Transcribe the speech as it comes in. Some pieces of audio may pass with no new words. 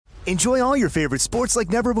Enjoy all your favorite sports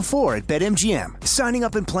like never before at BetMGM. Signing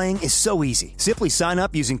up and playing is so easy. Simply sign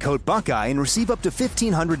up using code Buckeye and receive up to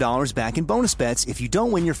 $1,500 back in bonus bets if you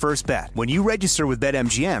don't win your first bet. When you register with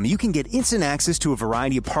BetMGM, you can get instant access to a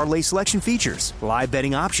variety of parlay selection features, live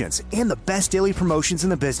betting options, and the best daily promotions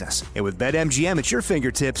in the business. And with BetMGM at your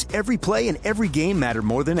fingertips, every play and every game matter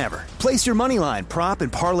more than ever. Place your moneyline, prop,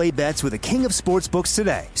 and parlay bets with the king of sportsbooks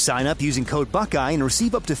today. Sign up using code Buckeye and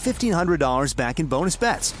receive up to $1,500 back in bonus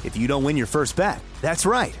bets if you don't win your first bet. That's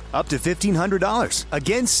right, up to $1,500.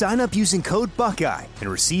 Again, sign up using code Buckeye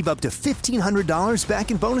and receive up to $1,500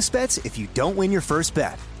 back in bonus bets if you don't win your first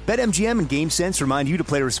bet. BetMGM and GameSense remind you to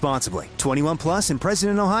play responsibly. 21 plus and present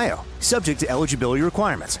in Ohio. Subject to eligibility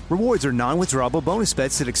requirements. Rewards are non-withdrawable bonus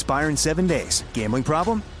bets that expire in 7 days. Gambling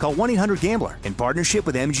problem? Call 1-800-GAMBLER in partnership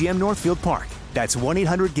with MGM Northfield Park. That's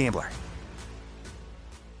 1-800-GAMBLER.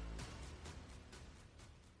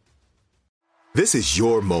 This is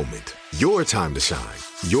your moment, your time to shine,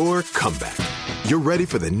 your comeback. You're ready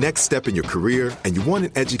for the next step in your career, and you want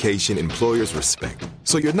an education employers respect.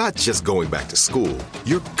 So you're not just going back to school,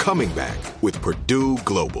 you're coming back with Purdue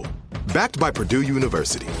Global. Backed by Purdue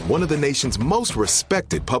University, one of the nation's most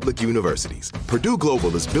respected public universities, Purdue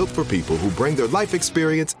Global is built for people who bring their life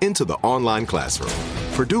experience into the online classroom.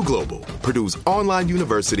 Purdue Global, Purdue's online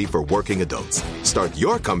university for working adults. Start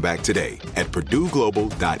your comeback today at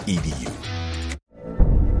purdueglobal.edu.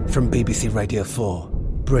 From BBC Radio 4,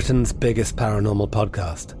 Britain's biggest paranormal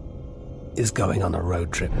podcast is going on a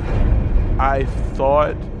road trip. I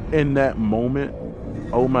thought in that moment,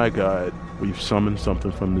 oh my God, we've summoned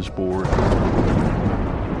something from this board.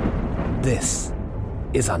 This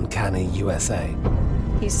is Uncanny USA.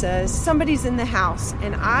 He says, somebody's in the house,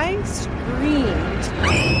 and I screamed.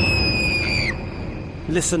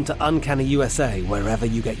 Listen to Uncanny USA wherever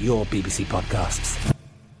you get your BBC podcasts,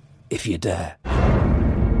 if you dare.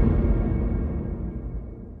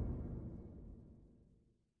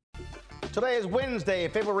 Today is Wednesday,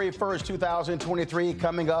 February 1st, 2023.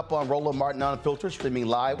 Coming up on Roland Martin Unfiltered, streaming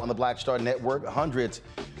live on the Black Star Network. Hundreds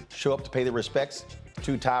show up to pay their respects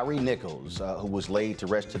to Tyre Nichols, who was laid to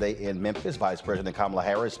rest today in Memphis. Vice President Kamala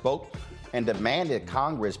Harris spoke and demanded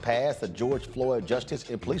Congress pass the George Floyd Justice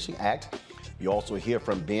and Policing Act. You also hear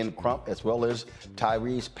from Ben Crump as well as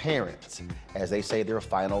Tyre's parents as they say their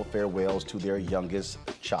final farewells to their youngest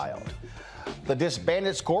child. The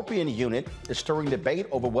disbanded Scorpion unit is stirring debate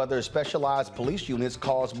over whether specialized police units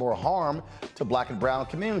cause more harm to black and brown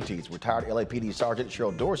communities. Retired LAPD Sergeant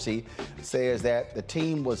Cheryl Dorsey says that the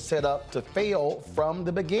team was set up to fail from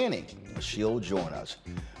the beginning. She'll join us.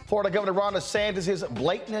 Florida Governor Ron DeSantis'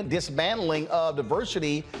 blatant dismantling of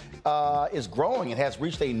diversity is growing and has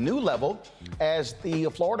reached a new level as the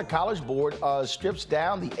Florida College Board strips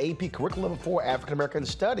down the AP curriculum for African American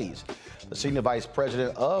Studies. The Senior Vice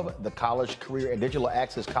President of the College Career and Digital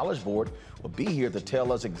Access College Board will be here to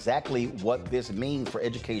tell us exactly what this means for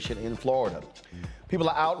education in Florida. People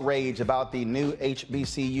are outraged about the new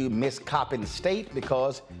HBCU Miss Coppin State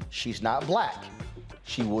because she's not black.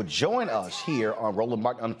 She will join us here on Roland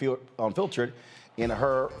Martin Unfiltered in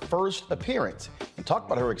her first appearance and talk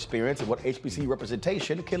about her experience and what HBCU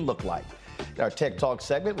representation can look like. In our Tech Talk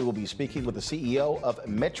segment, we will be speaking with the CEO of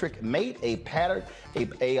Metric Mate, a patented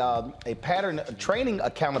training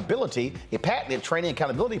accountability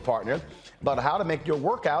partner about how to make your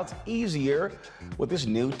workouts easier with this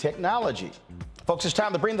new technology. Folks, it's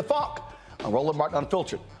time to bring the funk on Roland Martin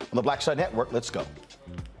Unfiltered on the Black Star Network. Let's go.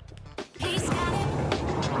 He's got it.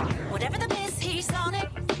 Whatever the miss, he's on it.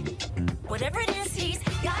 Whatever it is, he's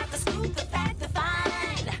got the scoop, the fact, the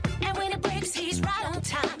find. And when it breaks, he's right on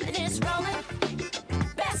time and it's rolling.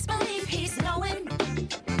 Best believe he's knowing.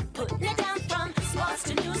 Putting it down from sports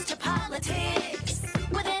to news to politics.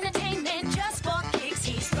 With entertainment just for kicks,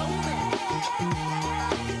 he's rolling.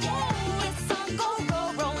 It's on Go,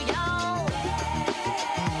 roll, y'all.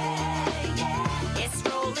 It's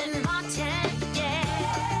Roland Martin,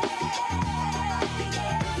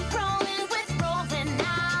 rolling with Roland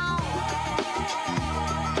now.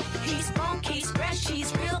 He's funky, he's fresh,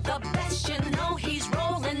 he's real, the best, you know he's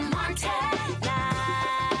Roland Martin now.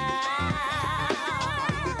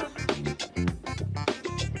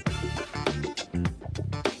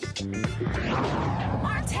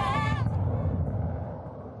 Martin.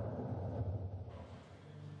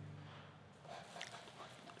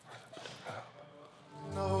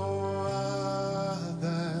 No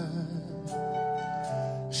other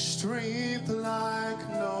strength like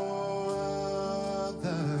no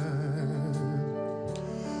other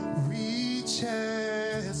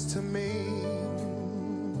reaches to me.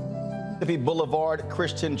 Mississippi Boulevard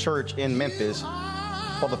Christian Church in Memphis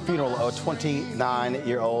for the funeral of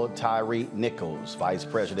 29-year-old Tyre Nichols. Vice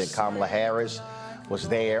President Kamala Harris was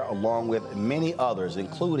there along with many others,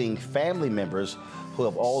 including family members who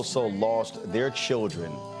have also lost their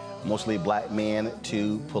children, mostly black men,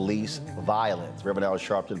 to police violence. Reverend Al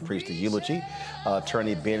Sharpton preached a eulogy.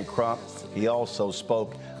 Attorney Ben Crump, he also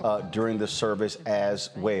spoke during the service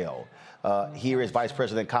as well. Here is Vice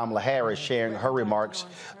President Kamala Harris sharing her remarks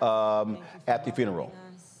at the funeral.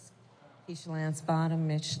 Keisha Lance Bottom,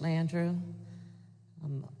 Mitch Landrieu.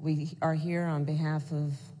 We are here on behalf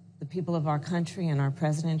of the people of our country and our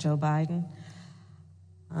President, Joe Biden.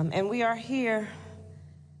 And we are here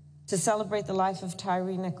to celebrate the life of Tyre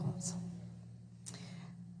Nichols.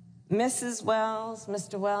 Mrs. Wells,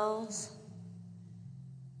 Mr. Wells,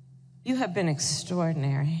 you have been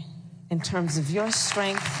extraordinary in terms of your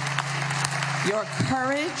strength, your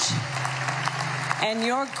courage, and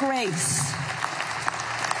your grace.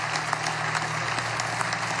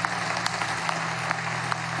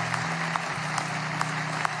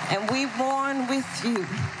 And we mourn with you,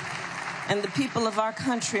 and the people of our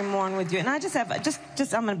country mourn with you. And I just have,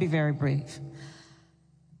 I'm going to be very brief.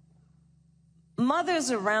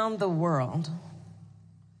 Mothers around the world,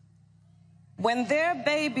 when their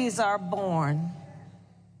babies are born,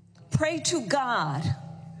 pray to God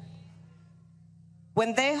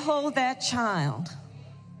when they hold that child,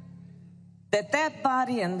 that that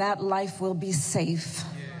body and that life will be safe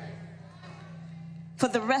for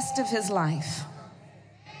the rest of his life.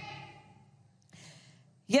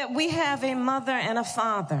 Yet we have a mother and a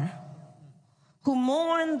father who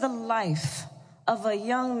mourn the life of a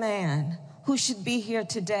young man who should be here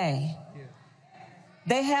today.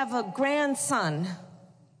 They have a grandson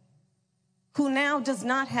who now does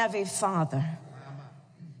not have a father.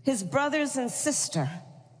 His brothers and sister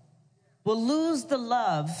will lose the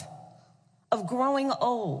love of growing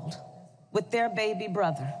old with their baby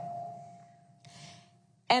brother.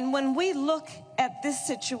 And when we look at this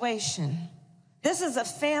situation, this is a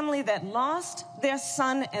family that lost their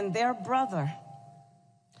son and their brother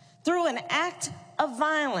through an act of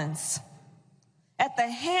violence at the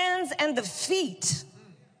hands and the feet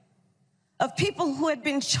of people who had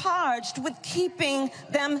been charged with keeping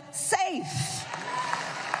them safe.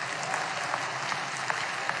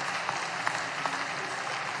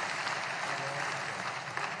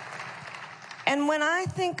 And when I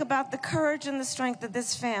think about the courage and the strength of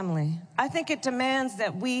this family, I think it demands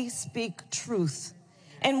that we speak truth.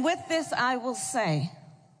 And with this, I will say,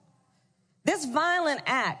 this violent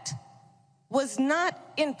act was not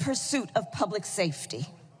in pursuit of public safety.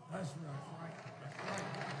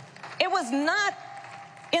 It was not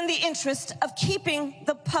in the interest of keeping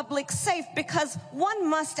the public safe, because one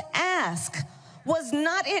must ask, was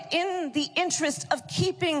not it in the interest of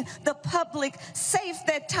keeping the public safe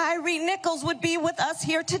that Tyre Nichols would be with us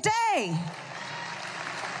here today?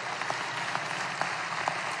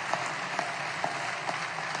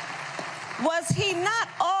 Was he not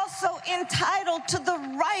also entitled to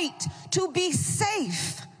the right to be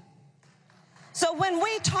safe? So when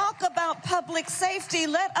we talk about public safety,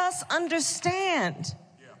 let us understand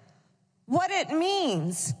what it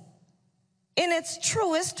means in its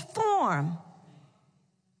truest form.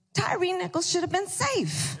 Tyre Nichols should have been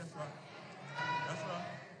safe.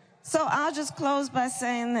 So I'll just close by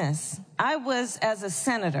saying this. I was, as a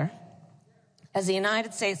senator, as a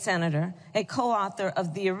United States Senator, a co-author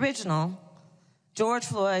of the original George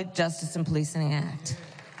Floyd Justice and Policing Act.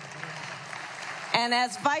 And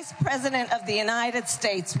as Vice President of the United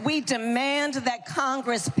States, we demand that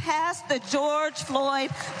Congress pass the George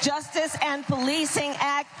Floyd Justice and Policing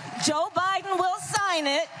Act. Joe Biden will sign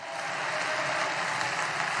it.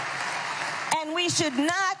 And we should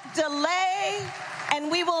not delay,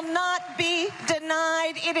 and we will not be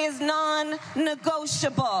denied. It is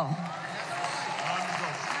non-negotiable.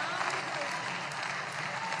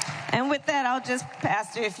 And with that, I'll just,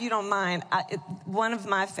 Pastor, if you don't mind, one of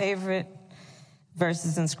my favorite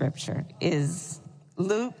verses in Scripture is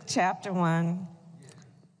Luke chapter 1,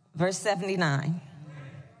 verse 79,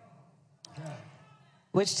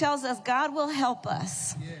 which tells us God will help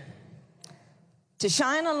us to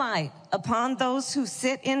shine a light upon those who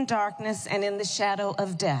sit in darkness and in the shadow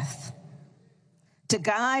of death, to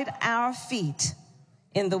guide our feet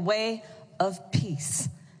in the way of peace.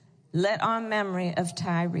 Let our memory of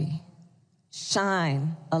Tyre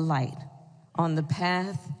shine a light on the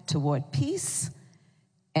path toward peace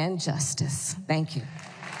and justice. Thank you.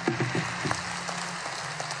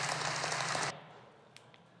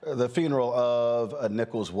 The funeral of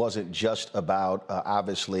Nichols wasn't just about,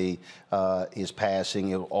 obviously, his passing.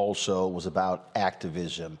 It also was about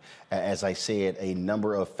activism. As I said, a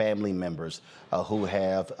number of family members who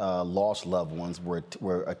have lost loved ones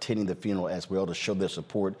were attending the funeral as well to show their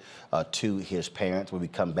support to his parents. When we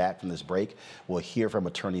come back from this break, we'll hear from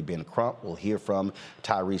attorney Ben Crump. We'll hear from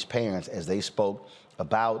Tyree's parents as they spoke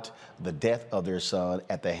about the death of their son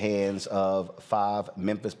at the hands of 5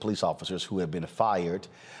 Memphis police officers who have been fired.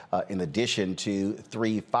 In addition to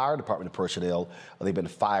 3 fire department personnel, they've been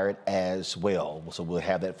fired as well. So we'll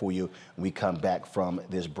have that for you when we come back from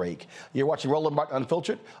this break. You're watching Roland Martin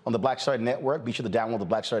Unfiltered on the Black Star Network. Be sure to download the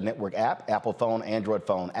Black Star Network app, Apple phone, Android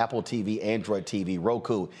phone, Apple TV, Android TV,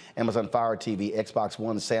 Roku, Amazon Fire TV, Xbox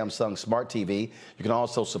One, Samsung Smart TV. You can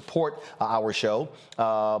also support our show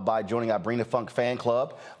by joining our Bring the Funk fan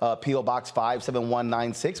club, P.O. Box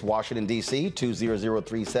 57196, Washington, D.C.,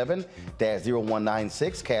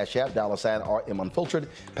 20037-0196. Cash App, $RM Unfiltered.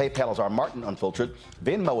 PayPal is R Martin Unfiltered.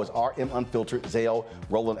 Venmo is RM Unfiltered. Zelle,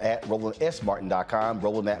 Roland at RolandSMartin.com.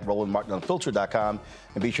 Roland at RolandMartinUnfiltered.com.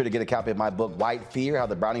 And be sure to get a copy of my book, White Fear, How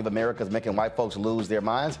the Browning of America is Making White Folks Lose Their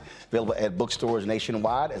Minds. Available at bookstores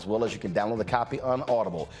nationwide, as well as you can download the copy on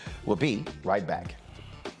Audible. We'll be right back.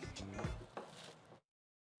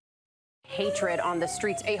 Hatred on the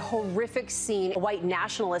streets, a horrific scene, a white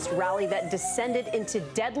nationalist rally that descended into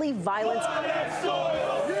deadly violence.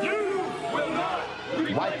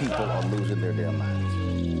 White people are losing their damn minds.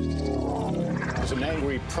 As an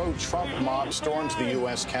angry pro-Trump mob storms the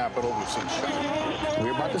U.S. Capitol, we've seen shooting.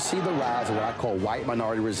 We're about to see the rise of what I call white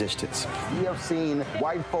minority resistance. We have seen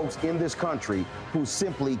white folks in this country who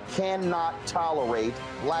simply cannot tolerate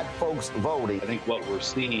black folks voting. I think what we're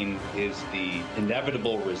seeing is the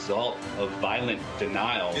inevitable result of violent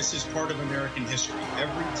denial. This is part of American history.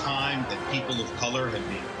 Every time that people of color have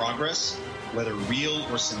made progress, whether real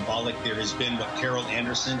or symbolic, there has been what Carol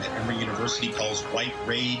Anderson at Emory University calls white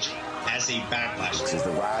rage as a backlash. This is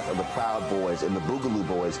the rise of the Proud Boys and the Boogaloo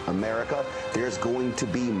Boys. America, there's going to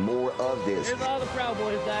be more of this. Here's all the Proud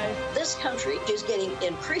Boys, guys. This country is getting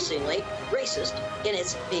increasingly racist in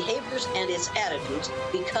its behaviors and its attitudes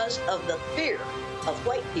because of the fear of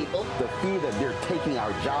white people. The fear that they're taking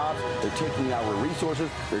our jobs, they're taking our resources,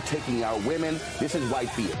 they're taking our women. This is white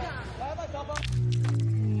fear.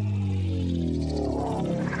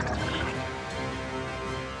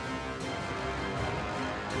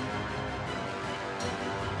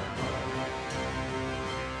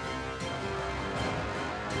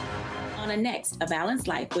 Next, A Balanced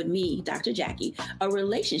Life with me, Dr. Jackie, a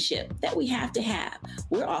relationship that we have to have.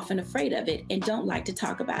 We're often afraid of it and don't like to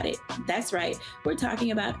talk about it. That's right, we're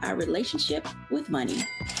talking about our relationship with money.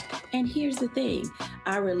 And here's the thing,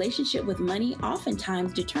 our relationship with money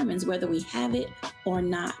oftentimes determines whether we have it or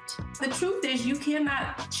not. The truth is you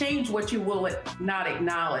cannot change what you will not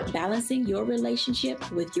acknowledge. Balancing your relationship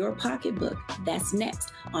with your pocketbook. That's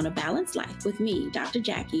next on A Balanced Life with me, Dr.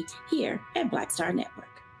 Jackie, here at Black Star Network.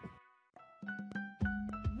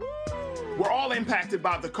 We're all impacted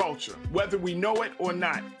by the culture, whether we know it or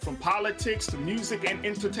not. From politics to music and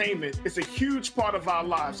entertainment, it's a huge part of our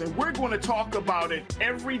lives, and we're going to talk about it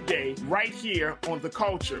every day right here on The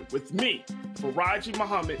Culture with me, Faraji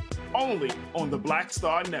Muhammad, only on the Black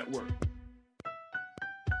Star Network.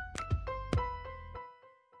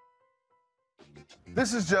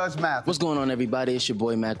 This is Judge Mathis. What's going on, everybody? It's your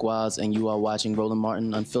boy Mac Wiles, and you are watching Roland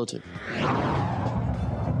Martin Unfiltered.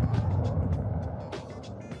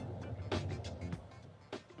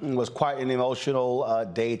 It was quite an emotional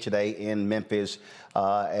day today in Memphis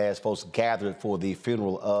as folks gathered for the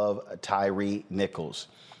funeral of Tyre Nichols.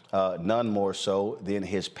 None more so than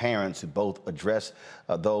his parents, who both addressed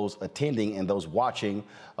those attending and those watching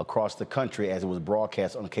across the country as it was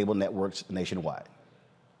broadcast on cable networks nationwide.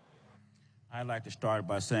 I'd like to start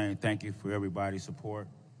by saying thank you for everybody's support.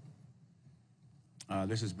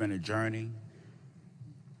 This has been a journey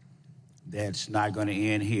that's not going to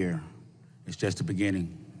end here. It's just the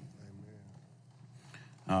beginning.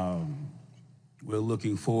 We're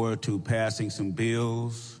looking forward to passing some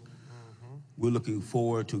bills. We're looking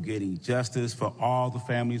forward to getting justice for all the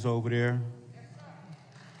families over there,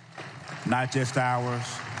 not just ours.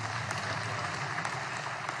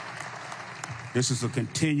 This is a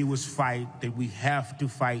continuous fight that we have to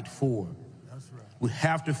fight for. That's right. We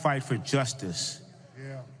have to fight for justice.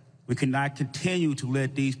 Yeah. We cannot continue to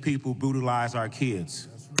let these people brutalize our kids.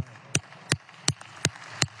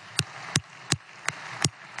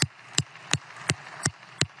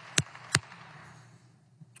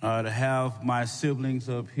 To have my siblings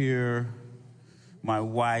up here, my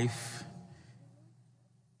wife,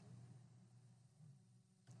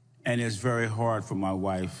 And it's very hard for my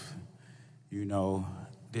wife. You know,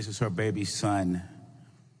 this is her baby son,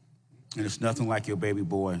 and it's nothing like your baby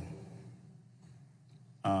boy.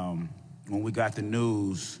 When we got the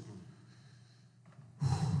news,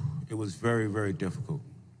 it was very, very difficult.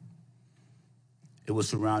 It was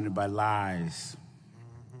surrounded by lies,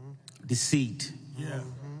 deceit,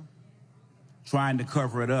 trying to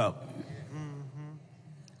cover it up.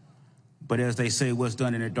 But as they say, what's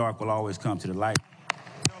done in the dark will always come to the light.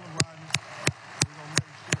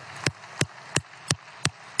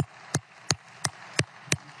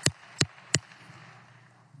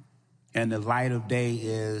 And the light of day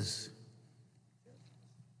is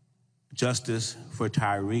justice for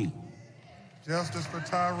Tyree. Justice for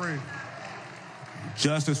Tyree.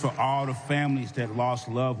 Justice for all the families that lost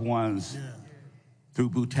loved ones through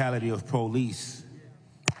brutality of police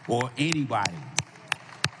or anybody.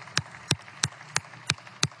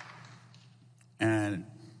 And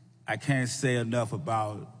I can't say enough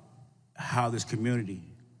about how this community,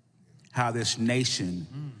 how this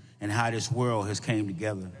nation, and how this world has came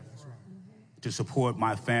together to support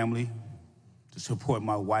my family, to support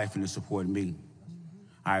my wife, and to support me.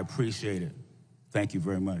 I appreciate it. Thank you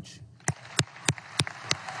very much.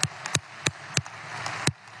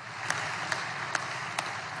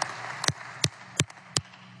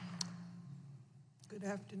 Good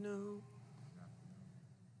afternoon.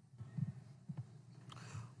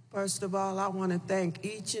 First of all, I want to thank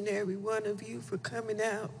each and every one of you for coming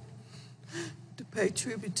out to pay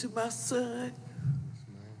tribute to my son.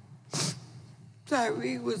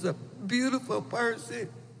 Tyree was a beautiful person,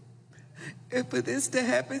 and for this to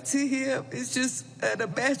happen to him is just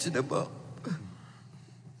unimaginable.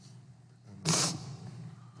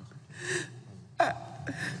 I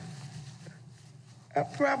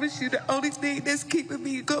promise you the only thing that's keeping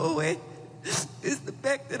me going is the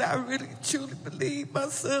fact that I really truly believe my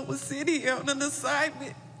son was sent here on an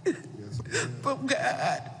assignment from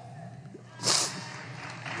God. Yes,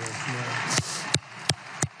 ma'am.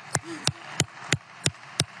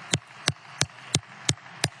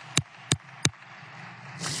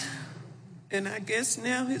 And I guess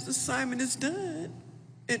now his assignment is done,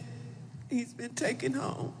 and he's been taken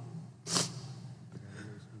home.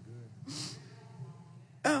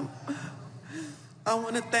 I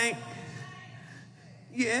want to thank,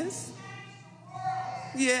 yes,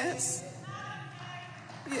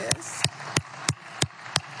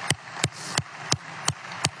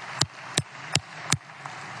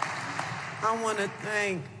 I want to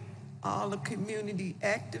thank all the community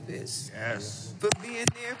activists for being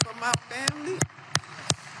there for my family.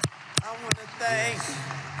 I want to thank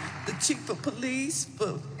the chief of police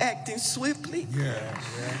for acting swiftly,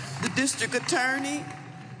 the district attorney,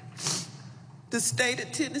 the state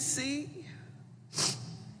of Tennessee.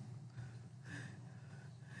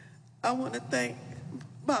 I want to thank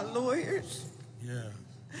my lawyers,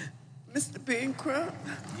 Mr. Ben Crump.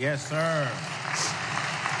 Yes, sir.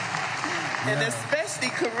 And especially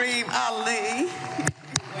Kareem Ali.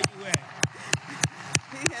 Where you at?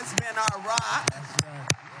 He has been our rock. That's right.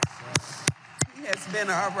 He has been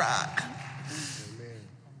our rock.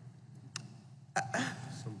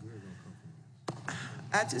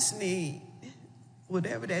 I just need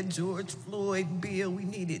whatever that George Floyd bill we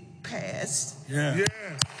needed passed. Yeah. We need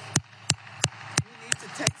to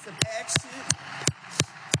take some action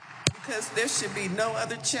because there should be no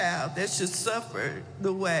other child that should suffer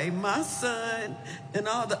the way my son and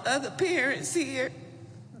all the other parents here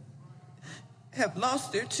have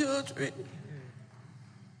lost their children.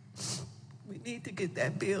 We need to get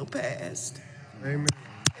that bill passed. Amen.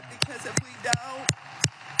 Because if we don't,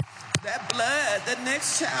 that blood, the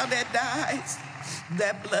next child that dies,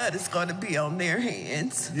 that blood is going to be on their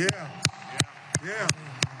hands. Yeah.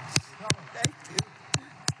 Thank you.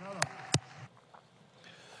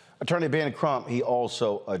 Attorney Ben Crump, he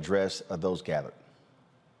also addressed those gathered.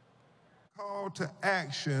 Call to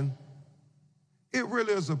action, it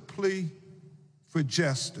really is a plea for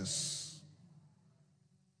justice.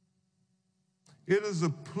 It is a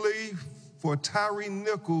plea for Tyree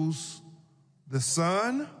Nichols, the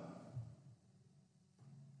son.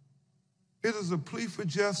 It is a plea for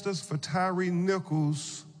justice for Tyree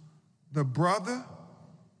Nichols, the brother.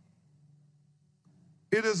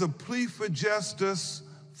 It is a plea for justice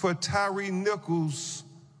for Tyree Nichols,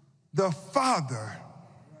 the father.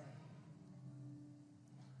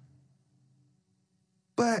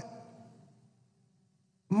 But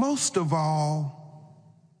most of all,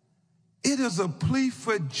 it is a plea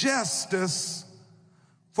for justice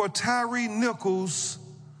for Tyree Nichols,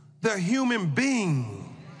 the human being.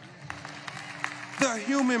 The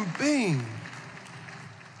human being.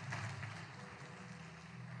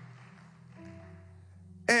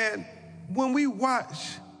 when we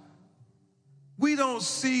watch, we don't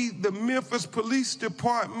see the Memphis Police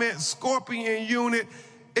Department Scorpion Unit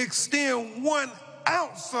extend 1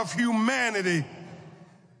 ounce of humanity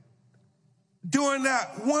during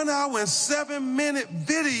that 1 hour and 7-minute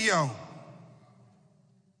video.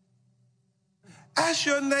 Ask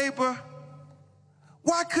your neighbor,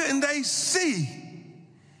 why couldn't they see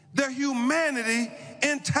the humanity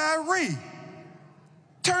in Tyree?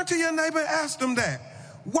 Turn to your neighbor and ask them that.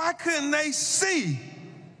 Why couldn't they see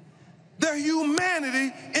the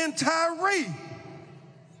humanity in Tyree?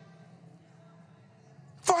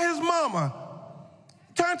 For his mama,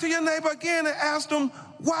 turn to your neighbor again and ask them,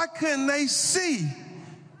 why couldn't they see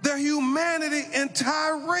the humanity in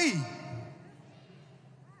Tyree?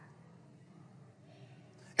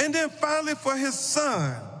 And then finally for his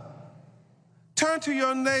son, turn to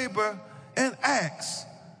your neighbor and ask,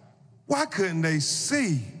 why couldn't they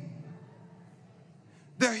see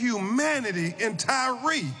the humanity in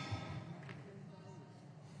Tyree?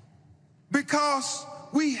 Because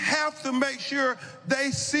we have to make sure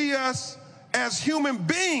they see us as human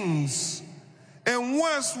beings. And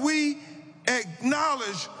once we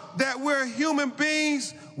acknowledge that we're human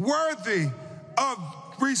beings worthy of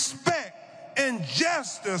respect and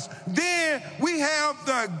justice, then we have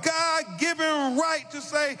the God-given right to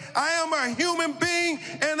say, I am a human being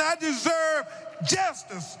and I deserve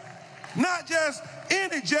justice. Not just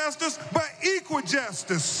any justice, but equal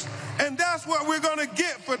justice. And that's what we're going to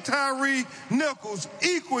get for Tyree Nichols,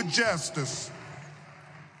 equal justice.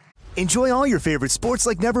 Enjoy all your favorite sports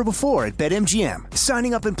like never before at BetMGM.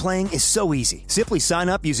 Signing up and playing is so easy. Simply sign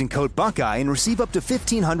up using code Buckeye and receive up to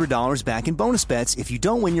 $1,500 back in bonus bets if you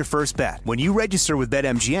don't win your first bet. When you register with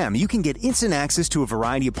BetMGM, you can get instant access to a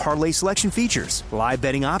variety of parlay selection features, live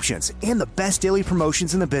betting options, and the best daily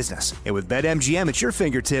promotions in the business. And with BetMGM at your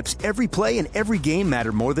fingertips, every play and every game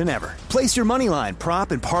matter more than ever. Place your moneyline,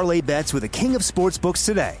 prop, and parlay bets with the king of sportsbooks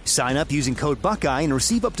today. Sign up using code Buckeye and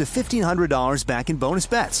receive up to $1,500 back in bonus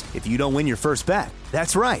bets if you don't win your first bet.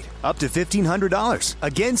 That's right, up to $1,500.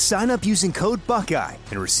 Again, sign up using code Buckeye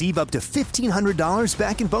and receive up to $1,500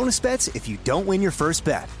 back in bonus bets if you don't win your first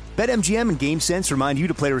bet. BetMGM and GameSense remind you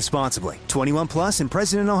to play responsibly. 21 plus and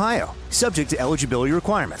present in Ohio. Subject to eligibility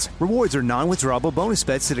requirements. Rewards are non-withdrawable bonus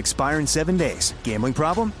bets that expire in 7 days. Gambling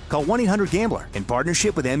problem? Call 1-800-GAMBLER in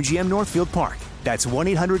partnership with MGM Northfield Park. That's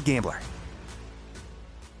 1-800-GAMBLER.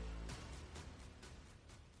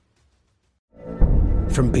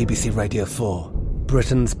 From BBC Radio 4,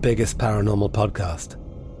 Britain's biggest paranormal podcast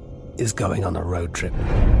is going on a road trip.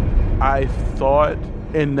 I thought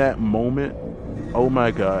in that moment, oh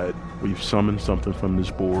my God, we've summoned something from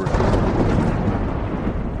this board.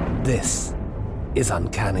 This is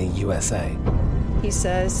Uncanny USA. He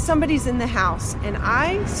says, somebody's in the house, and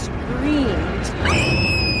I screamed.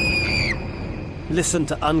 Listen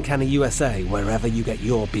to Uncanny USA wherever you get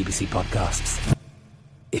your BBC podcasts,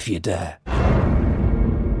 if you dare.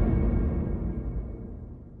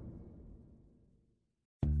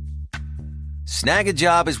 Snag a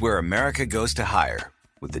Job is where America goes to hire,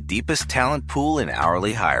 with the deepest talent pool in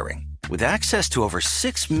hourly hiring. With access to over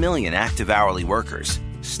 6 million active hourly workers,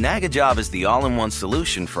 Snag a Job is the all-in-one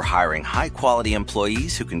solution for hiring high-quality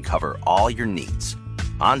employees who can cover all your needs.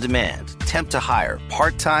 On demand, temp to hire,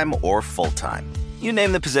 part-time or full-time. You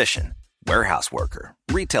name the position. Warehouse worker,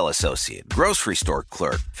 retail associate, grocery store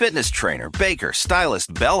clerk, fitness trainer, baker,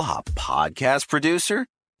 stylist, bellhop, podcast producer.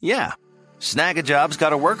 Yeah, Snag a Job's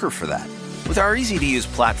got a worker for that. With our easy-to-use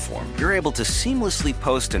platform, you're able to seamlessly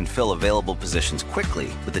post and fill available positions quickly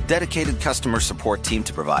with a dedicated customer support team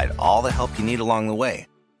to provide all the help you need along the way.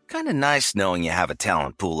 Kind of nice knowing you have a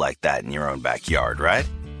talent pool like that in your own backyard, right?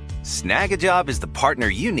 Snag a Job is the partner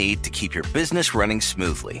you need to keep your business running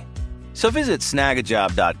smoothly. So visit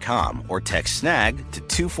snagajob.com or text snag to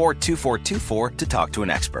 242424 to talk to an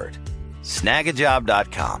expert.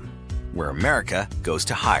 Snagajob.com, where America goes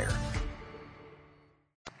to hire.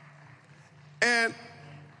 And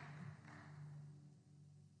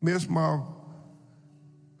Miss Ravon,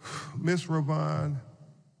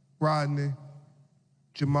 Rodney,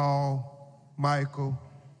 Jamal, Michael,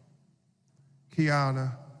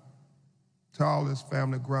 Kiana, to all his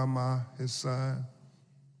family, grandma, his son.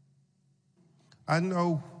 I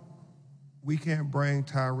know we can't bring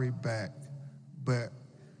Tyree back, but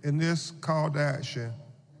in this call to action,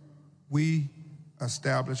 we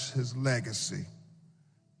establish his legacy.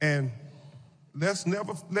 And let's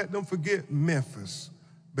never let them forget Memphis,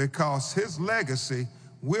 because his legacy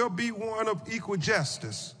will be one of equal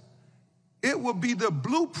justice. It will be the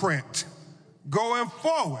blueprint going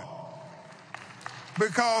forward,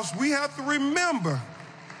 because we have to remember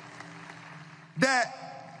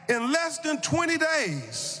that in less than 20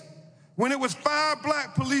 days, when it was 5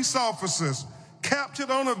 black police officers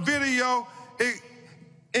captured on a video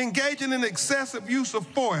engaging in excessive use of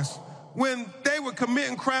force, when they were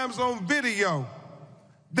committing crimes on video,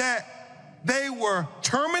 that they were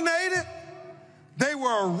terminated, they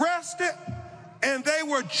were arrested, and they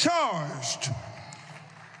were charged.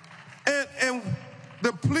 And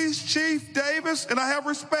the police chief, Davis, and I have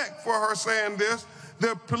respect for her saying this,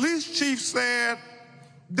 the police chief said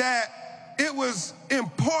that it was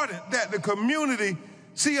important that the community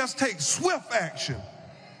see us take swift action.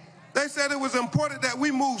 They said it was important that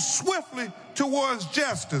we move swiftly towards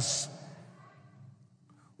justice.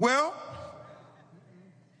 Well,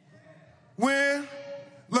 when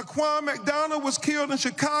Laquan McDonald was killed in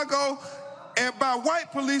Chicago and by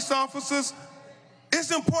white police officers, it's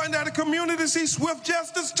important that the community see swift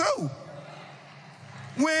justice too.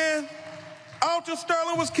 When Alton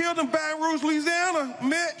Sterling was killed in Baton Rouge, Louisiana,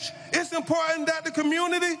 Mitch, it's important that the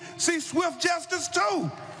community see swift justice too.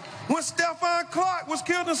 When Stephon Clark was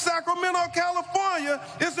killed in Sacramento, California,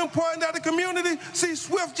 it's important that the community see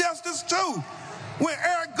swift justice too. When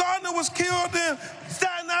Eric Gardner was killed in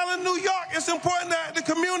Staten Island, New York, it's important that the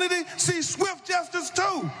community see swift justice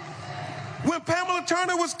too. When Pamela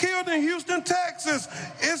Turner was killed in Houston, Texas,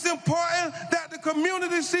 it's important that the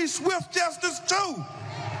community see swift justice too.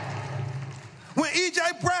 When E.J.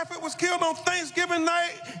 Bradford was killed on Thanksgiving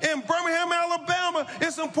night in Birmingham, Alabama,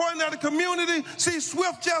 it's important that the community see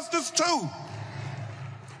swift justice too.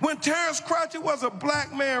 When Terrence Cratchit was a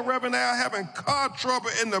black man, Reverend Al, having car trouble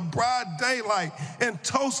in the broad daylight in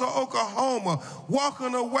Tulsa, Oklahoma,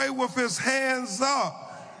 walking away with his hands up,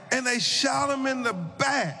 and they shot him in the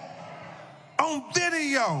back on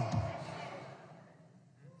video.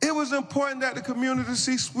 It was important that the community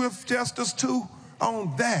see swift justice too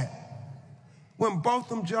on that. When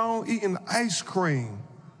Botham Jones eating ice cream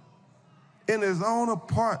in his own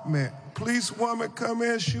apartment, policewoman come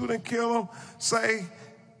in, shoot and kill him, say,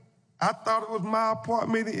 I thought it was my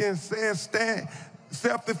apartment, and said stand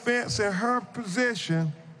self-defense in her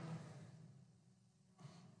position.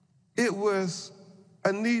 It was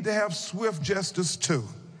a need to have swift justice too.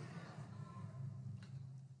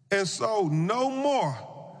 And so no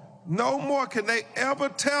more can they ever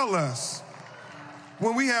tell us,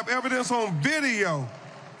 when we have evidence on video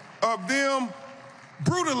of them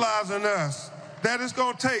brutalizing us, that it's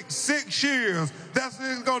gonna take 6 years, that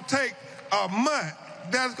it's gonna take a month,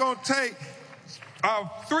 that's gonna take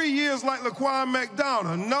 3 years like Laquan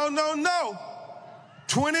McDonald. No.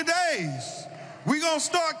 20 days. We gonna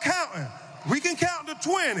start counting. We can count to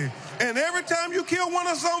 20. And every time you kill one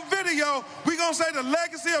of us on video, we gonna say the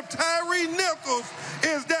legacy of Tyree Nichols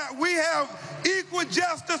is that we have equal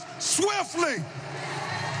justice swiftly.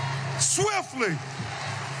 Swiftly.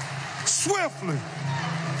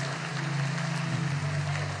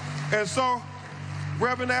 And so,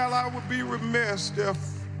 Reverend Al, I would be remiss if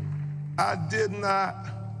I did not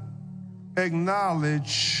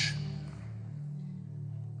acknowledge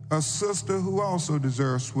a sister who also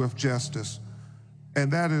deserves swift justice,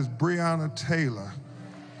 and that is Breonna Taylor,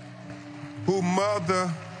 whose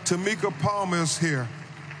mother, Tamika Palmer, is here.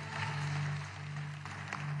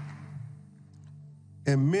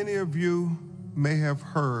 And many of you may have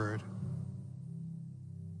heard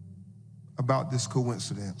about this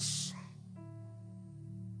coincidence,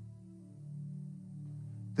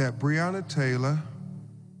 that Breonna Taylor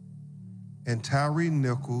and Tyree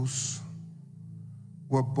Nichols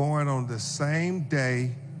were born on the same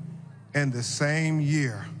day and the same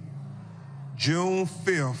year, June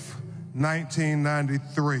 5th,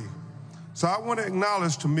 1993. So I want to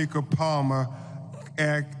acknowledge Tamika Palmer,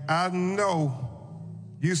 and I know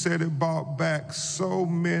you said it brought back so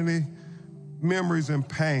many memories and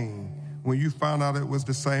pain when you found out it was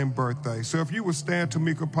the same birthday. So if you would stand,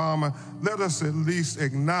 Tamika Palmer, let us at least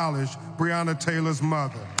acknowledge Breonna Taylor's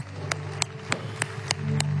mother.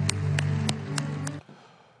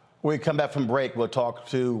 When we come back from break, we'll talk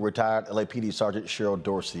to retired LAPD Sergeant Cheryl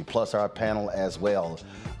Dorsey, plus our panel as well,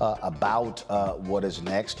 about what is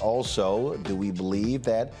next. Also, do we believe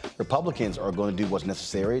that Republicans are going to do what's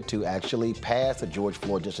necessary to actually pass the George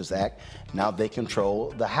Floyd Justice Act? Now they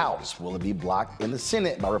control the House. Will it be blocked in the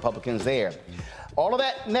Senate by Republicans there? All of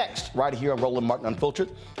that next, right here on Roland Martin Unfiltered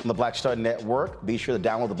on the Black Star Network. Be sure to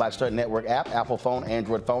download the Black Star Network app, Apple phone,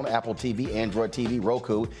 Android phone, Apple TV, Android TV,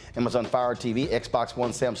 Roku, Amazon Fire TV, Xbox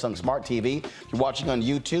One, Samsung Smart TV. If you're watching on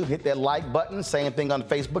YouTube, hit that like button. Same thing on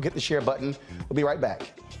Facebook, hit the share button. We'll be right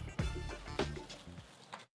back.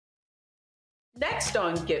 Next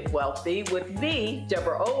on Get Wealthy with me,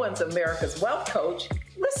 Deborah Owens, America's Wealth Coach.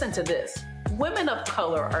 Listen to this. women of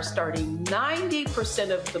color are starting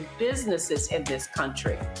 90% of the businesses in this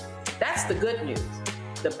country. That's the good news.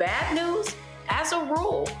 The bad news, as a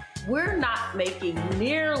rule, we're not making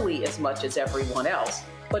nearly as much as everyone else.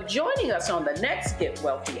 But joining us on the next Get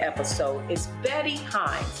Wealthy episode is Betty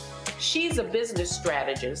Hines. She's a business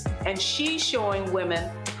strategist, and she's showing women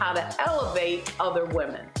how to elevate other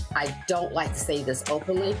women. I don't like to say this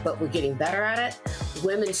openly, but we're getting better at it.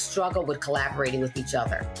 Women struggle with collaborating with each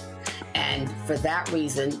other. And for that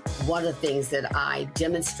reason, one of the things that I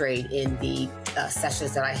demonstrate in the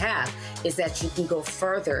sessions that I have is that you can go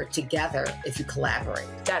further together if you collaborate.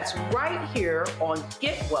 That's right here on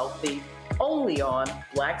Get Wealthy, only on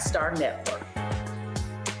Black Star Network.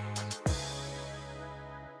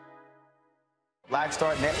 Black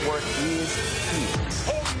Star Network is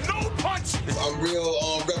here. Oh, no punch! I'm real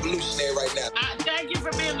revolutionary right now. Thank you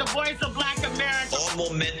for being the voice of Black America. All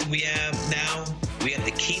momentum we have now, we have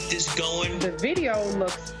to keep this going. The video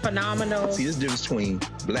looks phenomenal. See, this difference between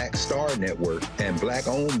Black Star Network and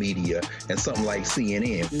Black-owned media and something like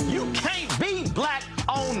CNN. You can't be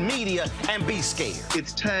Black-owned media and be scared.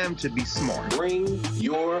 It's time to be smart. Bring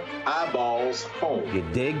your eyeballs home. You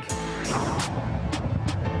dig?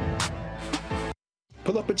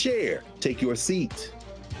 Pull up a chair. Take your seat.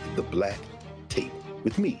 The Black Tape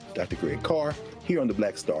with me, Dr. Greg Carr, here on the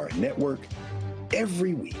Black Star Network.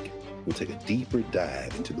 Every week, we'll take a deeper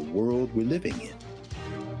dive into the world we're living in.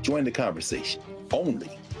 Join the conversation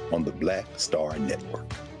only on the Black Star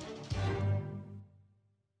Network.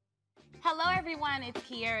 Hello, everyone. It's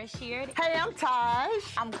Kiara Sheard. Hey, I'm Taj.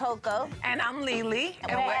 I'm Coco. And I'm Lily.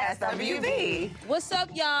 And we're SWV. What's up,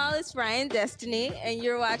 y'all? It's Ryan Destiny, and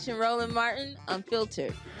you're watching Roland Martin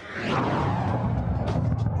Unfiltered.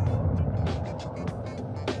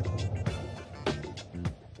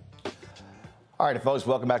 All right, folks,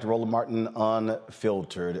 welcome back to Roland Martin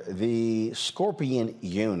Unfiltered. The Scorpion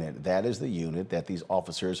Unit, that is the unit that these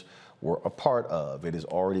officers were a part of. It has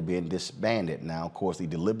already been disbanded. Now, of course, the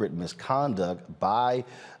deliberate misconduct by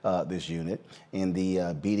this unit in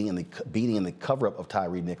the beating and the cover-up of Tyre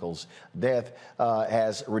Nichols' death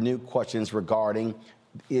has renewed questions regarding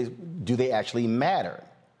do they actually matter?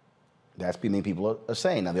 That's what many people are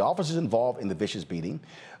saying. Now, the officers involved in the vicious beating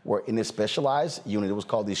were in a specialized unit. It was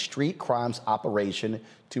called the Street Crimes Operation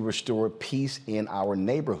to Restore Peace in Our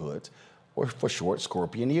Neighborhoods, or for short,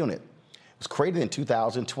 Scorpion Unit. It was created in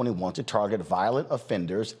 2021 to target violent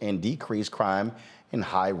offenders and decrease crime in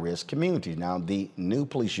high-risk communities. Now, the new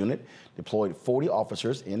police unit deployed 40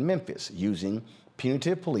 officers in Memphis using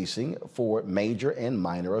punitive policing for major and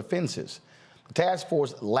minor offenses. The task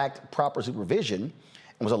force lacked proper supervision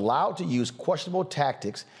and was allowed to use questionable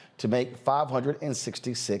tactics to make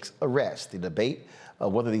 566 arrests. The debate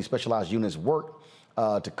of whether these specialized units work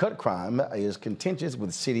to cut crime is contentious,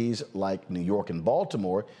 with cities like New York and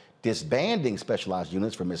Baltimore disbanding specialized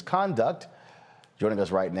units for misconduct. Joining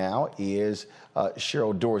us right now is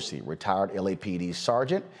Cheryl Dorsey, retired LAPD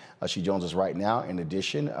sergeant. She joins us right now. In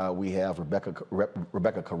addition, we have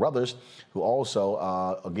Rebecca Carruthers, who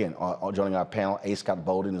also, again, joining our panel. A. Scott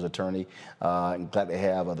Bolden is attorney. And glad to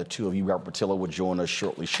have the two of you. Robert Patillo will join us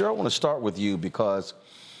shortly. Cheryl, I want to start with you because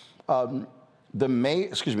the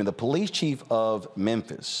police chief of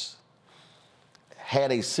Memphis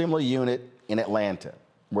had a similar unit in Atlanta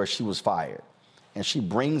where she was fired, and she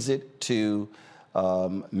brings it to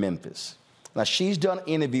Memphis. Now, she's done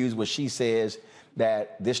interviews where she says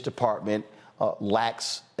that this department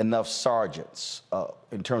lacks enough sergeants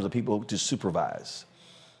in terms of people to supervise.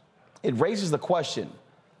 It raises the question,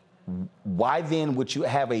 why then would you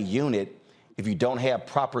have a unit if you don't have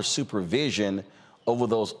proper supervision over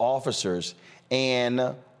those officers?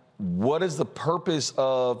 And what is the purpose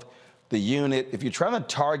of the unit? If you're trying to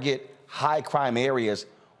target high crime areas,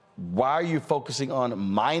 why are you focusing on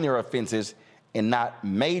minor offenses and not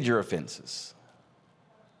major offenses?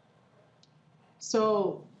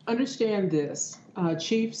 So understand this.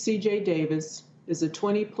 Chief C.J. Davis is a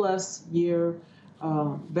 20-plus year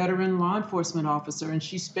veteran law enforcement officer, and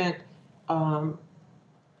she spent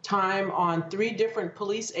time on 3 different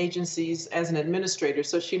police agencies as an administrator,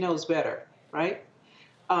 so she knows better, right?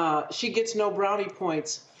 She gets no brownie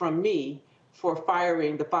points from me for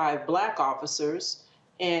firing the 5 black officers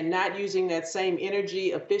and not using that same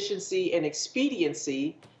energy, efficiency, and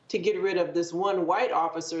expediency to get rid of this one white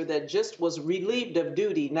officer that just was relieved of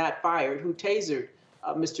duty, not fired, who tasered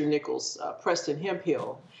Mr. Nichols, Preston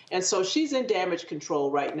Hemphill. And so she's in damage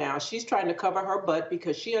control right now. She's trying to cover her butt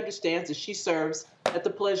because she understands that she serves at the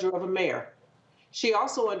pleasure of a mayor. She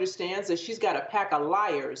also understands that she's got a pack of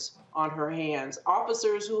liars on her hands,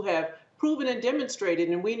 officers who have proven and demonstrated,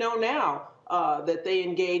 and we know now, that they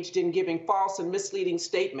engaged in giving false and misleading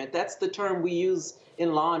statement. That's the term we use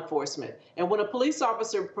in law enforcement. And when a police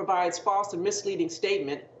officer provides false and misleading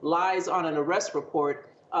statement, lies on an arrest report,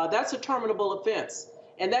 that's a terminable offense.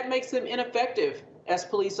 And that makes them ineffective as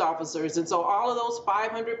police officers. And so all of those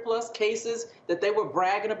 500 plus cases that they were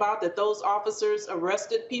bragging about that those officers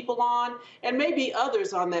arrested people on, and maybe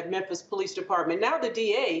others on that Memphis Police Department, now the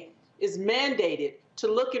DA is mandated to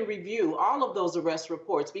look and review all of those arrest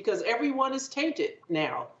reports because everyone is tainted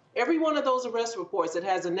now. Every one of those arrest reports that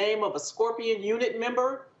has a name of a Scorpion unit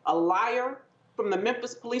member, a liar from the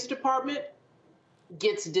Memphis Police Department,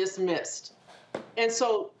 gets dismissed. And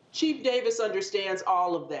so Chief Davis understands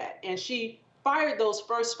all of that. And she fired those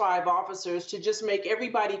first 5 officers to just make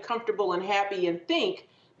everybody comfortable and happy and think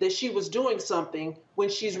that she was doing something when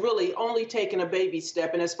she's really only taken a baby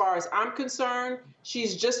step. And as far as I'm concerned,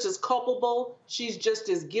 she's just as culpable, she's just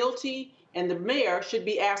as guilty, and the mayor should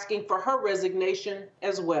be asking for her resignation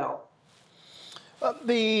as well.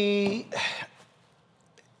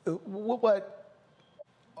 What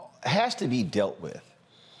has to be dealt with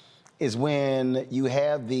is when you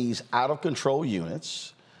have these out-of-control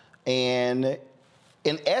units, and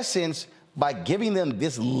in essence, by giving them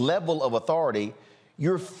this level of authority,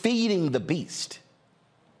 you're feeding the beast.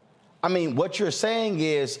 I mean, what you're saying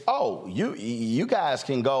is, oh, you guys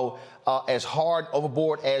can go as hard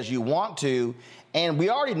overboard as you want to, and we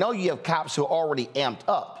already know you have cops who are already amped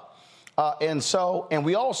up. And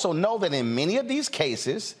we also know that in many of these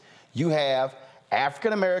cases, you have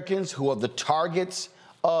African Americans who are the targets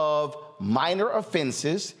of minor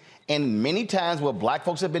offenses, and many times where black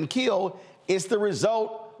folks have been killed, it's the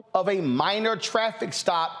result of a minor traffic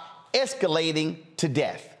stop escalating to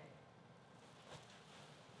death.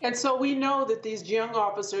 And so we know that these young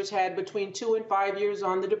officers had between 2 and 5 years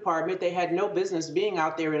on the department. They had no business being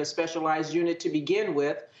out there in a specialized unit to begin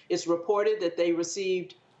with. It's reported that they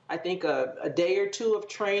received, I think, a day or two of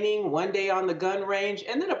training, 1 day on the gun range,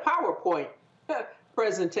 and then a PowerPoint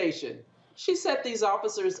presentation. She set these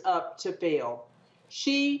officers up to fail.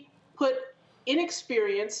 She put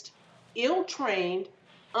inexperienced, ill-trained,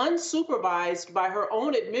 unsupervised, by her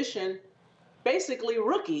own admission, basically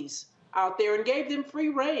rookies out there and gave them free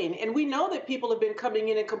rein. And we know that people have been coming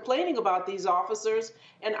in and complaining about these officers.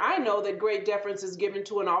 And I know that great deference is given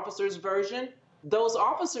to an officer's version. Those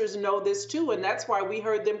officers know this too. And that's why we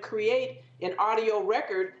heard them create an audio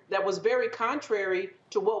record that was very contrary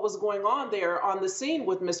to what was going on there on the scene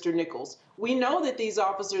with Mr. Nichols. We know that these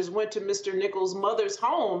officers went to Mr. Nichols' mother's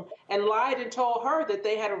home and lied and told her that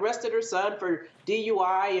they had arrested her son for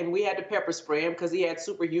DUI, and we had to pepper spray him because he had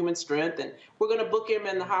superhuman strength, and we're going to book him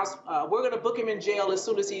in the we're going to book him in jail as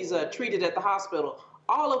soon as he's treated at the hospital.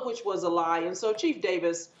 All of which was a lie. And so Chief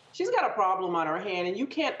Davis, she's got a problem on her hand, and you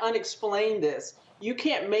can't unexplain this. You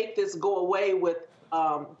can't make this go away with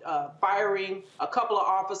firing a couple of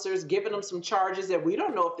officers, giving them some charges that we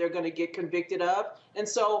don't know if they're going to get convicted of. And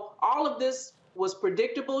so all of this was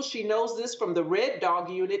predictable. She knows this from the Red Dog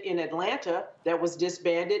unit in Atlanta that was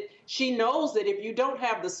disbanded. She knows that if you don't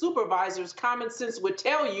have the supervisors, common sense would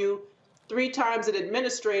tell you 3 times an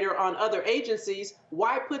administrator on other agencies,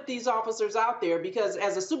 why put these officers out there? Because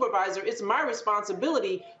as a supervisor, it's my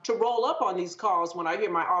responsibility to roll up on these calls when I hear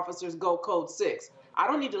my officers go code 6. I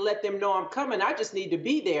don't need to let them know I'm coming. I just need to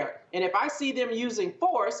be there. And if I see them using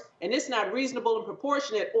force and it's not reasonable and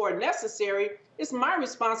proportionate or necessary, it's my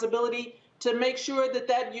responsibility to make sure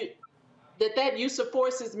that use of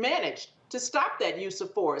force is managed, to stop that use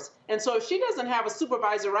of force. And so if she doesn't have a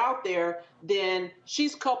supervisor out there, then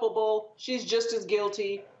she's culpable. She's just as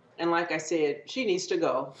guilty. And like I said, she needs to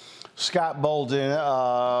go. Scott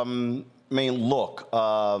Bolden,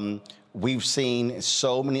 we've seen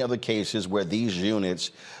so many other cases where these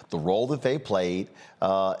units, the role that they played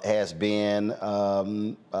has been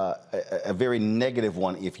a very negative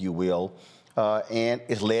one, if you will, and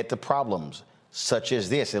it's led to problems such as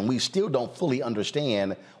this. And we still don't fully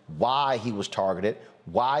understand why he was targeted,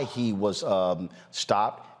 why he was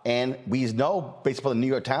stopped. And we know, based upon the New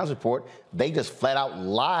York Times report, they just flat out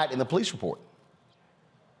lied in the police report.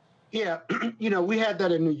 Yeah, we had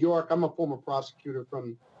that in New York. I'm a former prosecutor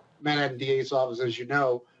from Manhattan DA's office, as you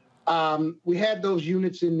know. We had those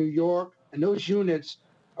units in New York, and those units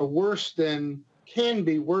are can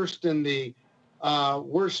be worse than the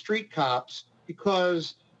worst street cops,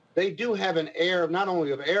 because they do have an air not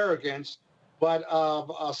only of arrogance, but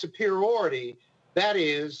of superiority. That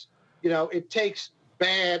is, it takes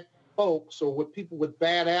bad folks or with people with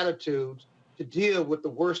bad attitudes to deal with the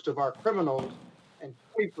worst of our criminals, and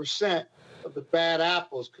 20% of the bad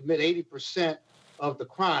apples commit 80% of the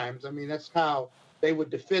crimes. I mean, that's how they would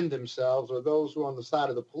defend themselves, or those who are on the side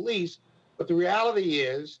of the police But the reality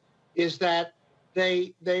is that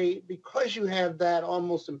they because you have that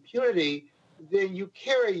almost impunity, then you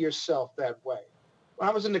carry yourself that way. When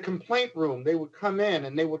I was in the complaint room, they would come in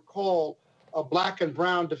and they would call black and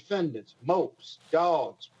brown defendants mopes,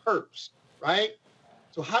 dogs, perps, right?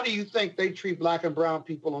 So how do you think they treat black and brown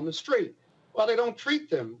people on the street? Well, they don't treat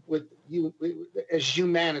them as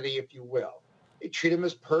humanity, if you will. They treat them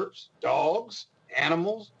as perps, dogs,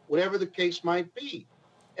 animals, whatever the case might be.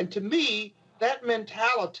 And to me, that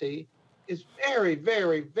mentality is very,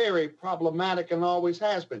 very, very problematic and always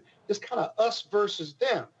has been. This kind of us versus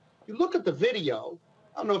them. You look at the video,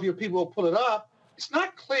 I don't know if your people will pull it up, it's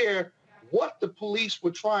not clear what the police were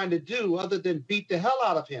trying to do other than beat the hell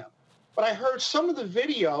out of him. But I heard some of the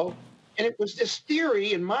video, and it was this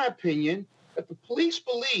theory, in my opinion, that the police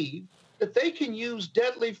believe that they can use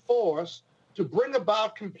deadly force to bring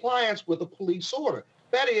about compliance with a police order.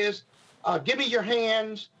 That is, give me your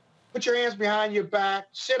hands, put your hands behind your back,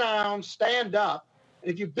 sit down, stand up.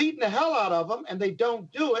 And if you're beating the hell out of them and they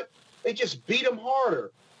don't do it, they just beat them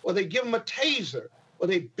harder, or they give them a taser, or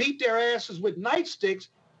they beat their asses with nightsticks,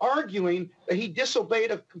 arguing that he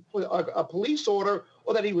disobeyed a police order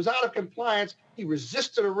or that he was out of compliance, he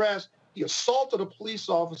resisted arrest, he assaulted a police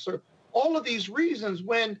officer. All of these reasons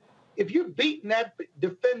when, if you're beating that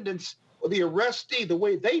defendant's or the arrestee the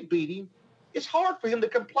way they beat him, it's hard for him to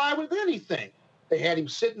comply with anything. They had him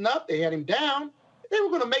sitting up, they had him down. If they were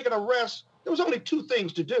going to make an arrest, there was only two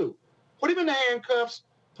things to do. Put him in the handcuffs,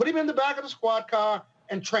 put him in the back of the squad car,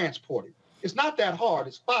 and transport him. It's not that hard.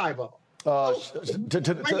 It's 5 of them.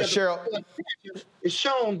 Cheryl, is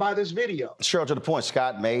shown by this video. Cheryl, to the point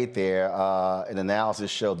Scott made there, an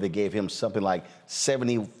analysis showed they gave him something like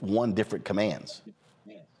 71 different commands.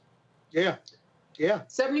 Yeah.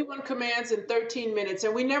 71 commands in 13 minutes,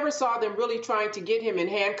 and we never saw them really trying to get him in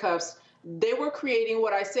handcuffs. They were creating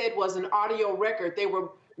what I said was an audio record. They were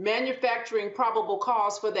manufacturing probable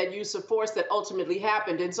cause for that use of force that ultimately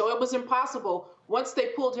happened. And so it was impossible, once they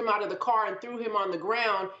pulled him out of the car and threw him on the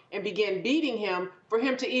ground and began beating him, for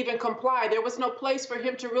him to even comply. There was no place for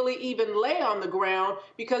him to really even lay on the ground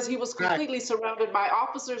because he was completely surrounded by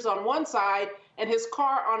officers on one side and his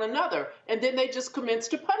car on another. And then they just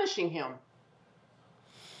commenced to punishing him.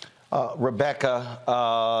 Rebecca,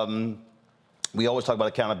 we always talk about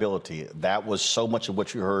accountability. That was so much of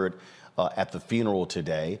what you heard at the funeral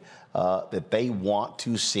today, that they want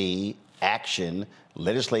to see action,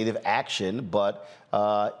 legislative action, but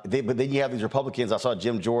then you have these Republicans. I saw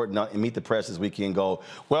Jim Jordan in Meet the Press this weekend go,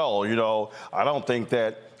 well, you know, I don't think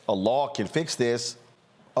that a law can fix this.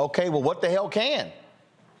 Okay, well, what the hell can?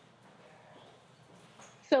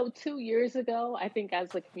 So 2 years ago, I think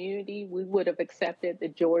as a community, we would have accepted the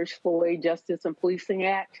George Floyd Justice and Policing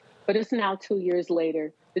Act, but it's now 2 years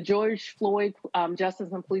later. The George Floyd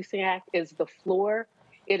Justice and Policing Act is the floor.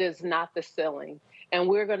 It is not the ceiling. And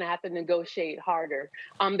we're going to have to negotiate harder.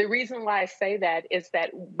 The reason why I say that is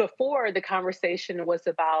that before the conversation was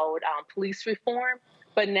about police reform,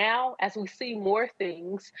 but now, as we see more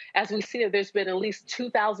things, as we see that there's been at least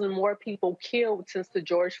 2,000 more people killed since the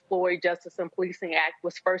George Floyd Justice and Policing Act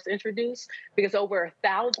was first introduced, because over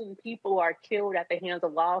 1,000 people are killed at the hands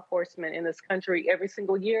of law enforcement in this country every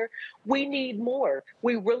single year, we need more.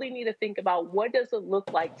 We really need to think about what does it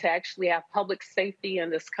look like to actually have public safety in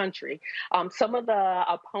this country. Some of the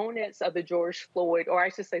opponents of the George Floyd, or I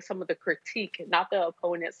should say some of the critique, not the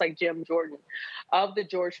opponents like Jim Jordan, of the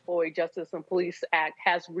George Floyd Justice and Police Act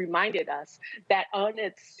has reminded us that on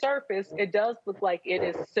its surface, it does look like it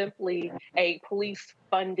is simply a police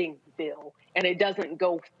funding bill, and it doesn't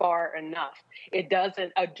go far enough. It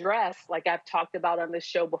doesn't address, like I've talked about on this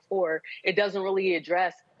show before, it doesn't really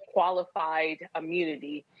address qualified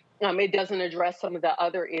immunity. It doesn't address some of the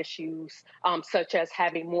other issues, such as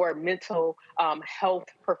having more mental health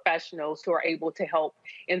professionals who are able to help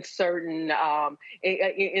in certain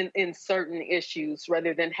in certain issues,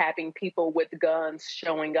 rather than having people with guns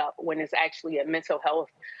showing up when it's actually a mental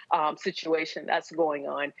health situation that's going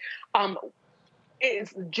on.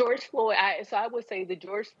 It's George Floyd. So I would say the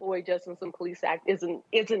George Floyd Justice and Police Act isn't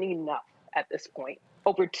enough at this point.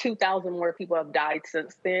 Over 2,000 more people have died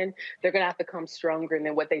since then. They're going to have to come stronger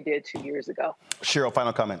than what they did 2 years ago. Cheryl,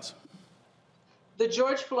 final comments. The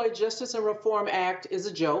George Floyd Justice and Reform Act is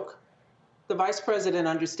a joke. The vice president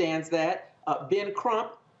understands that. Ben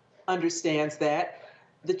Crump understands that.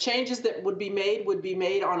 The changes that would be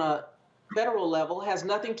made on a federal level, has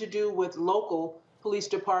nothing to do with local police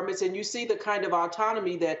departments. And you see the kind of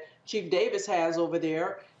autonomy that Chief Davis has over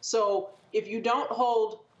there. So if you don't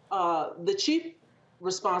hold the chief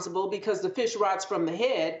responsible because the fish rots from the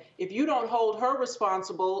head. If you don't hold her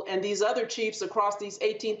responsible and these other chiefs across these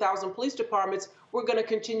 18,000 police departments, we're going to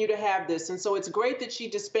continue to have this. And so it's great that she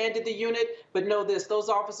disbanded the unit, but know this, those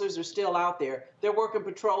officers are still out there. They're working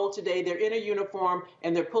patrol today, they're in a uniform,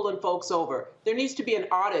 and they're pulling folks over. There needs to be an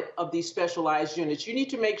audit of these specialized units. You need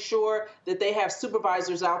to make sure that they have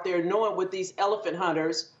supervisors out there knowing what these elephant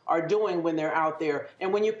hunters are doing when they're out there.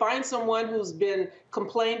 And when you find someone who's been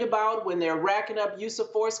complained about, when they're racking up use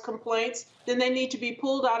of force complaints, then they need to be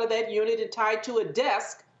pulled out of that unit and tied to a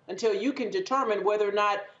desk until you can determine whether or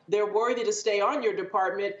not they're worthy to stay on your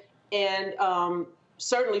department and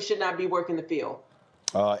certainly should not be working the field.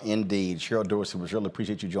 Indeed. Cheryl Dorsey, we really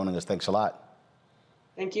appreciate you joining us. Thanks a lot.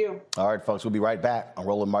 Thank you. All right, folks, we'll be right back on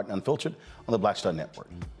Roland Martin Unfiltered on the Black Star Network.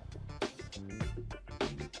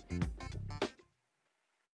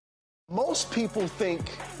 Most people think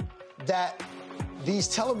that these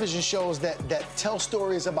television shows that tell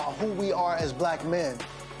stories about who we are as black men,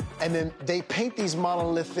 and then they paint these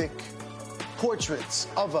monolithic portraits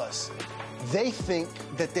of us. They think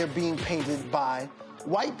that they're being painted by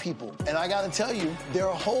white people. And I gotta tell you, there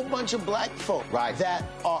are a whole bunch of black folk that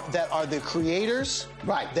are the creators,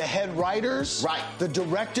 the head writers, the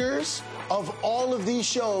directors of all of these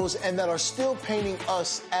shows, and that are still painting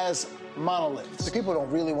us as monoliths. The people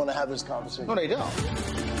don't really want to have this conversation. No, they don't.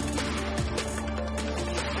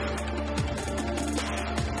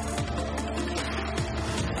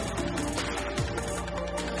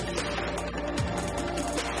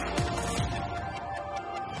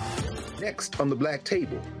 Next on The Black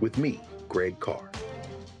Table with me, Greg Carr.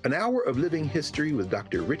 An hour of living history with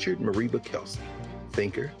Dr. Richard Mariba Kelsey,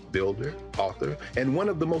 thinker, builder, author, and one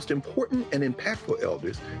of the most important and impactful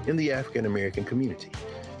elders in the African American community.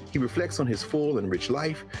 He reflects on his full and rich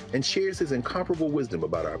life and shares his incomparable wisdom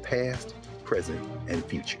about our past, present, and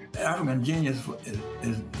future. African genius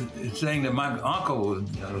is saying that my uncle was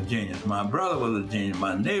a genius, my brother was a genius,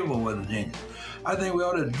 my neighbor was a genius. I think we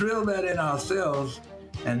ought to drill that in ourselves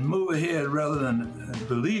and move ahead rather than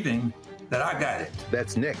believing that I got it.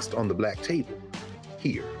 That's next on The Black Table,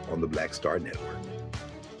 here on the Black Star Network.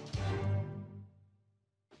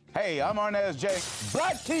 Hey, I'm Arnaz Jake.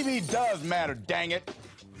 Black TV does matter, dang it.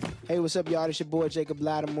 Hey, what's up, y'all? It's your boy Jacob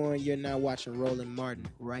Lattimore, and you're now watching Roland Martin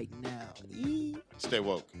right now. Stay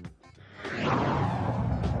woke.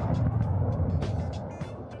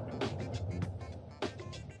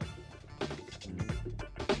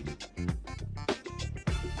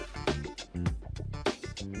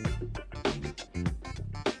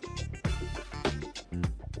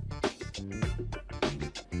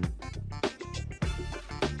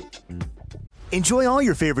 Enjoy all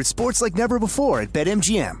your favorite sports like never before at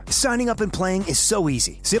BetMGM. Signing up and playing is so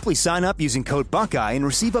easy. Simply sign up using code Buckeye and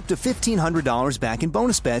receive up to $1,500 back in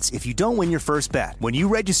bonus bets if you don't win your first bet. When you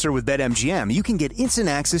register with BetMGM, you can get instant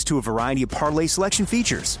access to a variety of parlay selection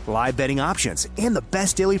features, live betting options, and the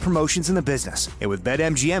best daily promotions in the business. And with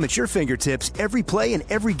BetMGM at your fingertips, every play and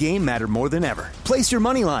every game matter more than ever. Place your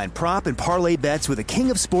moneyline, prop, and parlay bets with the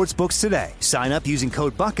king of sportsbooks today. Sign up using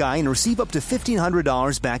code Buckeye and receive up to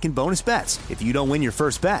 $1,500 back in bonus bets if you don't win your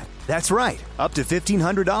first bet. That's right, up to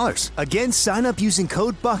 $1,500. Again, sign up using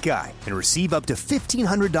code Buckeye and receive up to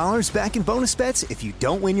 $1,500 back in bonus bets if you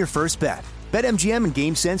don't win your first bet. BetMGM and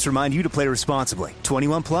GameSense remind you to play responsibly.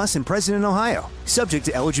 21 plus and present in Ohio. Subject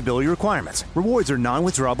to eligibility requirements. Rewards are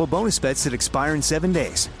non-withdrawable bonus bets that expire in 7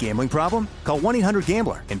 days. Gambling problem? Call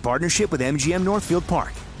 1-800-GAMBLER in partnership with MGM Northfield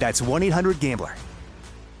Park. That's 1-800-GAMBLER.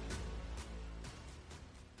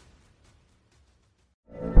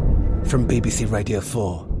 From BBC Radio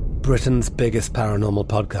 4, Britain's biggest paranormal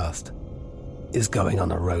podcast is going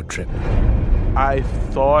on a road trip. I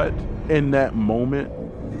thought in that moment,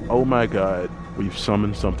 oh my God, we've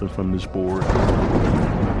summoned something from this board.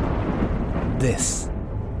 This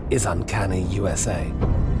is Uncanny USA.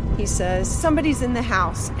 He says, somebody's in the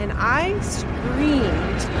house, and I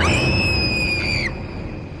screamed.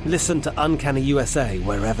 Listen to Uncanny USA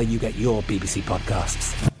wherever you get your BBC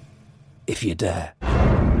podcasts, if you dare.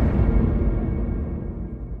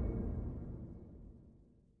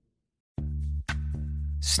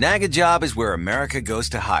 Snag a Job is where America goes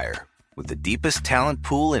to hire, with the deepest talent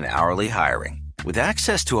pool in hourly hiring. With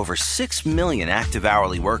access to over 6 million active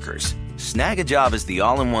hourly workers, Snag a Job is the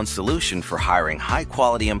all-in-one solution for hiring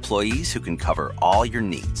high-quality employees who can cover all your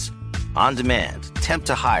needs. On demand, temp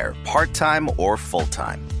to hire, part-time or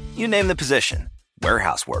full-time. You name the position.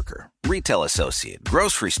 Warehouse worker, retail associate,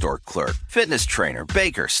 grocery store clerk, fitness trainer,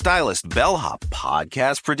 baker, stylist, bellhop,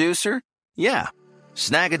 podcast producer. Yeah,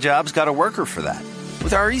 Snag a Job's got a worker for that.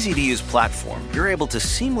 With our easy-to-use platform, you're able to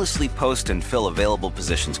seamlessly post and fill available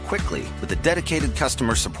positions quickly with a dedicated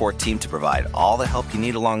customer support team to provide all the help you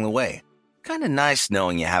need along the way. Kind of nice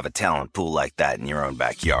knowing you have a talent pool like that in your own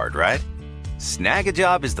backyard, right?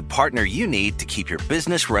 Snagajob is the partner you need to keep your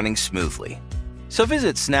business running smoothly. So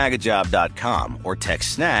visit snagajob.com or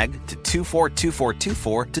text snag to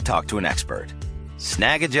 242424 to talk to an expert.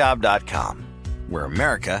 Snagajob.com, where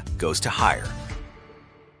America goes to hire.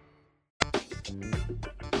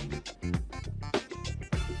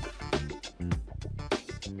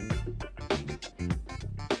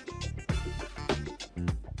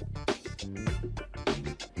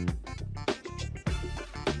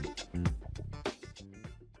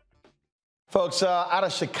 Folks, out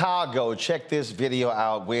of Chicago, check this video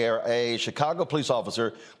out where a Chicago police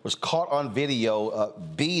officer was caught on video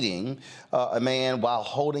beating a man while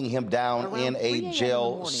holding him down in a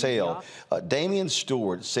jail cell. Damian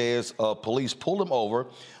Stewart says police pulled him over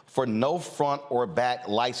for no front or back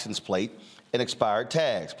license plate and expired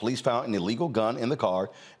tags. Police found an illegal gun in the car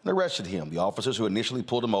and arrested him. The officers who initially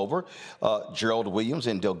pulled him over, Gerald Williams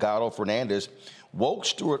and Delgado Fernandez, woke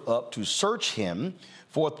Stewart up to search him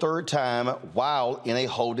for a third time while in a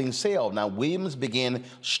holding cell. Now, Williams began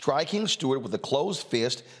striking Stewart with a closed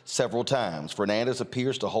fist several times. Fernandez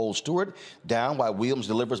appears to hold Stewart down while Williams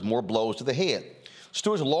delivers more blows to the head.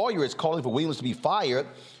 Stewart's lawyer is calling for Williams to be fired.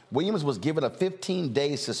 Williams was given a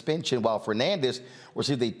 15-day suspension while Fernandez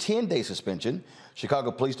received a 10-day suspension.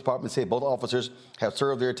 Chicago Police Department said both officers have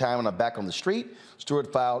served their time and are back on the street.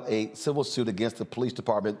 Stewart filed a civil suit against the police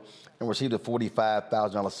department and received a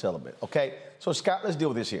 $45,000 settlement. Okay, so Scott, let's deal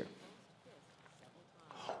with this here.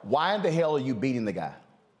 Why in the hell are you beating the guy?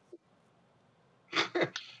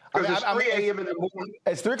 It's 3 a.m. in the morning.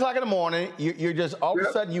 It's 3 o'clock in the morning. You're just, all of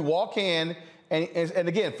a sudden, you walk in, and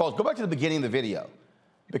again, folks, go back to the beginning of the video.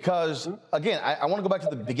 Because, again, I want to go back to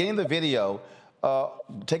the beginning of the video,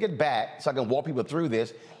 take it back so I can walk people through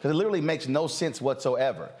this, because it literally makes no sense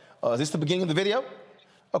whatsoever. Is this the beginning of the video?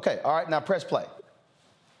 Okay, all right, now press play.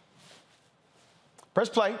 Press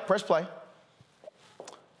play, press play.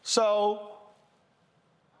 So,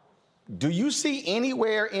 do you see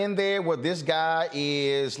anywhere in there where this guy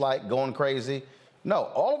is like going crazy? No,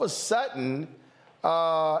 all of a sudden,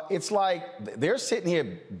 it's like they're sitting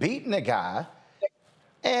here beating a guy,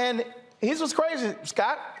 and here's what's crazy,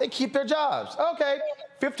 Scott, they keep their jobs. Okay,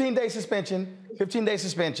 15-day suspension, 15-day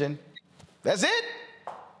suspension. That's it?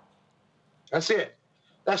 That's it.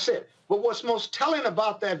 That's it. But what's most telling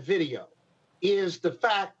about that video is the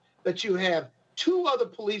fact that you have two other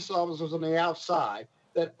police officers on the outside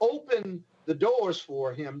that open the doors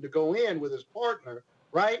for him to go in with his partner,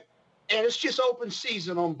 right? And it's just open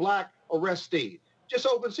season on black arrestees. Just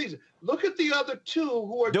open season. Look at the other two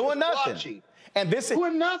who are doing nothing. Watching. And this is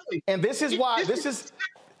doing nothing. And this is why this is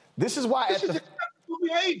why at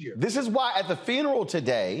the funeral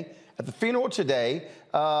today,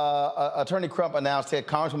 Attorney Crump announced that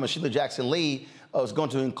Congresswoman Sheila Jackson Lee is going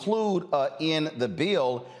to include in the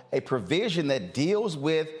bill a provision that deals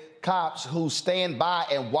with cops who stand by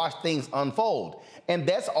and watch things unfold. And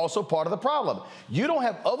that's also part of the problem. You don't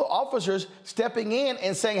have other officers stepping in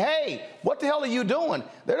and saying, hey, what the hell are you doing?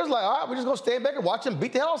 They're just like, all right, we're just going to stand back and watch them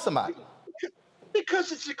beat the hell out of somebody.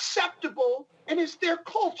 Because it's acceptable and it's their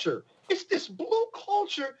culture. It's this blue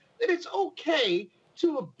culture that it's okay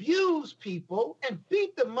to abuse people and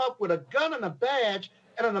beat them up with a gun and a badge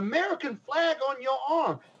and an American flag on your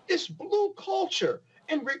arm. This blue culture.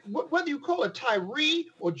 And whether you call it Tyree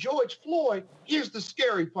or George Floyd, here's the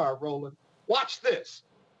scary part, Roland. Watch this.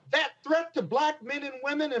 That threat to black men and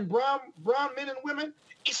women and brown men and women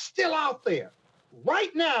is still out there.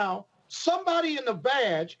 Right now, somebody in a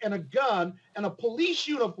badge and a gun and a police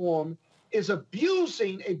uniform is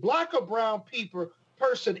abusing a black or brown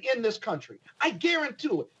person in this country. I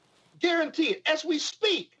guarantee it. As we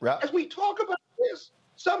speak, as we talk about this,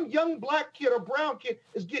 some young black kid or brown kid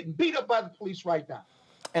is getting beat up by the police right now.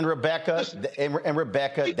 And Rebecca,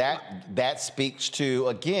 that speaks to,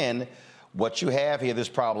 again, what you have here, this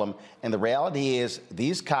problem. And the reality is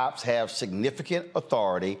these cops have significant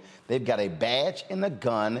authority. They've got a badge and a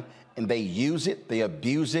gun, and they use it, they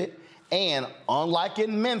abuse it. And unlike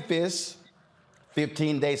in Memphis,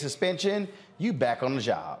 15-day suspension, you back on the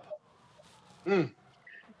job.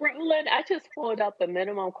 Roland, I just pulled up the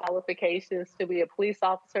minimum qualifications to be a police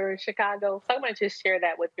officer in Chicago. So I'm going to just share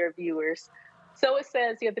that with your viewers. So it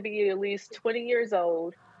says you have to be at least 20 years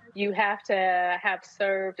old. You have to have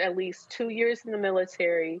served at least 2 years in the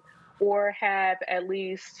military or have at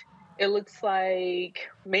least, it looks like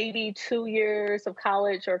maybe 2 years of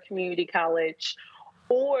college or community college,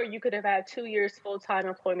 or you could have had 2 years full-time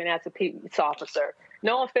employment as a peace officer.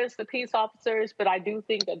 No offense to peace officers, but I do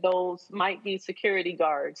think that those might be security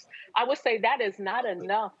guards. I would say that is not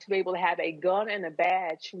enough to be able to have a gun and a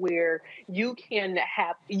badge where you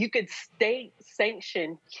could state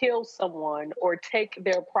sanction, kill someone or take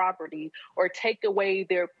their property or take away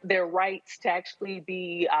their rights to actually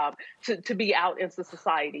be to be out into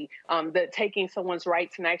society, that taking someone's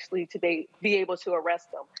rights and actually to be able to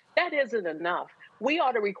arrest them. That isn't enough. We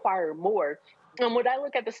ought to require more. And when I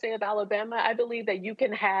look at the state of Alabama, I believe that you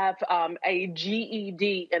can have a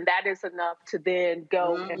GED, and that is enough to then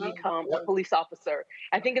go and become a police officer.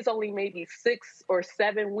 I think it's only maybe 6 or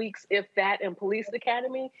 7 weeks, if that, in police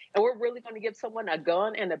academy. And we're really going to give someone a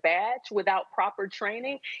gun and a badge without proper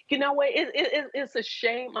training. You know what? It's a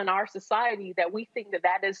shame on our society that we think that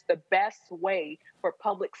that is the best way for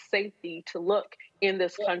public safety to look in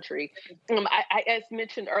this country. I as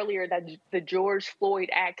mentioned earlier, that the George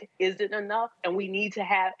Floyd Act isn't enough, and we need to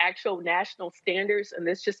have actual national standards, and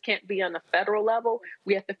this just can't be on a federal level.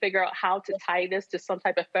 We have to figure out how to tie this to some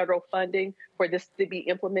type of federal funding for this to be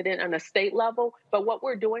implemented on a state level. But what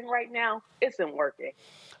we're doing right now isn't working.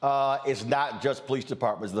 It's not just police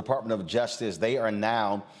departments. The Department of Justice, they are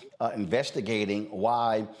now investigating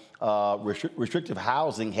why restrictive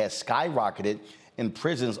housing has skyrocketed in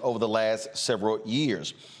prisons over the last several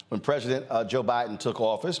years. When President Joe Biden took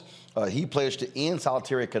office, he pledged to end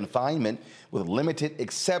solitary confinement with limited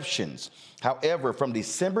exceptions. However, from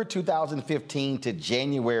December 2015 to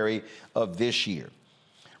January of this year,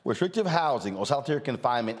 restrictive housing or solitary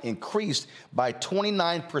confinement increased by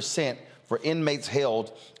 29% for inmates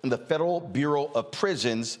held in the Federal Bureau of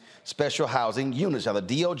Prisons Special Housing Units. Now, the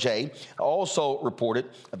DOJ also reported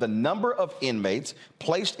that the number of inmates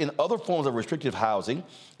placed in other forms of restrictive housing,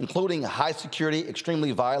 including high security,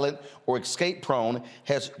 extremely violent, or escape prone,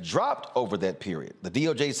 has dropped over that period. The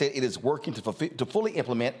DOJ said it is working to fully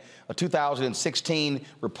implement a 2016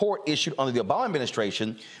 report issued under the Obama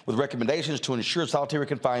administration with recommendations to ensure solitary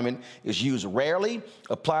confinement is used rarely,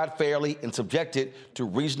 applied fairly, and subjected to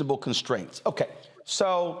reasonable constraints. Okay,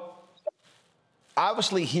 so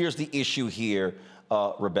obviously, here's the issue here,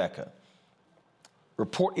 Rebecca.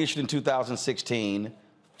 Report issued in 2016,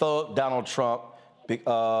 thug Donald Trump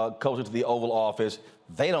goes into the Oval Office.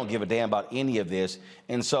 They don't give a damn about any of this.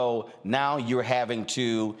 And so now you're having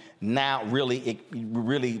to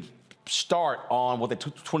really start on what the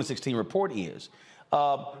 2016 report is.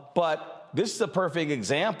 But this is a perfect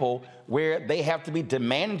example where they have to be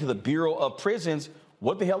demanding to the Bureau of Prisons,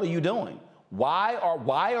 what the hell are you doing? Why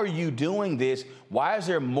are you doing this? Why is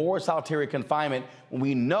there more solitary confinement when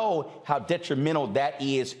we know how detrimental that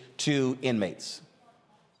is to inmates?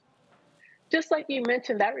 Just like you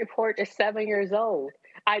mentioned, that report is 7 years old.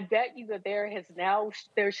 I bet you that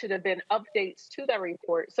there should have been updates to that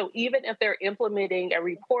report. So even if they're implementing a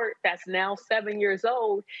report that's now 7 years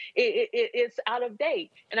old, it's out of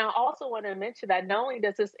date. And I also want to mention that not only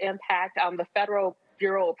does this impact the Federal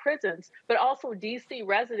Bureau of Prisons, but also D.C.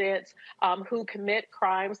 residents who commit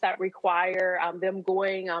crimes that require them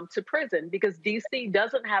going to prison, because D.C.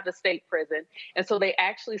 doesn't have a state prison. And so they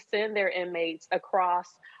actually send their inmates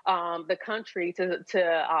across the country to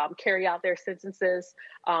carry out their sentences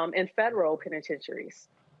in federal penitentiaries.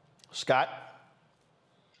 Scott?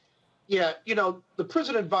 Yeah, the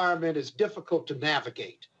prison environment is difficult to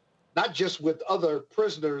navigate, not just with other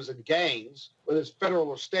prisoners and gangs, whether it's federal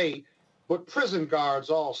or state, but prison guards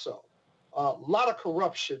also. A lot of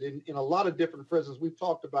corruption in a lot of different prisons. We've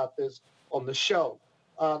talked about this on the show.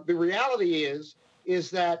 The reality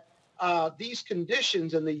is that these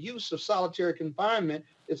conditions and the use of solitary confinement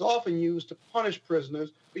is often used to punish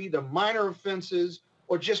prisoners for either minor offenses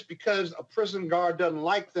or just because a prison guard doesn't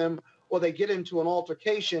like them, or they get into an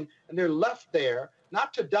altercation and they're left there,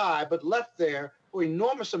 not to die, but left there for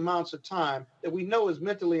enormous amounts of time that we know is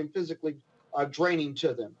mentally and physically draining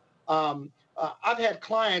to them. I've had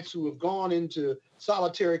clients who have gone into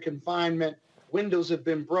solitary confinement. Windows have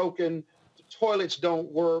been broken. The toilets don't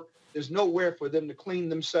work. There's nowhere for them to clean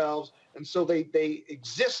themselves. And so they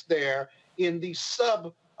exist there in these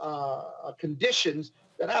sub conditions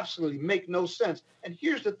that absolutely make no sense. And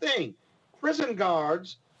here's the thing. Prison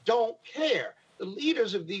guards don't care. The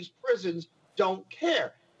leaders of these prisons don't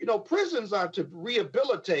care. Prisons are to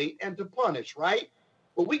rehabilitate and to punish, right?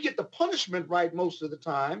 But we get the punishment right most of the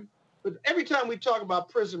time. But every time we talk about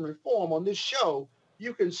prison reform on this show,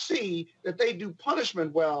 you can see that they do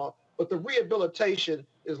punishment well, but the rehabilitation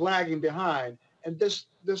is lagging behind. And this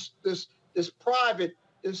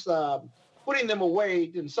putting them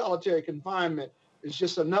away in solitary confinement It's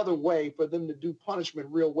just another way for them to do punishment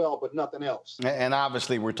real well, but nothing else. And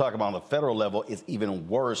obviously, we're talking about on the federal level. It's even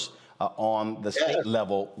worse on the state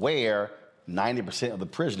level, where 90% of the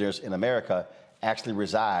prisoners in America actually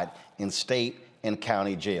reside in state and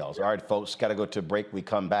county jails. All right, folks, got to go to a break. We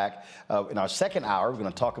come back. In our second hour, we're going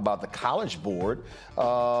to talk about the College Board.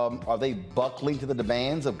 Are they buckling to the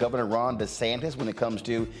demands of Governor Ron DeSantis when it comes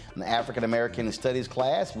to an African-American studies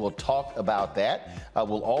class? We'll talk about that.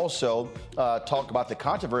 We'll also talk about the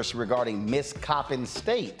controversy regarding Miss Coppin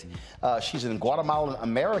State. She's a Guatemalan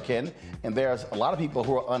American, and there's a lot of people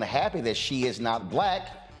who are unhappy that she is not black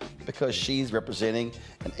because she's representing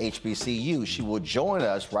an HBCU. She will join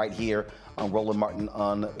us right here on Roland Martin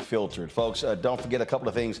Unfiltered. Folks, don't forget a couple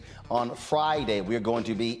of things. On Friday, we're going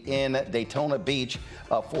to be in Daytona Beach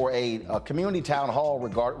for a community town hall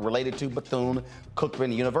related to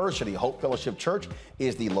Bethune-Cookman University. Hope Fellowship Church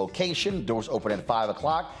is the location. Doors open at 5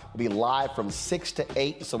 o'clock. We'll be live from 6 to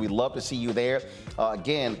 8, so we'd love to see you there.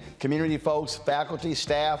 Again, community folks, faculty,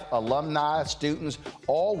 staff, alumni, students,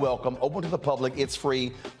 all welcome. Open to the public. It's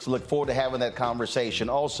free, so look forward to having that conversation.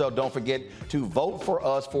 Also, don't forget to vote for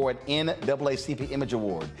us for an NAACP Image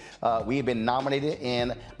Award. We have been nominated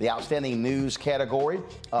in the Outstanding News category,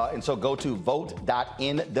 and so go to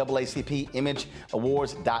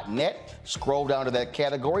vote.NAACPImageAwards.net. Scroll down to that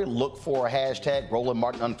category. Look for a hashtag Roland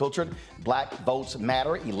Martin Unfiltered. Black Votes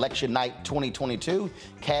Matter, Election Night 2022.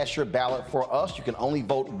 Cast your ballot for us. You can only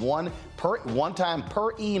vote one time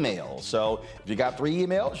per email. So if you got 3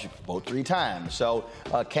 emails, you can vote 3 times. So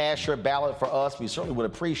cast your ballot for us. We certainly would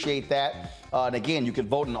appreciate that. And again, you can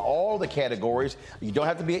vote in all the categories. You don't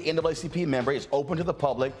have to be an NAACP member. It's open to the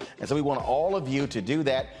public. And so we want all of you to do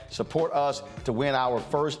that. Support us to win our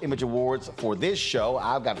first Image Awards for this show.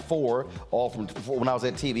 I've got 4, all from when I was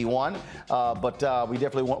at TV One. But we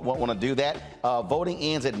definitely want to do that. Voting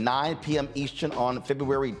ends at 9 p.m. Eastern on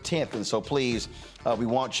February 10th. And so please, we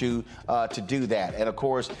want you to do that. And of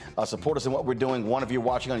course, support us in what we're doing. One of you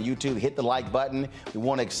watching on YouTube, hit the like button. We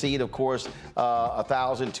want to exceed, of course,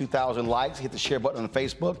 1,000, 2,000 likes. Hit the share button on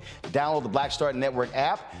Facebook. Download the Black Star Network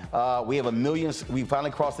app. We have 1 million. We finally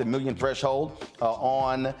crossed the 1 million threshold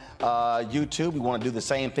on YouTube. We want to do the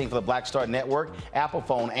same thing for the Black Star Network. Apple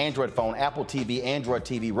phone, Android phone, Apple TV, Android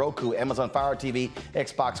TV, Roku, Amazon Fire TV,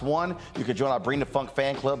 Xbox One. You can join our Bring the Funk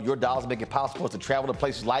fan club. Your dollars make it possible for us to travel to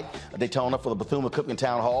places like Daytona for the Bethune-Cookman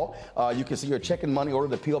Town Hall. You can see your check and money order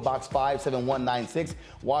to P.O. Box 57196,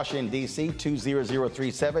 Washington, D.C.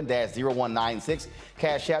 20037-0196.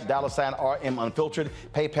 Cash App, $RM Unfiltered.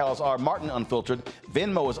 PayPal is R Martin Unfiltered.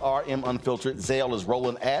 Venmo is RM Unfiltered. Zelle is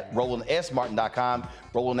Roland at RolandSMartin.com.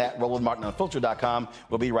 Roland at RolandMartinUnfiltered.com.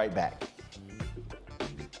 We'll be right back.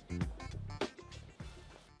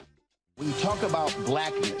 When you talk about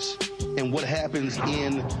blackness and what happens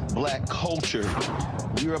in black culture,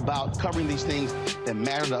 we're about covering these things that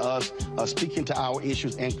matter to us, speaking to our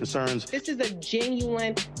issues and concerns. This is a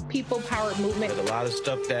genuine people-powered movement. There's a lot of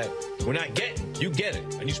stuff that we're not getting. You get it,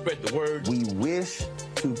 and you spread the word. We wish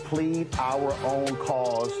to plead our own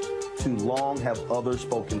cause. Too long have others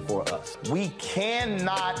spoken for us. We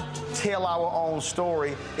cannot tell our own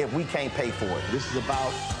story if we can't pay for it. This is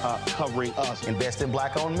about covering us. Invest in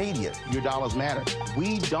black-owned media. Your dollars matter.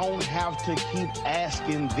 We don't have to keep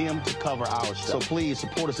asking them to cover our stuff. So please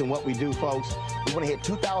support us in what we do, folks. We want to hit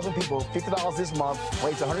 2,000 people, $50 this month,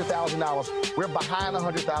 raise $100,000. We're behind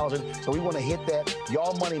 100,000, so we want to hit that.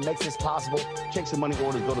 Y'all money makes this possible. Checks and money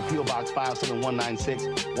orders go to P.O. Box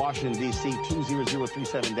 57196, Washington, D.C.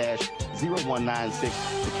 20037-0196.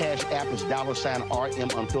 The Cash App is $RM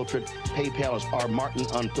Unfiltered. PayPal is R Martin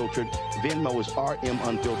Unfiltered. Venmo is RM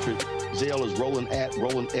Unfiltered. Zelle is Roland at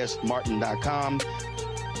RolandSMartin.com.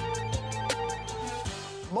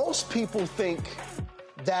 Most people think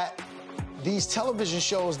that these television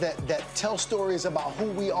shows that tell stories about who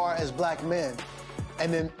we are as black men,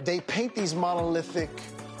 and then they paint these monolithic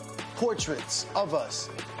portraits of us.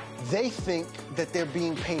 They think that they're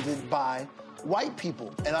being painted by white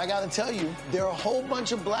people. And I gotta tell you, there are a whole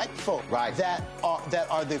bunch of black folk that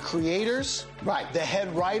are the creators, the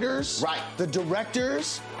head writers, the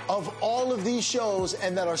directors of all of these shows,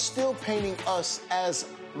 and that are still painting us as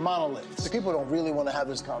monoliths. The people don't really want to have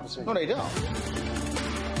this conversation. No, they don't.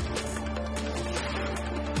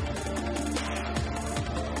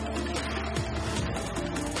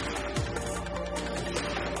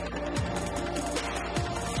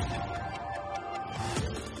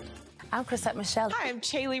 I'm Chrisette Michelle. Hi, I'm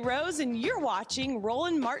Chaley Rose, and you're watching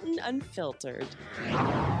Roland Martin Unfiltered.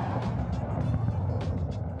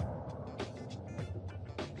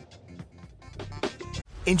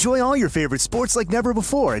 Enjoy all your favorite sports like never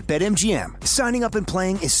before at BetMGM. Signing up and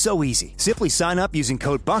playing is so easy. Simply sign up using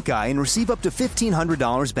code Buckeye and receive up to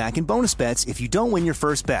 $1,500 back in bonus bets if you don't win your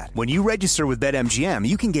first bet. When you register with BetMGM,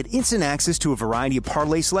 you can get instant access to a variety of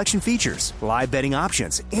parlay selection features, live betting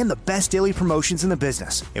options, and the best daily promotions in the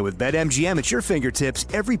business. And with BetMGM at your fingertips,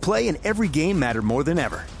 every play and every game matter more than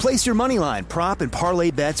ever. Place your moneyline, prop, and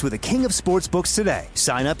parlay bets with the king of sportsbooks today.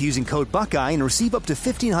 Sign up using code Buckeye and receive up to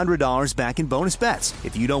 $1,500 back in bonus bets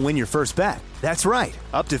if you don't win your first bet. That's right,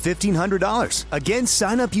 up to $1,500. Again,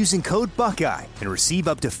 sign up using code Buckeye and receive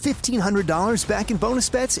up to $1,500 back in bonus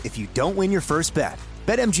bets if you don't win your first bet.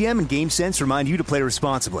 BetMGM and GameSense remind you to play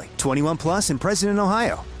responsibly. 21 plus and present in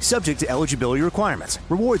Ohio. Subject to eligibility requirements.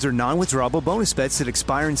 Rewards are non-withdrawable bonus bets that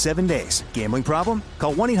expire in 7 days. Gambling problem?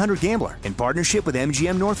 Call 1-800-GAMBLER in partnership with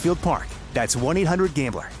MGM Northfield Park. That's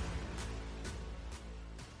 1-800-GAMBLER.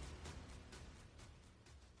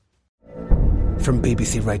 From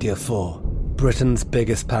BBC Radio 4, Britain's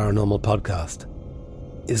biggest paranormal podcast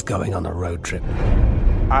is going on a road trip.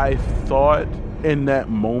 I thought in that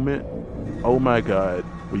moment, oh my God,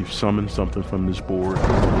 we've summoned something from this board.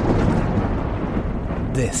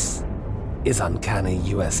 This is Uncanny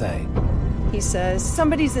USA. He says,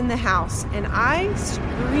 somebody's in the house, and I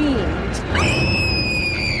screamed.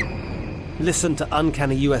 Listen to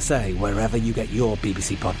Uncanny USA wherever you get your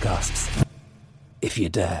BBC podcasts, if you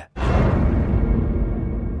dare.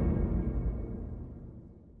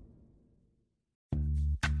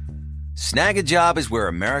 Snag a Job is where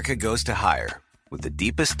America goes to hire, with the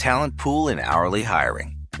deepest talent pool in hourly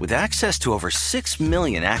hiring. With access to over 6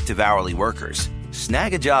 million active hourly workers,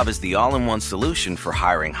 Snag a Job is the all-in-one solution for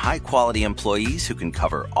hiring high-quality employees who can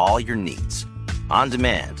cover all your needs. On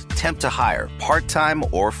demand, temp to hire, part-time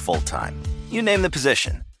or full-time. You name the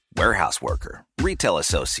position. Warehouse worker, retail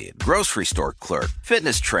associate, grocery store clerk,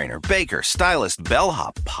 fitness trainer, baker, stylist,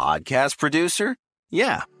 bellhop, podcast producer.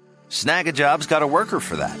 Yeah, Snag a Job's got a worker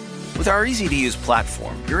for that. With our easy-to-use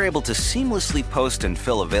platform, you're able to seamlessly post and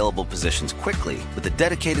fill available positions quickly with a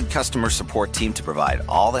dedicated customer support team to provide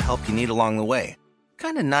all the help you need along the way.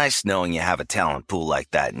 Kind of nice knowing you have a talent pool like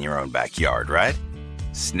that in your own backyard, right?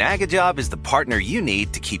 Snag a Job is the partner you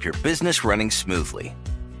need to keep your business running smoothly.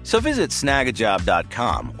 So visit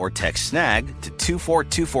snagajob.com or text snag to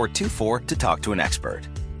 242424 to talk to an expert.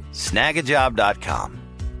 Snagajob.com,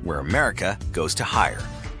 where America goes to hire.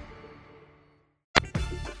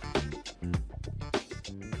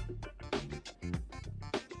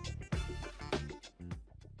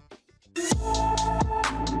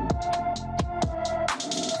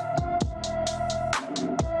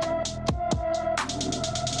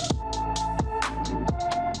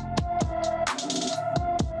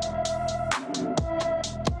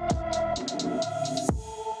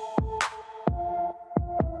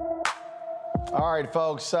 All right,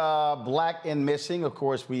 folks, Black and Missing. Of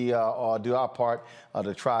course, we do our part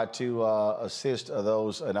to try to assist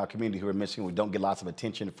those in our community who are missing. We don't get lots of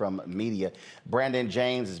attention from media. Brandon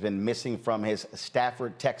James has been missing from his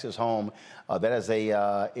Stafford, Texas home. That is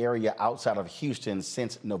a area outside of Houston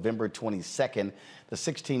since November 22nd. The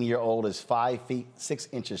 16-year-old is 5 feet 6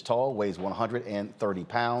 inches tall, weighs 130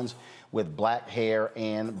 pounds, with black hair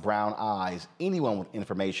and brown eyes. Anyone with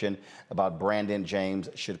information about Brandon James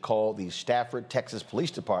should call the Stafford, Texas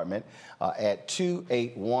Police Department at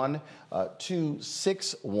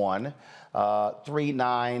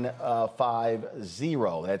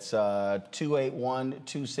 281-261-3950. That's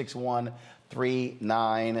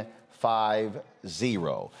 281-261-3950.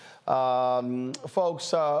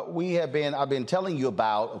 Folks, I've been telling you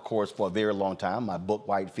about, of course, for a very long time, my book,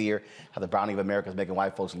 White Fear, How the Browning of America is Making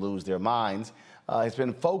White Folks Lose Their Minds. It's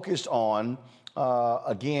been focused on,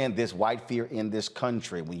 again, this white fear in this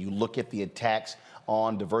country. When you look at the attacks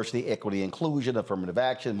on diversity, equity, inclusion, affirmative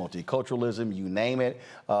action, multiculturalism, you name it,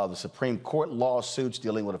 the Supreme Court lawsuits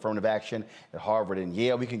dealing with affirmative action at Harvard and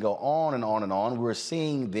Yale, we can go on and on and on. We're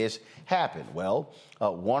seeing this happen. Well,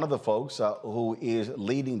 one of the folks who is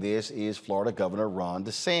leading this is Florida Governor Ron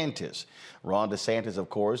DeSantis. Ron DeSantis, of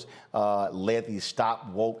course, led the Stop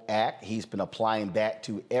Woke Act. He's been applying that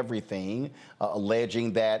to everything,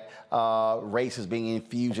 alleging that race is being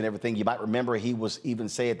infused in everything. You might remember he was even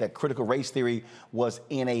said that critical race theory was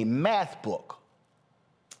in a math book.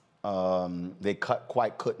 They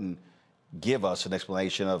quite couldn't give us an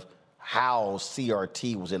explanation of how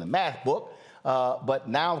CRT was in a math book. But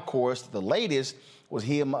now, of course, the latest was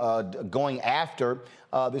him going after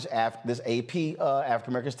this AP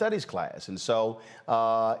African American Studies class, and so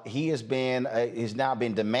he has now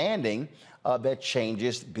been demanding that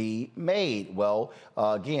changes be made. Well,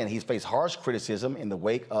 again, he's faced harsh criticism in the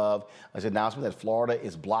wake of his announcement that Florida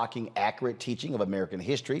is blocking accurate teaching of American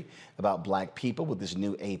history about black people with this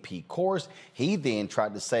new AP course. He then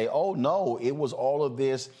tried to say, oh, no, it was all of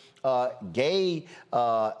this gay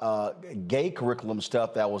curriculum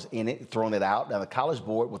stuff that was in it, throwing it out. Now, the College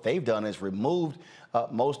Board, what they've done is removed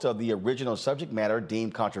most of the original subject matter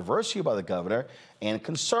deemed controversial by the governor and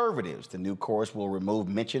conservatives. The new course will remove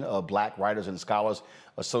mention of black writers and scholars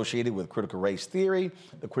associated with critical race theory,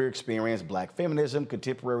 the queer experience, black feminism,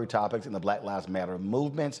 contemporary topics, and the Black Lives Matter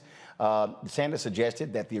movements. DeSantis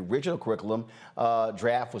suggested that the original curriculum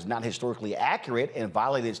draft was not historically accurate and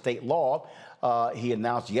violated state law. He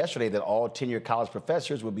announced yesterday that all tenured college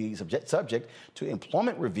professors will be subject to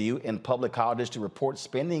employment review in public colleges to report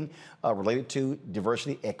spending related to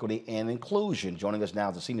diversity, equity, and inclusion. Joining us now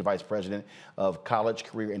is the Senior Vice President of College,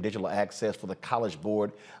 Career, and Digital Access for the College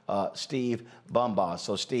Board, Steve Bumbas.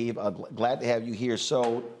 So, Steve, glad to have you here.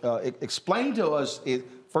 So, explain to us,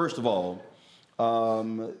 first of all,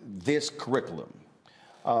 this curriculum.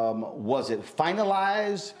 Was it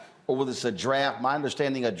finalized? Or was this a draft? My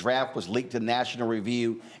understanding, a draft was leaked to National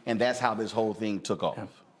Review, and that's how this whole thing took off. Yeah.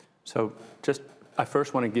 So I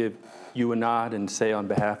first want to give you a nod and say on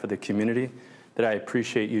behalf of the community that I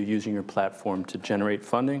appreciate you using your platform to generate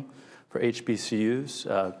funding for HBCUs.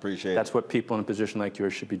 Appreciate it. That's what people in a position like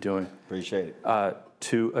yours should be doing. Appreciate it.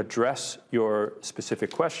 To address your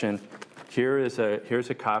specific question, here's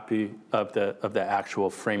a copy of the actual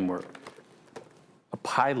framework. A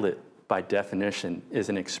pilot, by definition, is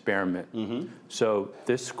an experiment. Mm-hmm. So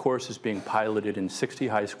this course is being piloted in 60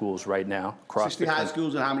 high schools right now. 60 high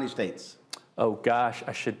schools in how many states? Oh, gosh,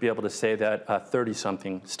 I should be able to say that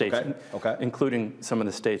 30-something states, okay. Including some of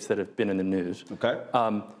the states that have been in the news. Okay.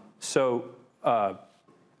 A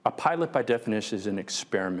pilot, by definition, is an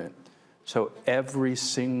experiment. So every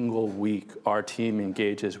single week, our team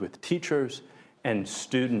engages with teachers and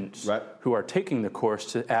students who are taking the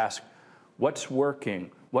course to ask, what's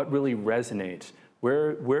working? What really resonates?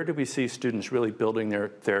 Where do we see students really building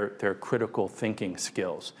their critical thinking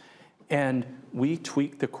skills? And we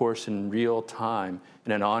tweak the course in real time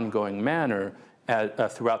in an ongoing manner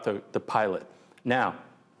throughout the pilot. Now,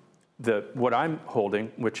 what I'm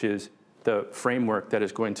holding, which is the framework that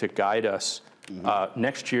is going to guide us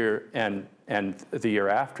next year and the year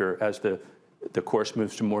after as the course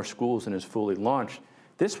moves to more schools and is fully launched,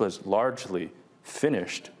 this was largely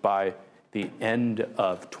finished by the end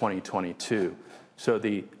of 2022. So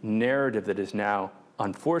the narrative that is now,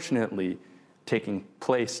 unfortunately, taking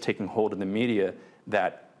hold in the media,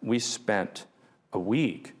 that we spent a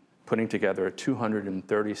week putting together a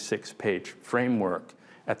 236-page framework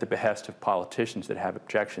at the behest of politicians that have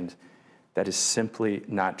objections, that is simply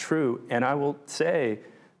not true. And I will say,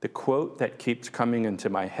 the quote that keeps coming into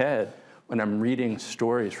my head when I'm reading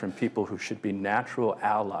stories from people who should be natural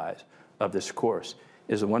allies of this course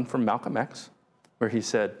is the one from Malcolm X, where he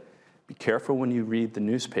said, be careful when you read the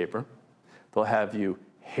newspaper. They'll have you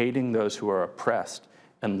hating those who are oppressed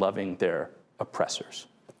and loving their oppressors.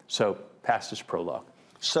 So past is prologue.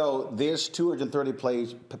 So this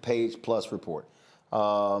 230-page plus report,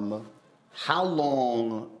 how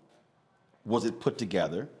long was it put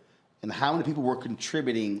together, and how many people were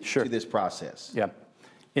contributing to this process? Yeah.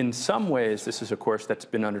 In some ways, this is a course that's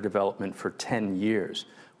been under development for 10 years.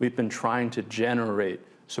 We've been trying to generate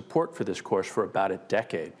support for this course for about a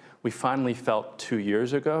decade. We finally felt 2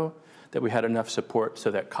 years ago that we had enough support so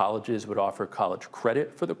that colleges would offer college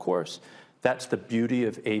credit for the course. That's the beauty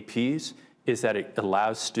of APs, is that it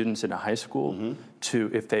allows students in a high school to,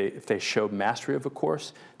 if they show mastery of a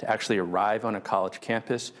course, to actually arrive on a college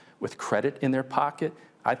campus with credit in their pocket.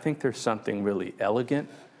 I think there's something really elegant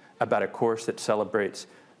about a course that celebrates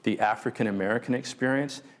the African American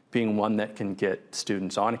experience being one that can get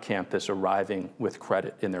students on campus arriving with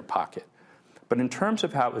credit in their pocket. But in terms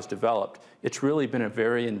of how it was developed, it's really been a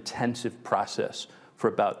very intensive process for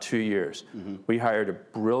about 2 years. We hired a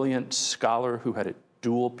brilliant scholar who had a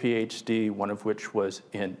dual PhD, one of which was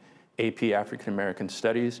in AP African American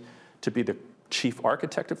Studies, to be the chief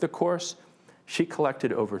architect of the course. She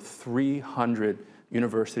collected over 300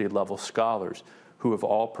 university-level scholars who have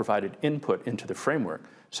all provided input into the framework.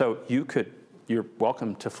 So you're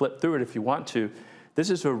welcome to flip through it if you want to. This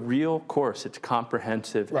is a real course. It's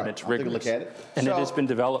comprehensive and it's rigorous. Look at it. And it has been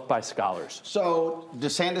developed by scholars. So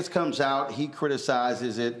DeSantis comes out, he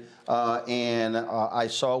criticizes it, and I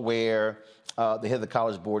saw where the head of the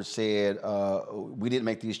College Board said, we didn't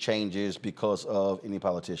make these changes because of any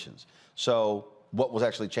politicians. So what was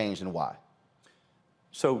actually changed and why?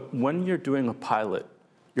 So when you're doing a pilot,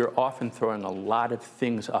 you're often throwing a lot of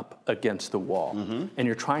things up against the wall, and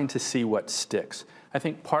you're trying to see what sticks. I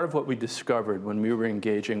think part of what we discovered when we were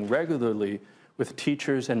engaging regularly with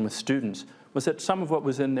teachers and with students was that some of what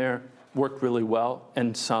was in there worked really well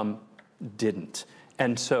and some didn't.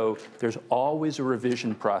 And so there's always a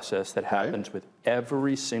revision process that happens with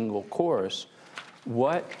every single course.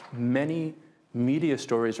 What many media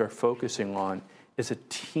stories are focusing on is a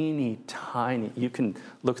teeny tiny, you can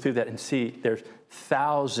look through that and see there's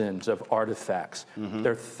thousands of artifacts.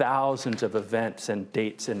 There are thousands of events and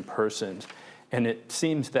dates and persons. And it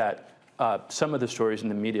seems that some of the stories in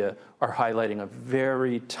the media are highlighting a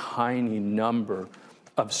very tiny number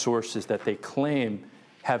of sources that they claim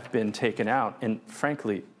have been taken out. And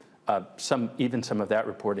frankly, even some of that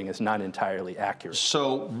reporting is not entirely accurate.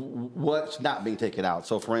 So what's not being taken out?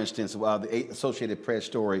 So for instance, the Associated Press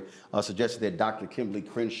story suggested that Dr. Kimberly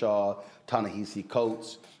Crenshaw, Ta-Nehisi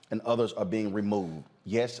Coates, and others are being removed.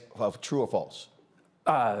 Yes, true or false?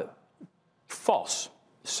 False.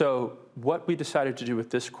 So what we decided to do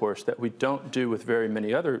with this course that we don't do with very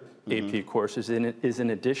many other AP courses is in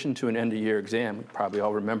addition to an end-of-year exam, we probably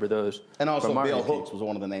all remember those. And also Bell Hooks was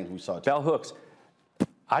one of the names we saw. Bell Hooks.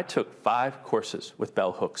 I took 5 courses with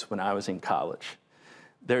Bell Hooks when I was in college.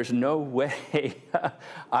 There's no way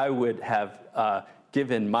I would have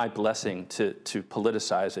given my blessing to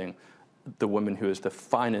politicizing the woman who is the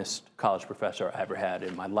finest college professor I ever had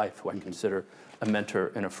in my life, who I consider a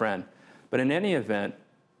mentor and a friend. But in any event,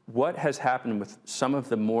 what has happened with some of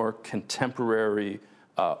the more contemporary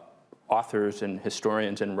authors and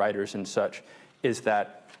historians and writers and such is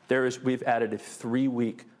that we've added a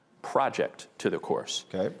 3-week project to the course.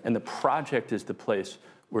 Okay. And the project is the place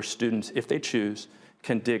where students, if they choose,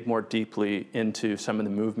 can dig more deeply into some of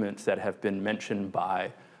the movements that have been mentioned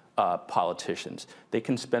by politicians. They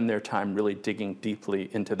can spend their time really digging deeply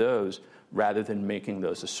into those rather than making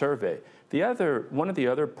those a survey. One of the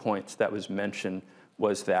other points that was mentioned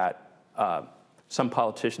was that some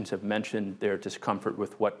politicians have mentioned their discomfort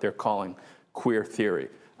with what they're calling queer theory.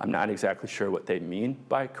 I'm not exactly sure what they mean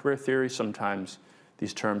by queer theory. Sometimes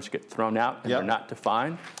these terms get thrown out and they're not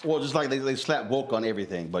defined. Well, just like they slap woke on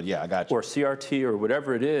everything, but yeah, I got you. Or CRT or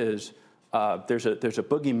whatever it is, there's a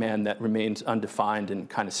boogeyman that remains undefined and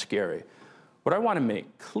kind of scary. What I want to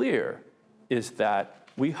make clear is that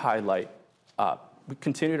we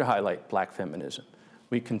continue to highlight black feminism.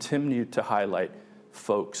 We continue to highlight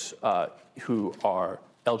folks who are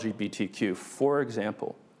LGBTQ. For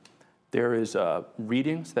example, there is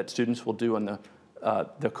readings that students will do on the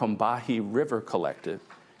Combahee River Collective.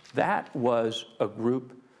 That was a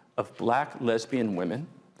group of black lesbian women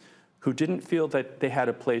who didn't feel that they had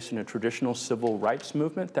a place in a traditional civil rights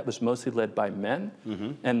movement that was mostly led by men,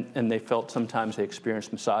 and they felt sometimes they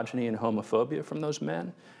experienced misogyny and homophobia from those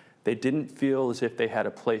men. They didn't feel as if they had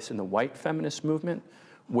a place in the white feminist movement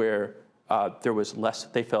where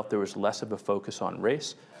they felt there was less of a focus on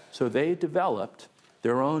race. So they developed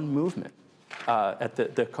their own movement. At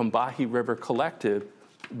the Combahee River Collective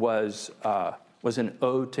was an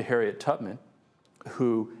ode to Harriet Tubman,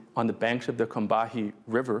 who on the banks of the Combahee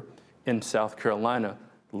River in South Carolina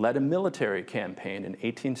led a military campaign in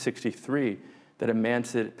 1863 that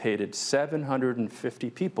emancipated 750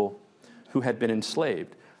 people who had been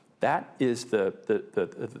enslaved. That is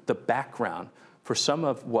the background for some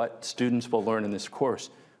of what students will learn in this course.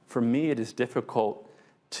 For me, it is difficult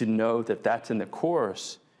to know that that's in the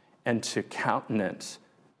course and to countenance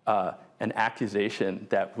an accusation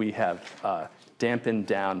that we have dampened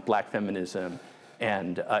down black feminism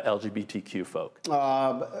and LGBTQ folk.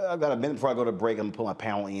 I've got a minute before I go to break. I'm going to put my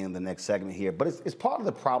panel in the next segment here. But it's part of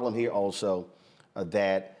the problem here also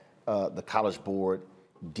that the College Board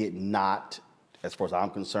did not, as far as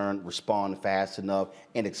I'm concerned, respond fast enough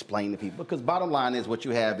and explain to people. Because bottom line is what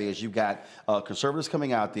you have is you've got conservatives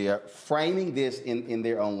coming out there framing this in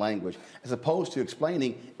their own language as opposed to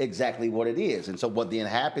explaining exactly what it is. And so what then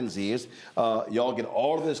happens is y'all get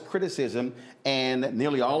all of this criticism and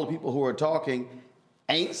nearly all the people who are talking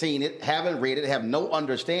ain't seen it, haven't read it, have no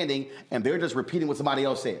understanding, and they're just repeating what somebody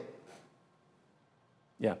else said.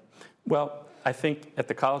 Yeah. Well, I think at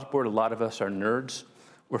the College Board, a lot of us are nerds.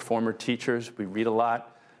 We're former teachers. We read a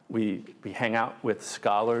lot. We hang out with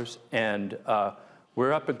scholars. And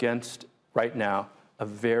we're up against, right now, a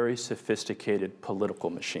very sophisticated political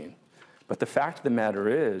machine. But the fact of the matter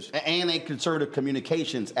is... And a conservative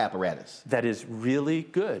communications apparatus. That is really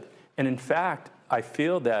good. And in fact, I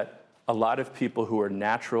feel that a lot of people who are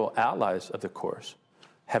natural allies of the course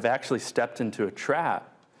have actually stepped into a trap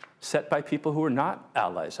set by people who are not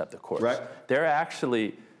allies of the courts. Right. They're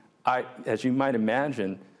actually, as you might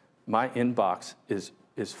imagine, my inbox is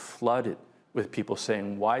flooded with people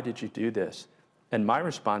saying, why did you do this? And my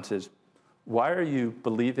response is, why are you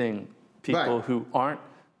believing people who aren't,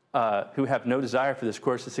 who have no desire for this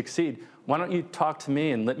course to succeed? Why don't you talk to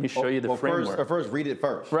me and let me show you the framework? First, read it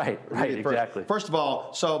first. Right, exactly. First of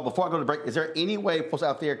all, so before I go to break, is there any way folks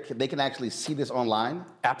out there, they can actually see this online?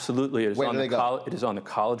 Absolutely. It is, it is on the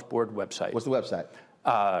College Board website. What's the website?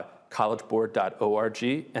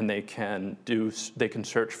 Collegeboard.org, and they can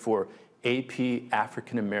search for AP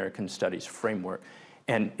African American Studies Framework.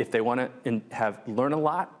 And if they want to learn a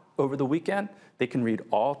lot over the weekend, they can read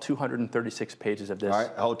all 236 pages of this. All right,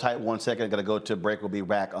 hold tight 1 second. I'm going to go to a break. We'll be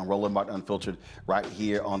back on Roland Martin Unfiltered right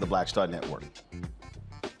here on the Black Star Network.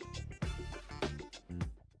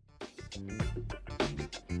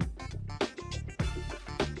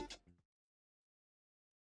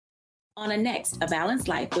 On a next, A Balanced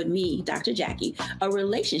Life with me, Dr. Jackie, a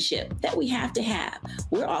relationship that we have to have.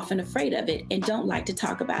 We're often afraid of it and don't like to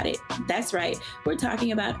talk about it. That's right, we're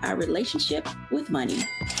talking about our relationship with money.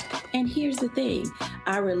 And here's the thing,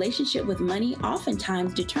 our relationship with money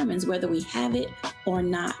oftentimes determines whether we have it or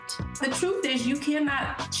not. The truth is you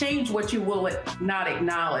cannot change what you will not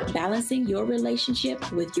acknowledge. Balancing your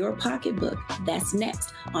relationship with your pocketbook. That's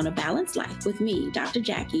next on A Balanced Life with me, Dr.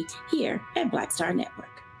 Jackie, here at Black Star Network.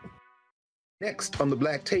 Next on the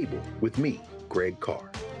Black Table with me, Greg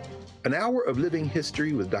Carr. An hour of living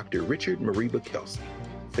history with Dr. Richard Mariba Kelsey,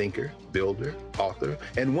 thinker, builder, author,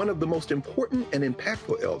 and one of the most important and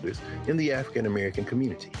impactful elders in the African American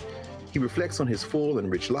community. He reflects on his full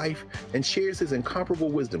and rich life and shares his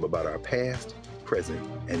incomparable wisdom about our past, present,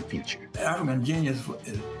 and future. African genius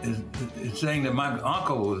is saying that my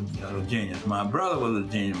uncle was a genius, my brother was a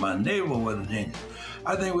genius, my neighbor was a genius.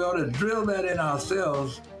 I think we ought to drill that in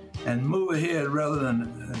ourselves and move ahead rather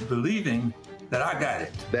than believing that I got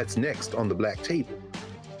it. That's next on the Black Table,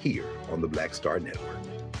 here on the Black Star Network.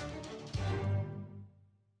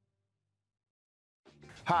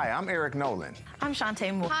 Hi, I'm Eric Nolan. I'm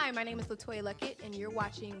Shantae Moore. Hi, my name is Latoya Luckett, and you're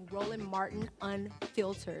watching Roland Martin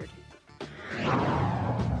Unfiltered.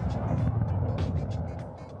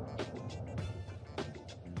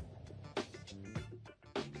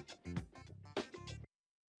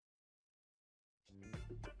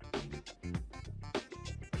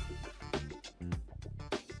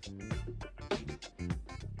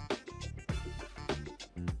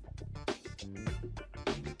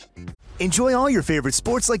 Enjoy all your favorite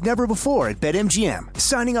sports like never before at BetMGM.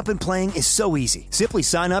 Signing up and playing is so easy. Simply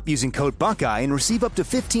sign up using code Buckeye and receive up to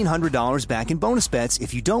 $1,500 back in bonus bets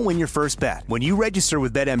if you don't win your first bet. When you register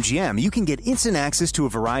with BetMGM, you can get instant access to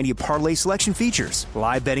a variety of parlay selection features,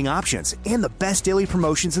 live betting options, and the best daily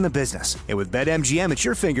promotions in the business. And with BetMGM at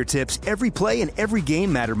your fingertips, every play and every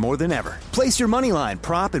game matter more than ever. Place your moneyline,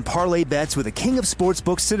 prop, and parlay bets with the king of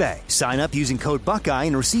sportsbooks today. Sign up using code Buckeye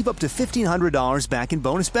and receive up to $1,500 back in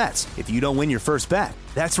bonus bets if you don't win your first bet.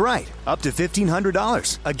 That's right, up to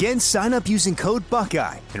 $1,500. Again, sign up using code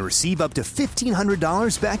Buckeye and receive up to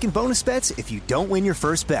 $1,500 back in bonus bets if you don't win your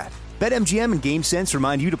first bet. BetMGM and GameSense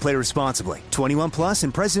remind you to play responsibly. 21 plus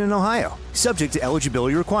and present in Ohio. Subject to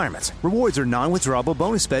eligibility requirements. Rewards are non-withdrawable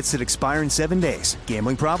bonus bets that expire in 7 days.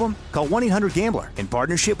 Gambling problem? Call 1-800-GAMBLER in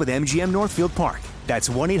partnership with MGM Northfield Park. That's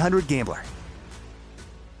 1-800-GAMBLER.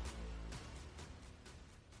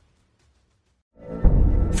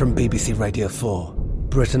 From BBC Radio 4,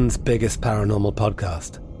 Britain's biggest paranormal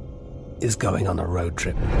podcast is going on a road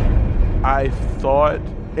trip. I thought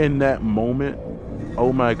in that moment,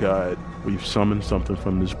 oh my God, we've summoned something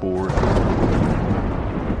from this board.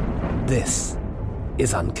 This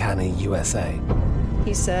is Uncanny USA.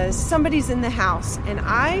 He says, somebody's in the house, and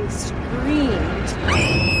I screamed.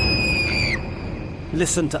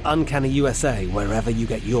 Listen to Uncanny USA wherever you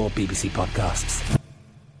get your BBC podcasts,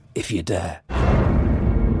 if you dare.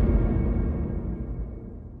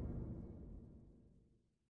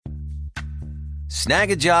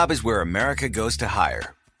 Snag a Job is where America goes to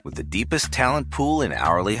hire, with the deepest talent pool in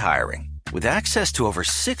hourly hiring. With access to over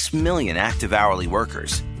 6 million active hourly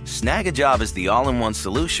workers, Snag a Job is the all-in-one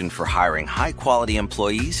solution for hiring high-quality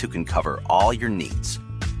employees who can cover all your needs.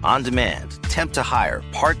 On demand, temp to hire,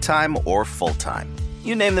 part-time or full-time.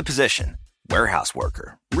 You name the position. Warehouse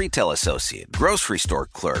worker, retail associate, grocery store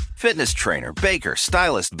clerk, fitness trainer, baker,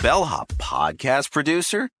 stylist, bellhop, podcast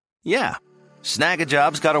producer. Yeah, Snag a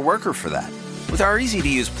Job's got a worker for that. With our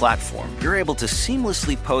easy-to-use platform, you're able to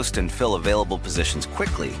seamlessly post and fill available positions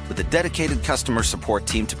quickly with a dedicated customer support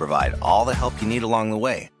team to provide all the help you need along the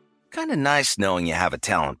way. Kind of nice knowing you have a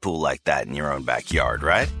talent pool like that in your own backyard,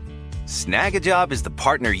 right? Snagajob is the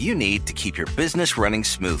partner you need to keep your business running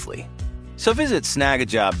smoothly. So visit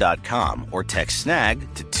snagajob.com or text snag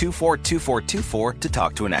to 242424 to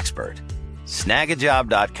talk to an expert.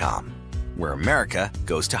 Snagajob.com, where America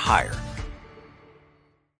goes to hire.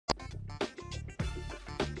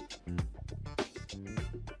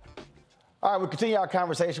 All right, we'll continue our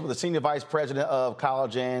conversation with the Senior Vice President of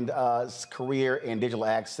College and Career and Digital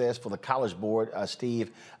Access for the College Board, Steve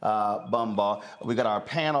Bumbaugh. We got our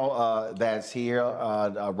panel that's here.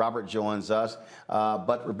 Robert joins us.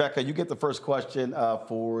 But Rebecca, you get the first question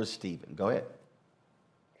for Stephen. Go ahead.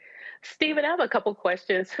 Stephen, I have a couple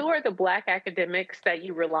questions. Who are the Black academics that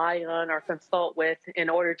you rely on or consult with in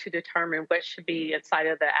order to determine what should be inside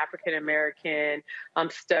of the African American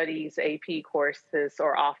Studies AP courses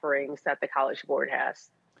or offerings that the College Board has?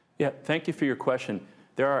 Yeah, thank you for your question.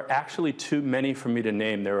 There are actually too many for me to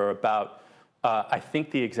name. There are about, I think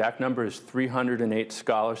the exact number is 308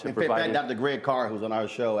 scholars have provided. In fact, Dr. Greg Carr, who's on our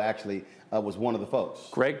show, actually was one of the folks.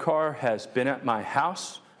 Greg Carr has been at my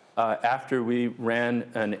house. After we ran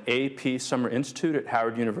an AP Summer Institute at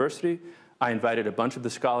Howard University, I invited a bunch of the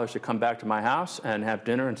scholars to come back to my house and have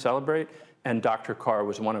dinner and celebrate, and Dr. Carr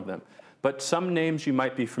was one of them. But some names you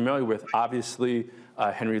might be familiar with, obviously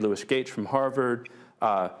Henry Louis Gates from Harvard,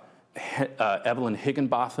 Evelyn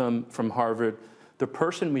Higginbotham from Harvard. The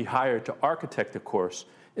person we hired to architect the course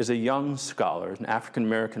is a young scholar, an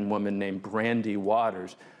African-American woman named Brandy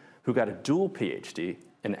Waters, who got a dual PhD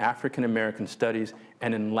in African American Studies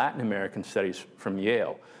and in Latin American Studies from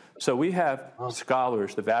Yale. So we have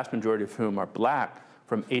scholars, the vast majority of whom are Black,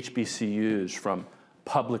 from HBCUs, from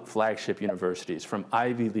public flagship universities, from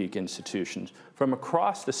Ivy League institutions, from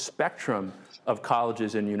across the spectrum of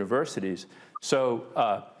colleges and universities. So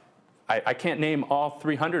I can't name all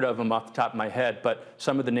 300 of them off the top of my head, but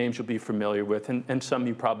some of the names you'll be familiar with, and some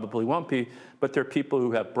you probably won't be. But they're people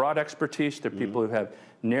who have broad expertise. They're people who have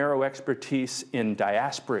narrow expertise in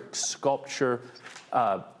diasporic sculpture.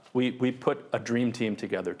 We put a dream team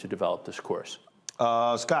together to develop this course.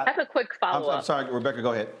 Scott. I have a quick follow-up. I'm sorry, Rebecca,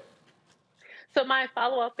 go ahead. So my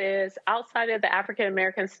follow-up is, outside of the African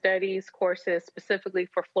American Studies courses specifically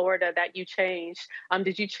for Florida that you changed,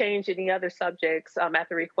 did you change any other subjects at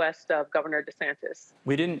the request of Governor DeSantis?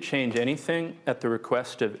 We didn't change anything at the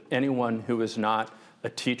request of anyone who is not a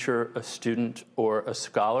teacher, a student, or a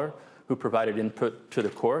scholar who provided input to the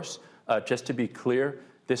course. Just to be clear,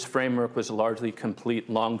 this framework was largely complete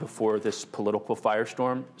long before this political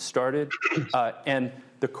firestorm started. And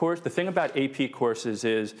the thing about AP courses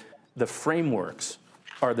is the frameworks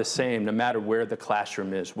are the same no matter where the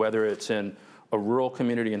classroom is, whether it's in a rural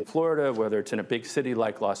community in Florida, whether it's in a big city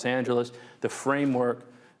like Los Angeles. The framework,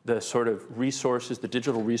 the sort of resources, the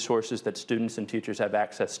digital resources that students and teachers have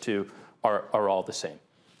access to are all the same.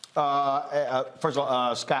 First of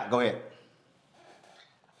all, Scott, go ahead.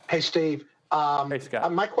 Hey, Steve. Hey,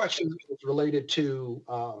 Scott. My question is related to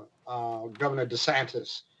Governor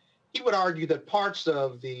DeSantis. He would argue that parts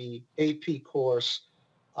of the AP course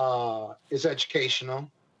is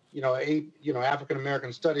educational. African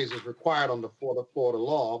American Studies is required under Florida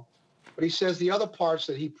law, but he says the other parts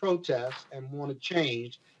that he protests and wanted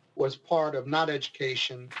changed was part of not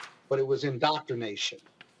education, but it was indoctrination.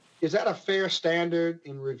 Is that a fair standard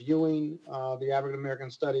in reviewing the African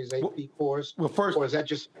American Studies AP course? Well, first, or is that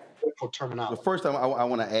just political terminology? Well, first, I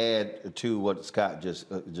want to add to what Scott just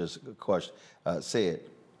said.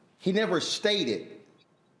 He never stated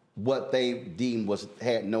what they deemed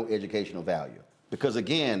had no educational value, because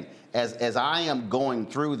again, as I am going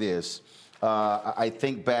through this, I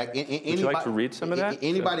think back. Would you like to read some of that?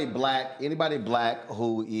 Anybody black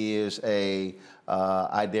who is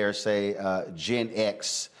I dare say, Gen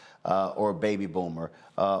X or baby boomer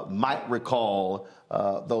might recall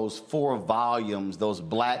those 4 volumes, those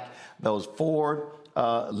four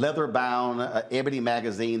leather-bound Ebony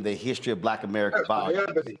magazine, The History of Black America volume.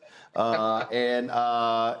 And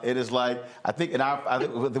it is like, I think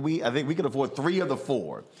we could afford 3 of the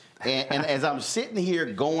 4. And as I'm sitting here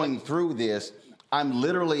going through this, I'm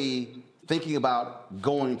literally thinking about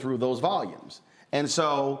going through those volumes. And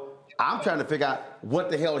so I'm trying to figure out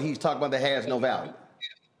what the hell he's talking about that has no value.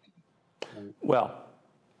 Well,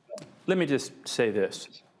 let me just say this.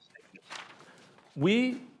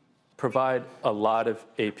 We provide a lot of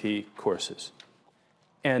AP courses,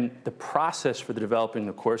 and the process for the developing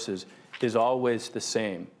the courses is always the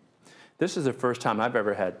same. This is the first time I've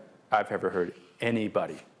ever heard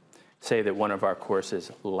anybody say that one of our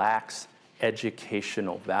courses lacks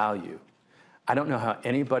educational value. I don't know how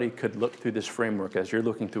anybody could look through this framework as you're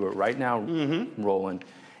looking through it right now, Roland,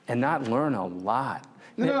 and not learn a lot.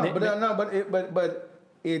 But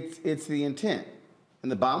it's the intent.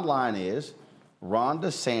 And the bottom line is Ron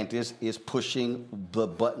DeSantis is pushing the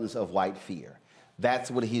buttons of white fear. That's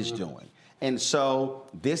what he's doing. And so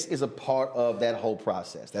this is a part of that whole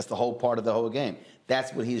process. That's the whole part of the whole game.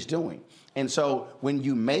 That's what he's doing. And so when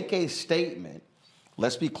you make a statement,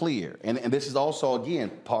 let's be clear, and this is also, again,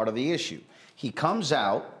 part of the issue. He comes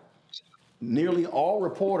out, nearly all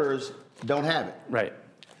reporters don't have it. Right.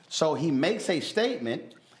 So he makes a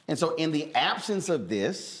statement, and so in the absence of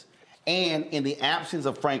this, and in the absence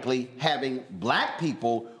of, frankly, having black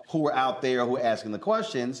people who are out there who are asking the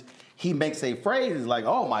questions, he makes a phrase like,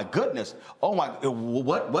 oh my goodness, oh my,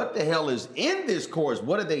 what the hell is in this course?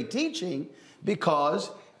 What are they teaching? Because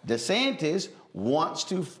DeSantis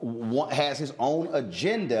has his own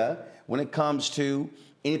agenda when it comes to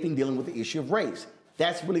anything dealing with the issue of race.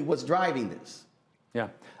 That's really what's driving this. Yeah.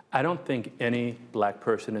 I don't think any black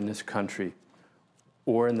person in this country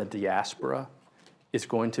or in the diaspora is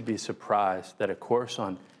going to be surprised that a course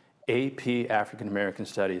on AP African American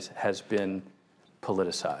Studies has been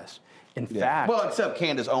politicized. In fact, well, except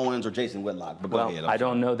Candace Owens or Jason Whitlock. But go ahead. I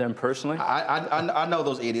don't know them personally. I know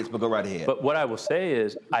those idiots, but go right ahead. But what I will say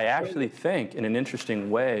is, I actually think, in an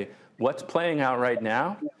interesting way, what's playing out right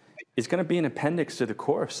now is going to be an appendix to the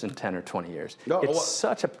course in 10 or 20 years. It's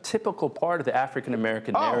such a typical part of the African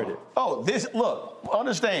American narrative. Look,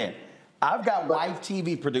 understand. I've got white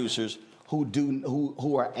TV producers who do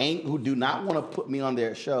not want to put me on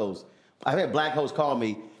their shows. I've had black hosts call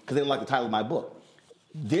me because they don't like the title of my book.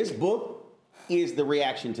 This book is the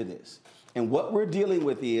reaction to this. And what we're dealing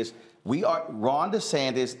with is Ron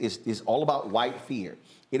DeSantis is all about white fear.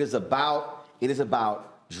 It is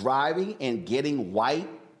about driving and getting white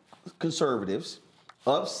conservatives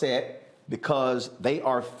upset because they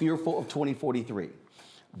are fearful of 2043.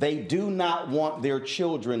 They do not want their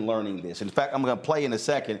children learning this. In fact, I'm going to play in a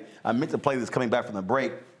second. I meant to play this coming back from the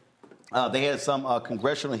break. They had some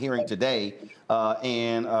congressional hearing today,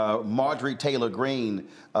 and Marjorie Taylor Greene,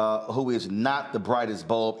 who is not the brightest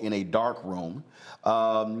bulb in a dark room,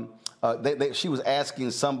 she was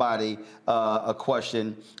asking somebody a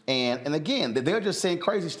question, and again, they're just saying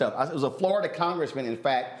crazy stuff. It was a Florida congressman, in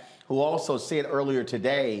fact, who also said earlier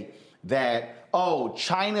today that,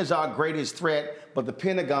 China's our greatest threat, but the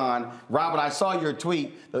Pentagon, Robert, I saw your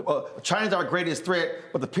tweet, China's our greatest threat,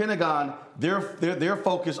 but the Pentagon, they're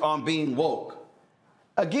focused on being woke.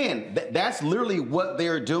 Again, that's literally what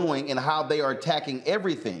they're doing and how they are attacking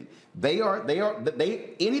everything.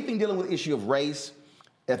 Anything dealing with the issue of race,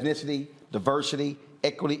 ethnicity, diversity,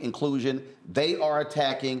 equity, inclusion, they are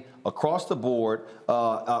attacking across the board,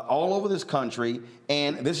 all over this country,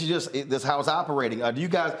 and this is how it's operating. Do you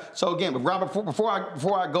guys? So again, Robert, before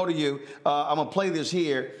I go to you, I'm gonna play this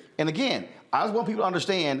here. And again, I just want people to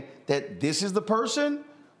understand that this is the person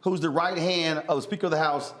who's the right hand of the Speaker of the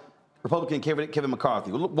House, Republican Kevin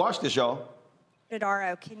McCarthy. Watch this, y'all.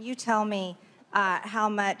 Dodaro, can you tell me how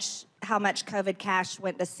much COVID cash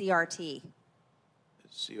went to CRT?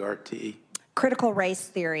 CRT. Critical race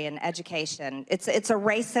theory in education. It's a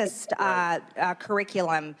racist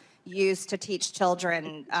curriculum used to teach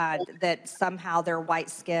children that somehow their white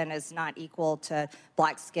skin is not equal to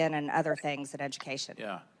black skin and other things in education.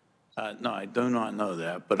 Yeah. No, I do not know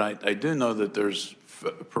that, but I do know that there's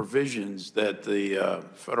provisions that the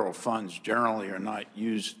federal funds generally are not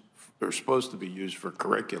used, they're supposed to be used for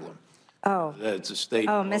curriculum. Oh. It's a state.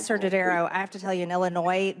 Oh, Mr. Dodaro, I have to tell you, in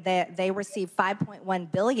Illinois, they received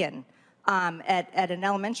 $5.1 billion at an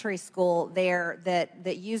elementary school there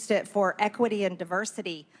that used it for equity and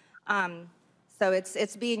diversity. So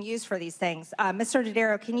it's being used for these things. Mr.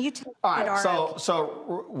 Dodaro, can you tell All right,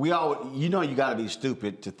 so we all, you got to be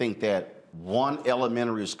stupid to think that one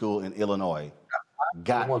elementary school in Illinois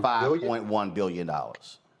got $5.1 billion.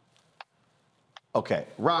 Okay,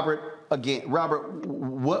 Robert,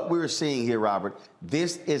 what we're seeing here, Robert,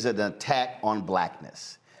 this is an attack on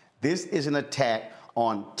blackness. This is an attack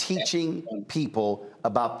on teaching people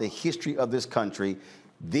about the history of this country.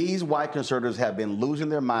 These white conservatives have been losing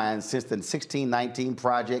their minds since the 1619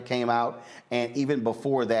 Project came out, and even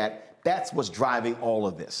before that. That's what's driving all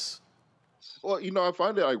of this. Well, I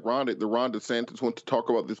find it ironic that Ron DeSantis wants to talk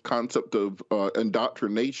about this concept of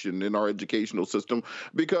indoctrination in our educational system,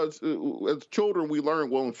 because as children we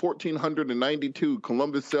learned, in 1492,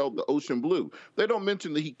 Columbus sailed the ocean blue. They don't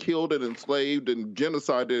mention that he killed and enslaved and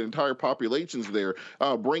genocided entire populations there,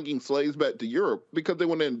 bringing slaves back to Europe, because they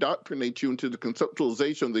want to indoctrinate you into the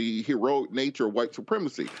conceptualization of the heroic nature of white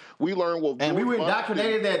supremacy. We learned, and we were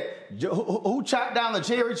indoctrinated that who chopped down the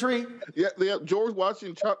cherry tree? Yeah, George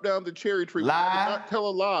Washington chopped down the cherry tree. Lie. Not tell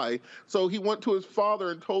a lie. So he went to his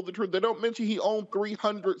father and told the truth. They don't mention he owned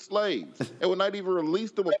 300 slaves and would not even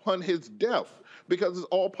release them upon his death, because it's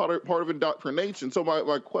all part of indoctrination. So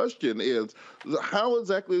my question is, how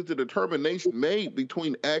exactly is the determination made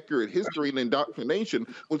between accurate history and indoctrination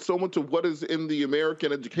when so much of what is in the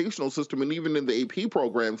American educational system and even in the AP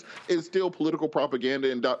programs is still political propaganda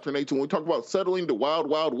and indoctrination? When we talk about settling the wild,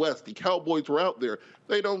 wild west, the cowboys were out there.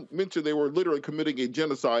 They don't mention they were literally committing a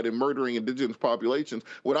genocide and murdering indigenous populations.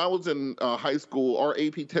 When I was in high school, our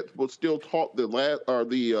AP textbook still taught the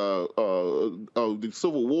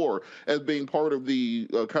Civil War as being part of the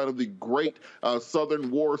kind of the great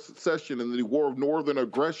Southern War secession and the War of Northern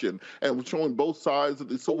Aggression, and showing both sides of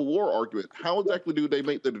the Civil War argument. How exactly do they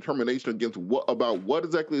make the determination against what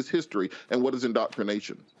exactly is history and what is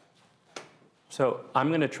indoctrination? So I'm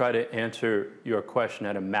going to try to answer your question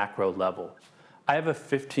at a macro level. I have a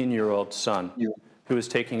 15-year-old son who is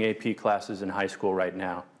taking AP classes in high school right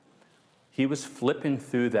now. He was flipping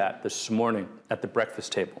through that this morning at the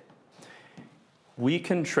breakfast table. We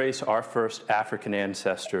can trace our first African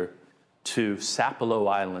ancestor to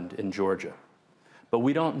Sapelo Island in Georgia, but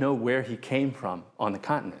we don't know where he came from on the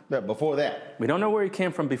continent. Yeah, before that. We don't know where he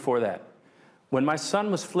came from before that. When my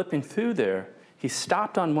son was flipping through there, he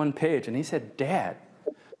stopped on one page and he said, "Dad,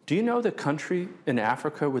 do you know the country in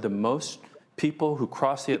Africa where the most people who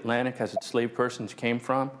crossed the Atlantic as enslaved persons came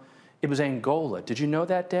from? It was Angola. Did you know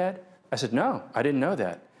that, Dad?" I said, "No, I didn't know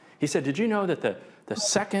that." He said, "Did you know that the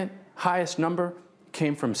second highest number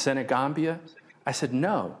came from Senegambia?" I said,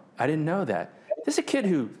 "No, I didn't know that." This is a kid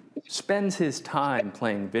who spends his time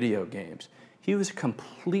playing video games. He was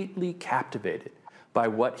completely captivated by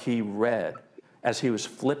what he read as he was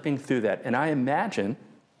flipping through that. And I imagine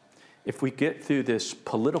if we get through this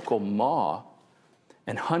political maw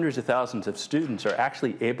and hundreds of thousands of students are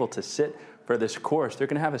actually able to sit for this course, they're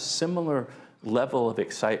going to have a similar level of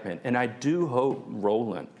excitement. And I do hope,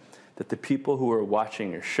 Roland, that the people who are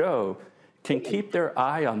watching your show can keep their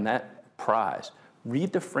eye on that prize.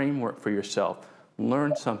 Read the framework for yourself,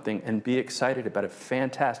 learn something, and be excited about a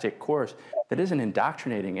fantastic course that isn't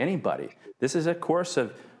indoctrinating anybody. This is a course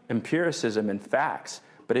of empiricism and facts,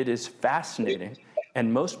 but it is fascinating.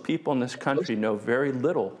 And most people in this country know very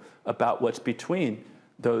little about what's between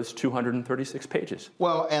those 236 pages.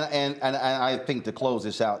 Well, and I think to close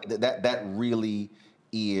this out, that really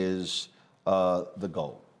is the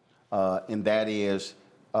goal. And that is,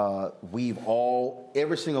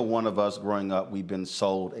 every single one of us growing up, we've been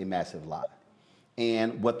sold a massive lie.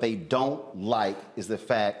 And what they don't like is the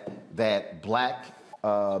fact that black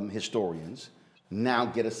historians now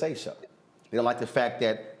get a say-so. They don't like the fact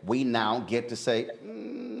that we now get to say,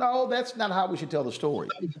 no, that's not how we should tell the story.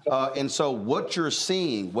 And so what you're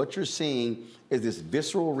seeing is this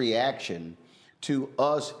visceral reaction to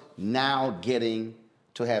us now getting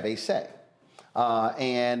to have a say. Paul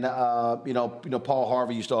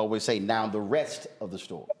Harvey used to always say, now the rest of the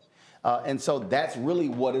story. And so that's really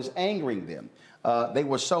what is angering them. They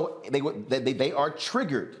are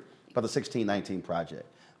triggered by the 1619 Project.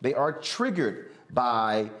 They are triggered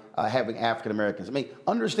by having African Americans. I mean,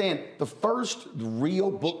 understand, the first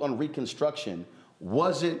real book on Reconstruction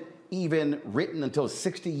wasn't even written until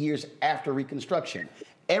 60 years after Reconstruction.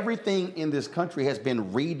 Everything in this country has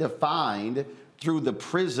been redefined through the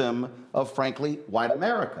prism of, frankly, white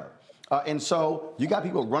America. And so you got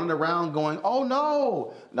people running around going, oh,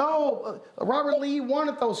 no, Robert Lee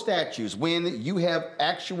wanted those statues, when you have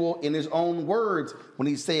actual, in his own words, when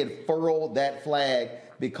he said, furl that flag,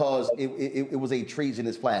 because it was a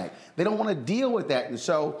treasonous flag. They don't want to deal with that. And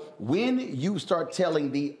so when you start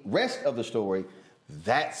telling the rest of the story,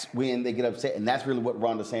 that's when they get upset. And that's really what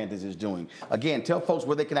Ron DeSantis is doing. Again, tell folks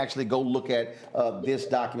where they can actually go look at this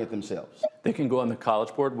document themselves. They can go on the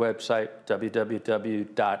College Board website,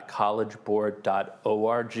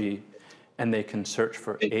 www.collegeboard.org, and they can search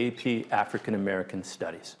for AP African American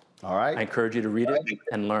Studies. All right. I encourage you to read it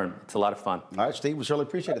and learn. It's a lot of fun. All right, Steve, we certainly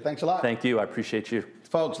appreciate it. Thanks a lot. Thank you. I appreciate you.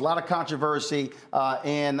 Folks, a lot of controversy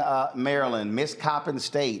in Maryland. Miss Coppin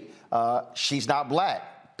State, she's not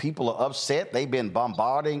black. People are upset. They've been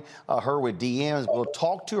bombarding her with DMs. We'll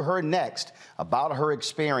talk to her next about her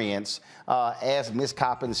experience as Miss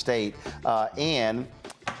Coppin State and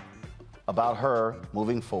about her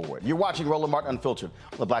moving forward. You're watching Roland Martin Unfiltered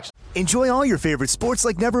on the Black Star. Enjoy all your favorite sports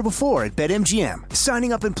like never before at BetMGM.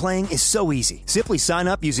 Signing up and playing is so easy. Simply sign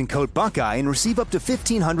up using code Buckeye and receive up to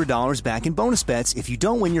 $1,500 back in bonus bets if you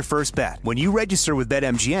don't win your first bet. When you register with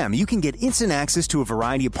BetMGM, you can get instant access to a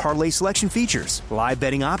variety of parlay selection features, live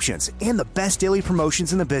betting options, and the best daily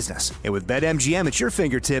promotions in the business. And with BetMGM at your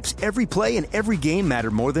fingertips, every play and every game matter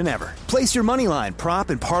more than ever. Place your moneyline, prop,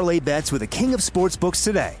 and parlay bets with the king of sportsbooks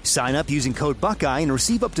today. Sign up using code Buckeye and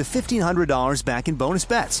receive up to $1,500 back in bonus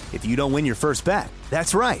bets if you don't win your first bet.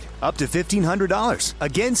 That's right, up to $1,500.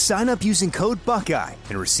 Again, sign up using code Buckeye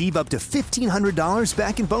and receive up to $1,500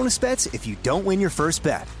 back in bonus bets if you don't win your first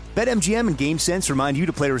bet. BetMGM and GameSense remind you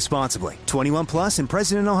to play responsibly. 21 plus and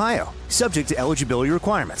present in Ohio. Subject to eligibility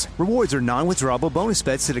requirements. Rewards are non-withdrawable bonus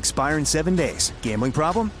bets that expire in 7 days. Gambling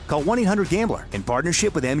problem? Call 1-800-GAMBLER in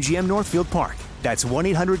partnership with MGM Northfield Park. That's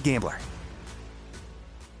 1-800-GAMBLER.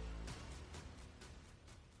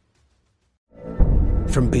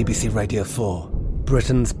 From BBC Radio 4,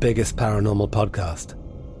 Britain's biggest paranormal podcast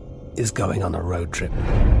is going on a road trip.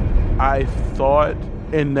 I thought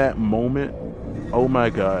in that moment, oh my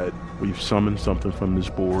God, we've summoned something from this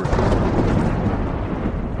board.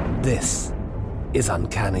 This is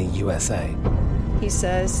Uncanny USA. He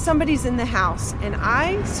says, somebody's in the house, and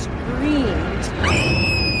I screamed.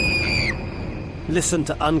 Listen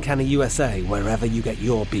to Uncanny USA wherever you get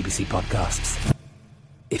your BBC podcasts,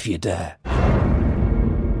 if you dare.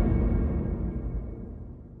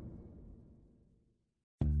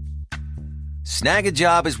 Snag a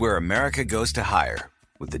Job is where America goes to hire,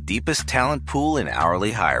 with the deepest talent pool in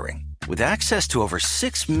hourly hiring. With access to over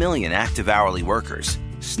 6 million active hourly workers,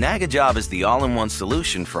 Snag a Job is the all-in-one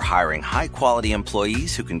solution for hiring high-quality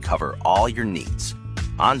employees who can cover all your needs.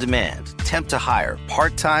 On demand, temp to hire,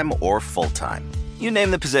 part-time or full-time. You name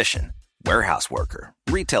the position. Warehouse worker,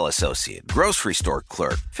 retail associate, grocery store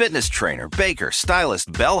clerk, fitness trainer, baker,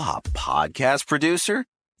 stylist, bellhop, podcast producer.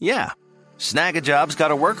 Yeah, Snag a Job's got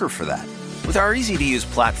a worker for that. With our easy-to-use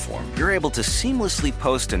platform, you're able to seamlessly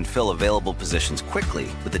post and fill available positions quickly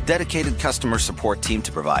with a dedicated customer support team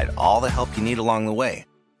to provide all the help you need along the way.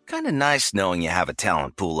 Kind of nice knowing you have a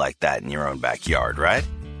talent pool like that in your own backyard, right?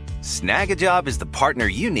 Snag a Job is the partner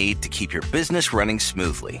you need to keep your business running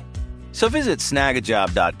smoothly. So visit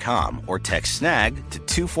snagajob.com or text snag to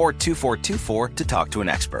 242424 to talk to an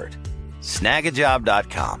expert.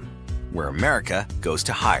 Snagajob.com, where America goes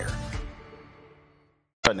to hire.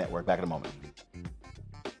 Network, back in a moment.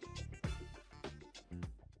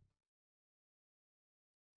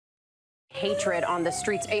 Hatred on the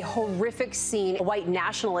streets, a horrific scene, a white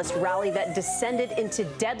nationalist rally that descended into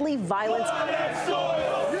deadly violence.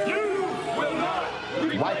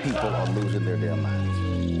 White people are losing their damn minds.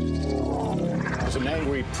 As an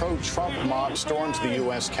angry pro-Trump mob storms the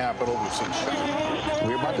U.S. Capitol, we've seen shooting.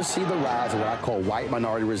 We're about to see the rise of what I call white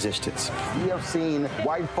minority resistance. We have seen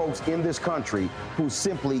white folks in this country who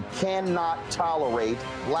simply cannot tolerate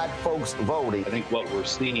black folks voting. I think what we're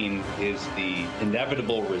seeing is the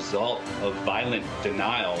inevitable result of violent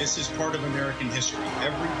denial. This is part of American history.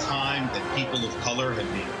 Every time that people of color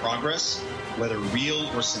have made progress, whether real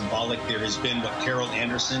or symbolic, there has been what Carol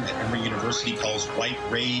Anderson at Emory University calls white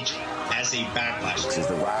rage as a backlash. This is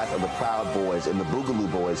the rise of the Proud Boys and the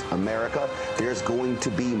Boogaloo Boys. America, there's going to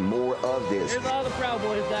be more of this. Here's all the Proud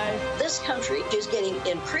Boys, guys. This country is getting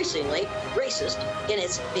increasingly racist in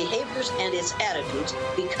its behaviors and its attitudes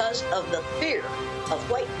because of the fear of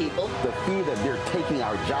white people. The fear that they're taking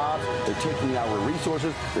our jobs, they're taking our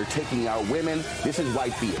resources, they're taking our women. This is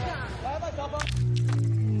white fear.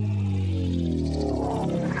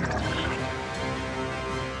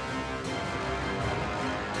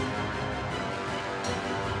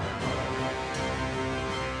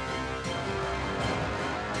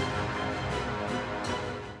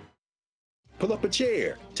 Pull up a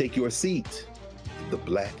chair, take your seat. The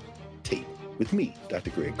Black Tape with me,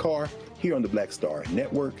 Dr. Greg Carr, here on the Black Star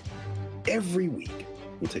Network. Every week,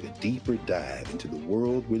 we'll take a deeper dive into the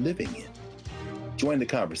world we're living in. Join the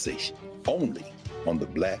conversation only on the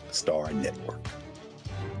Black Star Network.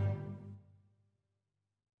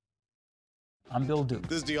 I'm Bill Duke.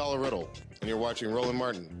 This is Diala Riddle, and you're watching Roland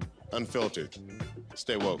Martin, Unfiltered.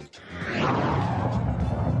 Stay woke.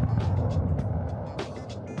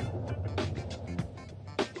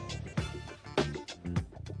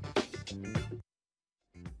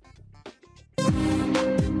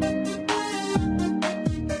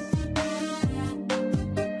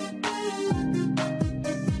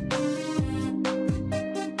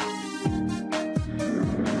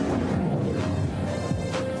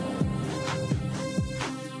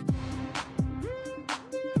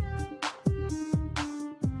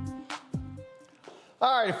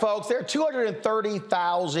 All right, folks, there are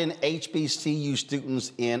 230,000 HBCU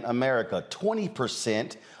students in America.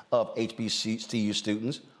 20% of HBCU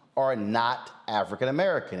students are not African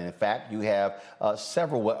American. In fact, you have a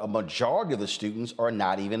majority of the students are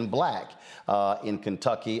not even black. In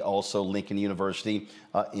Kentucky, also Lincoln University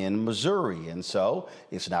in Missouri. And so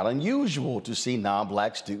it's not unusual to see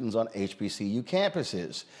non-black students on HBCU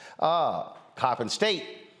campuses. Coppin State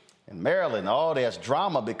in Maryland, there's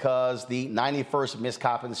drama because the 91st Miss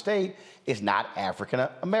Coppin State is not African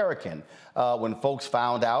American. When folks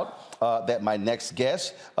found out that my next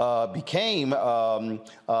guest became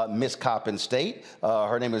Miss Coppin State,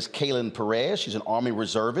 her name is Kaylin Perez. She's an Army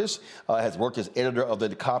reservist, has worked as editor of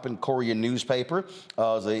the Coppin Courier newspaper,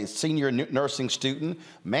 as a senior nursing student.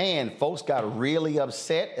 Man, folks got really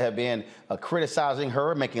upset, have been criticizing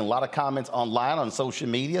her, making a lot of comments online on social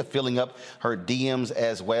media, filling up her DMs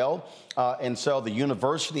as well. And so the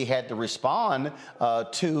university had to respond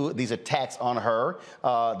to these attacks on her.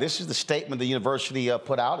 This is the statement the university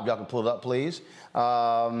put out. If y'all can pull it up, please.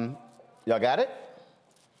 Y'all got it?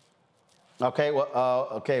 Okay, well,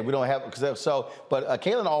 okay, we don't have, but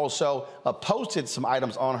Kaylin also posted some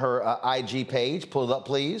items on her IG page. Pull it up,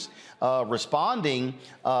 please. Responding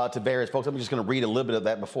to various folks. I'm just going to read a little bit of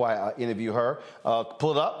that before I interview her.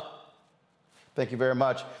 Pull it up. Thank you very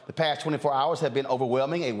much. The past 24 hours have been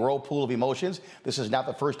overwhelming, a whirlpool of emotions. This is not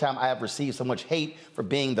the first time I have received so much hate for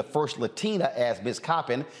being the first Latina as Miss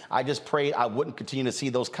Coppin. I just prayed I wouldn't continue to see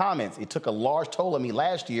those comments. It took a large toll on me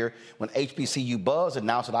last year when HBCU Buzz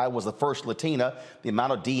announced that I was the first Latina. The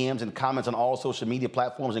amount of DMs and comments on all social media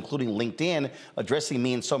platforms, including LinkedIn, addressing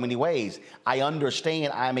me in so many ways. I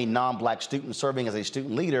understand I'm a non-black student serving as a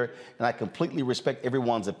student leader, and I completely respect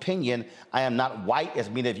everyone's opinion. I am not white, as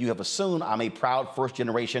many of you have assumed. I'm a proud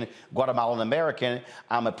first-generation Guatemalan American.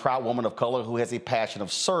 I'm a proud woman of color who has a passion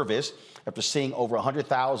of service. After seeing over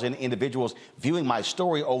 100,000 individuals viewing my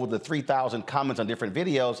story, over the 3,000 comments on different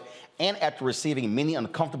videos, and after receiving many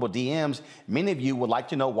uncomfortable DMs, many of you would like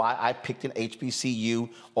to know why I picked an HBCU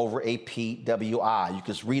over a PWI. You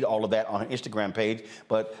can read all of that on her Instagram page.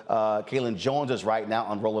 But Kaylin joins us right now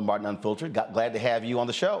on Roland Martin Unfiltered. Glad to have you on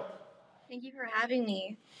the show. Thank you for having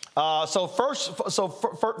me. So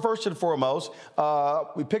first and foremost,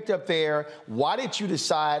 we picked up there. Why did you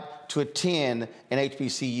decide to attend an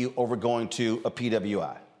HBCU over going to a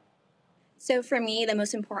PWI? So for me, the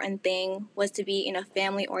most important thing was to be in a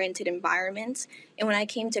family-oriented environment. And when I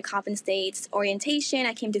came to Coppin State's orientation,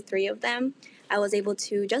 I came to 3 of them. I was able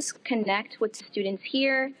to just connect with the students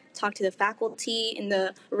here, talk to the faculty and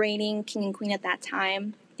the reigning king and queen at that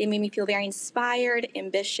time. They made me feel very inspired,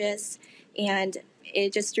 ambitious, and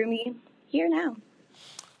it just drew me here now.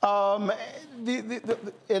 So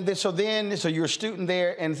you're a student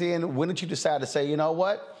there, and then when did you decide to say, you know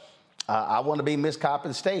what, I want to be Miss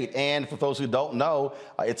Coppin State? And for those who don't know,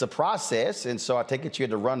 it's a process, and so I take it you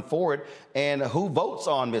had to run for it. And who votes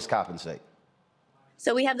on Miss Coppin State?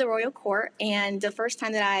 So we have the Royal Court, and the first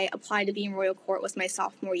time that I applied to be in Royal Court was my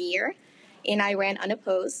sophomore year, and I ran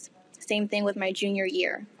unopposed. Same thing with my junior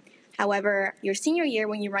year. However, your senior year,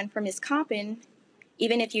 when you run for Miss Coppin,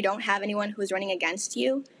 even if you don't have anyone who's running against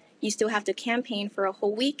you, you still have to campaign for a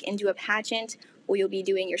whole week and do a pageant where you'll be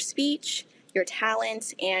doing your speech, your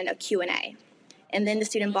talent, and a Q&A. And then the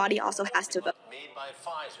student body also has to vote. Made by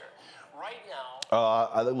Pfizer. Right now.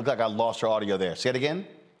 It looks like I lost your audio there. Say it again.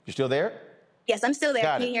 You still there? Yes, I'm still there.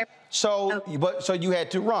 Got Can you hear me? So, so you had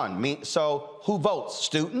to run. So who votes?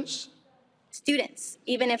 Students? Students.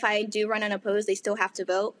 Even if I do run unopposed, they still have to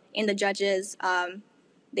vote. And the judges,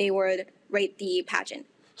 they would rate the pageant.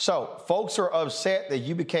 So folks are upset that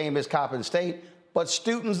you became Miss Coppin State, but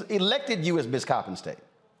students elected you as Miss Coppin State.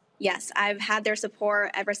 Yes, I've had their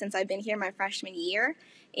support ever since I've been here my freshman year.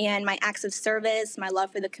 And my acts of service, my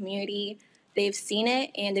love for the community, they've seen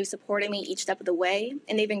it and they've supported me each step of the way.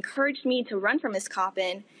 And they've encouraged me to run for Miss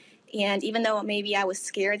Coppin. And even though maybe I was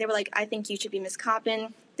scared, they were like, I think you should be Miss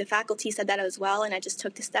Coppin. The faculty said that as well, and I just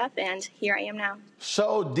took the step, and here I am now.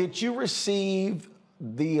 So did you receive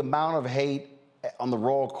the amount of hate on the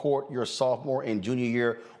Royal Court your sophomore and junior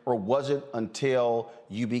year, or was it until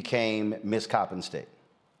you became Miss Coppin State?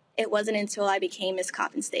 It wasn't until I became Miss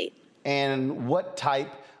Coppin State. And what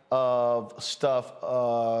type of stuff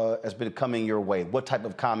has been coming your way? What type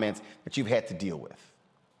of comments that you've had to deal with?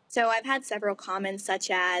 So I've had several comments such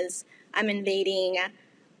as I'm invading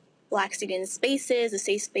Black students' spaces, a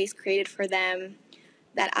safe space created for them,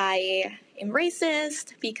 that I am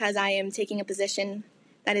racist because I am taking a position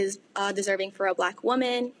that is deserving for a Black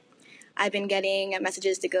woman. I've been getting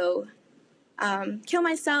messages to go kill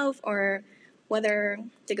myself or whether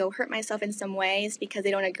to go hurt myself in some ways because they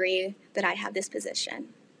don't agree that I have this position.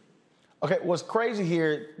 Okay, what's crazy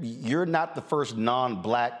here, you're not the first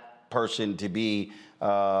non-black person to be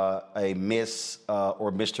a Miss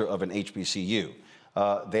or Mr. of an HBCU.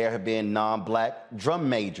 There have been non-black drum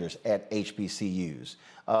majors at HBCUs.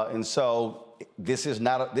 And so this is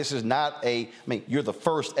not I mean, you're the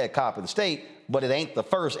first at Coppin State, but it ain't the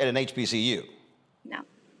first at an HBCU. No.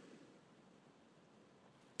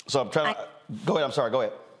 So I'm trying to, go ahead, I'm sorry, go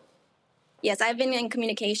ahead. Yes, I've been in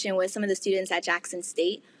communication with some of the students at Jackson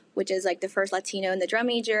State, which is like the first Latino in the drum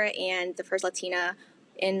major and the first Latina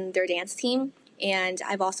in their dance team. And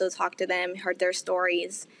I've also talked to them, heard their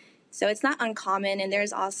stories. So it's not uncommon. And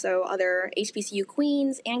there's also other HBCU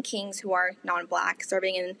queens and kings who are non-black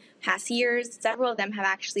serving in past years. Several of them have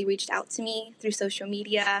actually reached out to me through social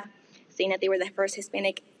media, saying that they were the first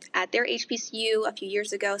Hispanic at their HBCU a few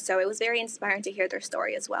years ago. So it was very inspiring to hear their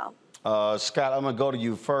story as well. Scott, I'm going to go to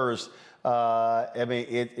you first. I mean,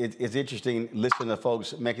 it's interesting listening to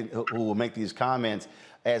folks who will make these comments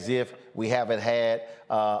as if we haven't had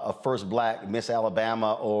a first black Miss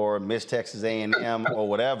Alabama or Miss Texas A&M or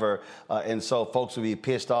whatever. And so folks would be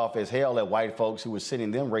pissed off as hell at white folks who were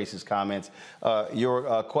sending them racist comments.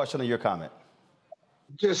 Your question or your comment?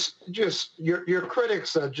 Just your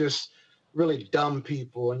critics are just really dumb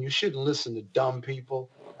people, and you shouldn't listen to dumb people.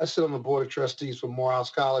 I sit on the board of trustees for Morehouse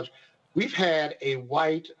College. We've had a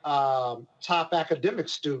white top academic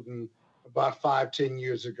student about 5-10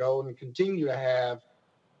 years ago, and continue to have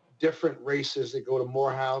different races that go to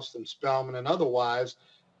Morehouse and Spelman and otherwise,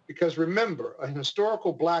 because remember, a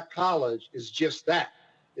historical black college is just that.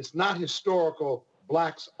 It's not historical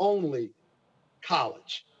blacks only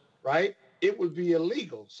college, right? It would be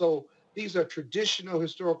illegal. So these are traditional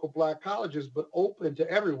historical black colleges, but open to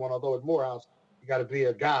everyone, although at Morehouse, you got to be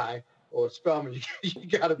a guy, or at Spelman,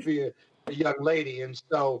 you got to be a young lady. And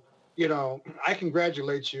so, you know, I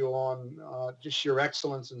congratulate you on just your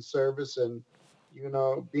excellence in service and, you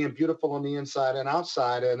know, being beautiful on the inside and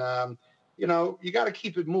outside. And, you know, you got to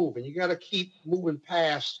keep it moving. You got to keep moving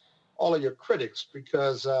past all of your critics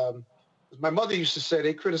because my mother used to say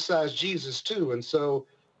they criticize Jesus too. And so,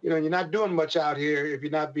 you know, you're not doing much out here if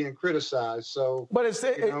you're not being criticized. So, but it's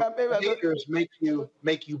haters make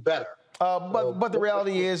you better. But the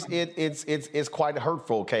reality is it's quite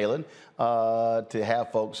hurtful, Kaylin, to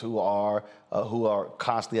have folks who are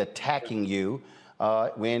constantly attacking you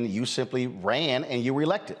when you simply ran and you were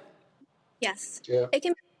elected. Yes, It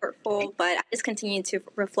can be hurtful, but I just continue to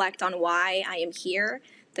reflect on why I am here,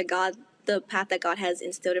 the path that God has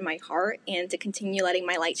instilled in my heart, and to continue letting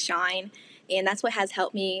my light shine. And that's what has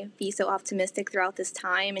helped me be so optimistic throughout this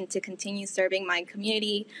time and to continue serving my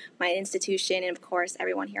community, my institution, and of course,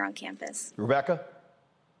 everyone here on campus. Rebecca?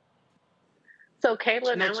 So,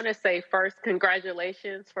 Kaylin, I want to say first,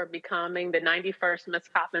 congratulations for becoming the 91st Miss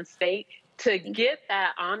Coppin State. To get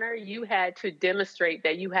that honor, you had to demonstrate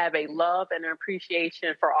that you have a love and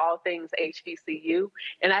appreciation for all things HBCU.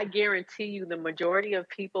 And I guarantee you the majority of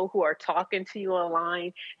people who are talking to you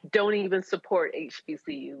online don't even support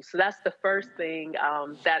HBCU. So that's the first thing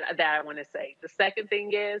that I want to say. The second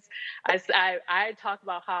thing is I talk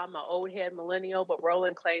about how I'm an old head millennial, but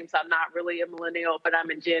Roland claims I'm not really a millennial, but I'm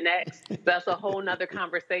a Gen X. That's a whole nother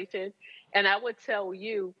conversation. And I would tell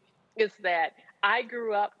you is that I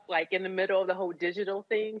grew up like in the middle of the whole digital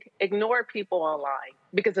thing. Ignore people online,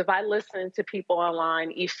 because if I listened to people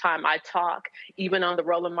online each time I talk, even on the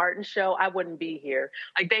Roland Martin show, I wouldn't be here.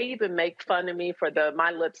 Like they even make fun of me for my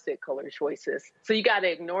lipstick color choices. So you got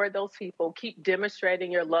to ignore those people. Keep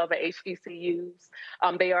demonstrating your love of HBCUs.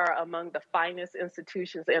 They are among the finest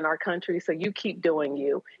institutions in our country. So you keep doing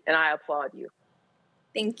you, and I applaud you.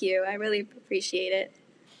 Thank you. I really appreciate it.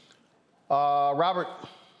 Robert.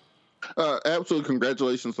 Absolutely.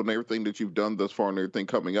 Congratulations on everything that you've done thus far and everything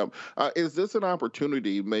coming up. Is this an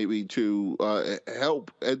opportunity maybe to help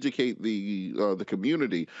educate the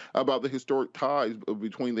community about the historic ties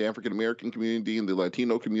between the African American community and the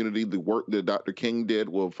Latino community, the work that Dr. King did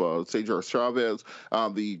with Cesar Chavez,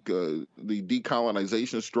 the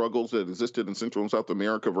decolonization struggles that existed in Central and South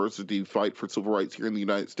America versus the fight for civil rights here in the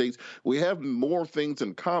United States? We have more things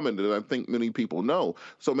in common than I think many people know.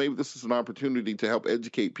 So maybe this is an opportunity to help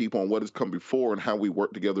educate people on what has come before and how we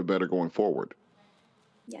work together better going forward.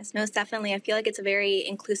 Yes, most definitely. I feel like it's a very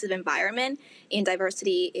inclusive environment, and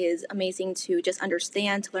diversity is amazing to just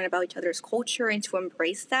understand, to learn about each other's culture, and to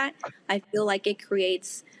embrace that. I feel like it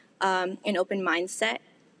creates an open mindset,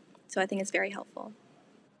 so I think it's very helpful.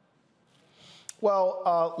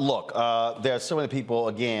 Well, look, there are so many people,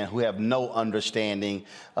 again, who have no understanding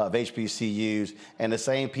of HBCUs, and the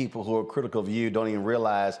same people who are critical of you don't even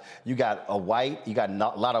realize you got a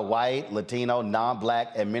lot of white, Latino,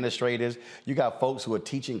 non-black administrators. You got folks who are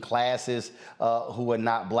teaching classes who are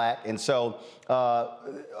not black. And so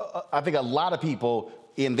I think a lot of people,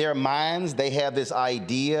 in their minds, they have this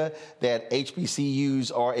idea that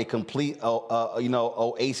HBCUs are a complete,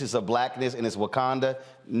 oasis of blackness and it's Wakanda.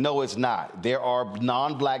 No, it's not. There are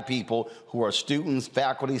non-black people who are students,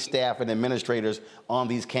 faculty, staff, and administrators on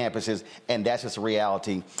these campuses, and that's just a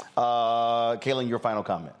reality. Kaylin, your final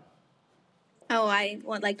comment. Oh, I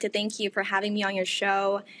would like to thank you for having me on your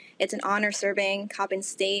show. It's an honor serving Coppin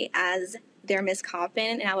State as their Miss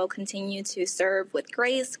Coppin, and I will continue to serve with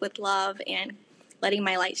grace, with love, and letting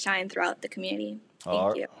my light shine throughout the community.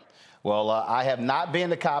 Thank you. Well, I have not been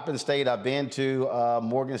to Coppin State. I've been to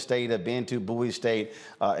Morgan State. I've been to Bowie State.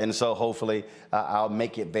 And so hopefully I'll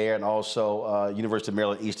make it there, and also University of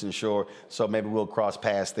Maryland Eastern Shore. So maybe we'll cross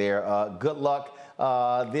paths there. Good luck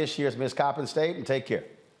this year's Miss Coppin State, and take care.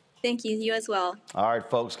 Thank you. You as well. All right,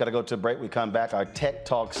 folks, got to go to a break. We come back, our Tech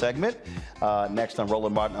Talk segment. Next on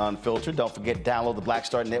Roland Martin Unfiltered. Don't forget, download the Black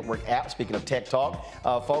Star Network app. Speaking of Tech Talk,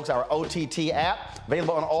 folks, our OTT app,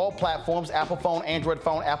 available on all platforms: Apple phone, Android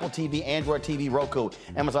phone, Apple TV, Android TV, Roku,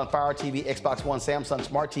 Amazon Fire TV, Xbox One, Samsung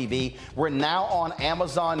Smart TV. We're now on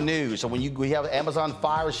Amazon News. So when we have Amazon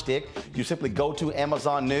Fire Stick, you simply go to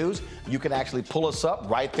Amazon News. You can actually pull us up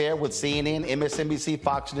right there with CNN, MSNBC,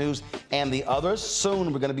 Fox News, and the others.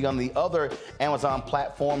 Soon, we're going to be on the other Amazon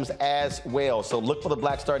platforms as well. So look for the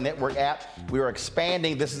Black Star Network app. We are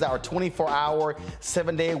expanding. This is our 24-hour,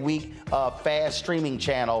 7-day-a-week fast streaming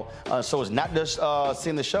channel. So it's not just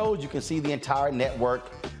seeing the shows. You can see the entire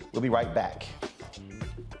network. We'll be right back.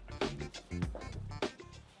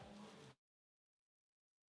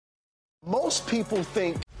 Most people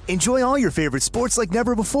think. Enjoy all your favorite sports like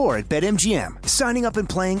never before at BetMGM. Signing up and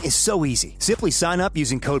playing is so easy. Simply sign up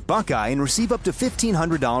using code Buckeye and receive up to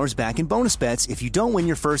 $1,500 back in bonus bets if you don't win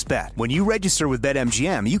your first bet. When you register with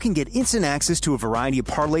BetMGM, you can get instant access to a variety of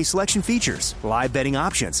parlay selection features, live betting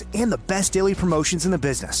options, and the best daily promotions in the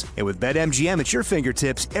business. And with BetMGM at your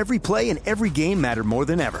fingertips, every play and every game matter more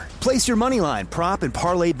than ever. Place your moneyline, prop, and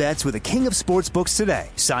parlay bets with the king of sportsbooks today.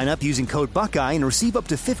 Sign up using code Buckeye and receive up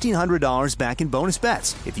to $1,500 back in bonus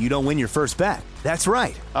bets if you don't win your first bet. That's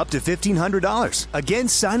right, up to $1,500. Again,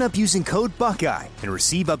 sign up using code Buckeye and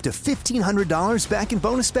receive up to $1,500 back in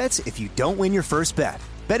bonus bets if you don't win your first bet.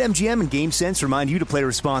 BetMGM and GameSense remind you to play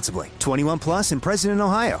responsibly. 21 plus and present in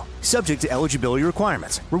Ohio. Subject to eligibility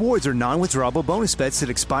requirements. Rewards are non-withdrawable bonus bets that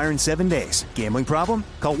expire in 7 days. Gambling problem?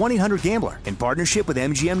 Call 1-800-GAMBLER in partnership with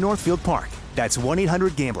MGM Northfield Park. That's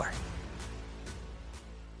 1-800-GAMBLER.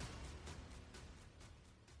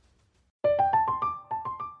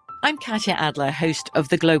 I'm Katya Adler, host of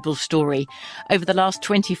The Global Story. Over the last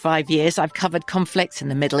 25 years, I've covered conflicts in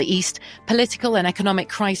the Middle East, political and economic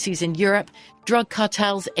crises in Europe, drug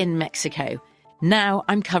cartels in Mexico. Now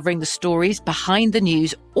I'm covering the stories behind the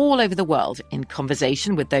news all over the world in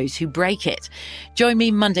conversation with those who break it. Join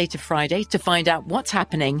me Monday to Friday to find out what's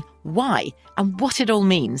happening, why, and what it all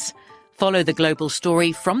means. Follow The Global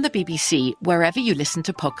Story from the BBC wherever you listen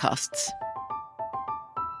to podcasts.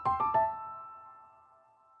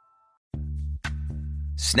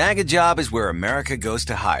 Snag a Job is where America goes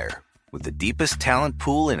to hire, with the deepest talent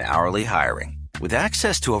pool in hourly hiring. With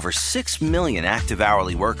access to over 6 million active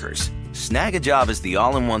hourly workers, Snag a Job is the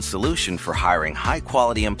all-in-one solution for hiring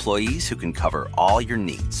high-quality employees who can cover all your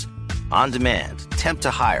needs. On demand, temp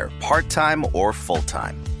to hire, part-time or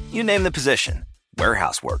full-time. You name the position: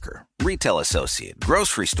 warehouse worker, retail associate,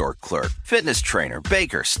 grocery store clerk, fitness trainer,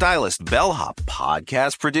 baker, stylist, bellhop,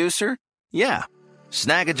 podcast producer. Yeah,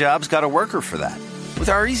 Snag a Job's got a worker for that. With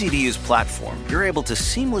our easy-to-use platform, you're able to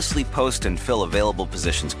seamlessly post and fill available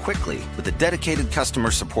positions quickly with a dedicated customer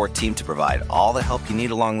support team to provide all the help you need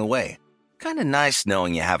along the way. Kind of nice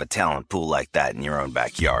knowing you have a talent pool like that in your own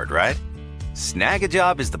backyard, right? Snag a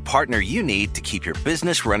Job is the partner you need to keep your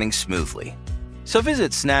business running smoothly. So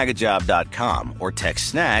visit snagajob.com or text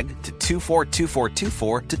SNAG to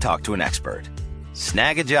 242424 to talk to an expert.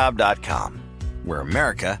 Snagajob.com, where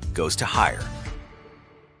America goes to hire.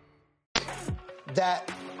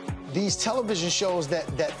 That these television shows that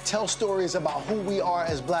tell stories about who we are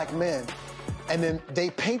as black men, and then they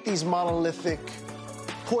paint these monolithic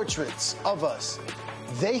portraits of us.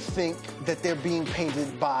 They think that they're being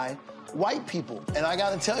painted by white people. And I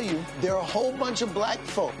gotta tell you, there are a whole bunch of black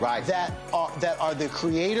folk that are the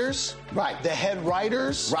creators, the head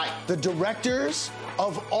writers, the directors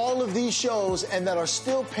of all of these shows, and that are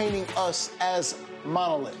still painting us as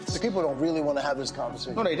monoliths. People don't really want to have this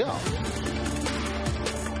conversation. No, they don't.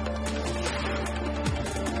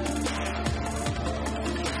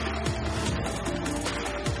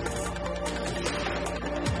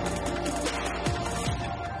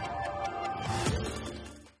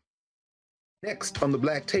 Next on the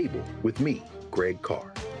Black Table with me, Greg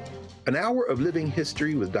Carr. An hour of living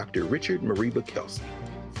history with Dr. Richard Mariba Kelsey,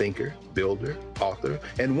 thinker, builder, author,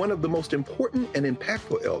 and one of the most important and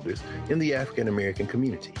impactful elders in the African American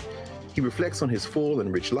community. He reflects on his full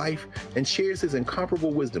and rich life and shares his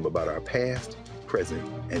incomparable wisdom about our past, present,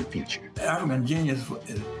 and future. African genius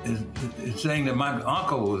is saying that my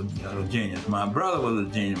uncle was a genius, my brother was a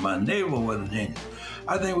genius, my neighbor was a genius.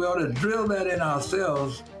 I think we ought to drill that in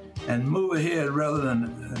ourselves and move ahead rather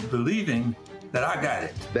than believing that I got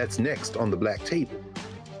it. That's next on the Black Table,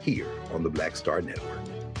 here on the Black Star Network.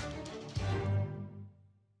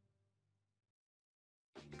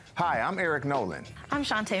 Hi, I'm Eric Nolan. I'm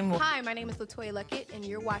Shantae Moore. Hi, my name is Latoya Luckett, and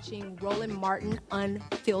you're watching Roland Martin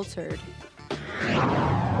Unfiltered.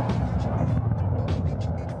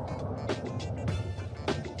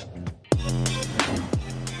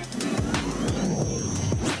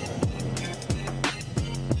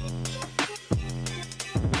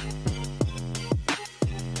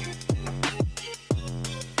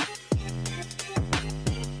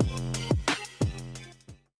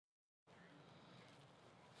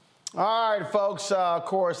 All right, folks, of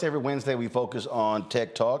course, every Wednesday we focus on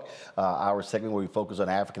Tech Talk, our segment where we focus on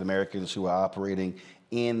African Americans who are operating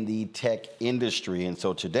in the tech industry. And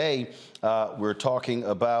so today we're talking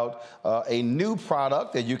about a new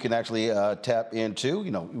product that you can actually tap into.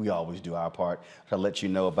 You know, we always do our part to let you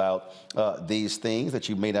know about these things that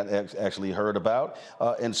you may not actually heard about.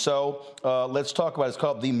 And so let's talk about it. It's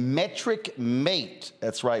called the Metric Mate.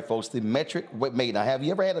 That's right, folks, the Metric Mate. Now, have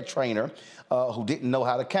you ever had a trainer who didn't know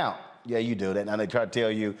how to count? Yeah, you do that. Now they try to tell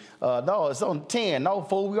you, no, it's on 10. No,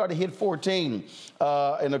 fool, we already hit 14.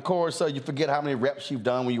 And of course, you forget how many reps you've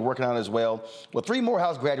done when you're working out as well. Well, 3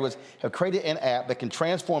 Morehouse graduates have created an app that can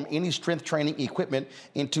transform any strength training equipment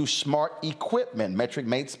into smart equipment. Metric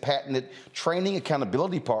Mate's patented training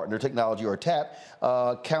accountability partner technology, or TAP,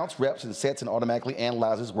 counts reps and sets and automatically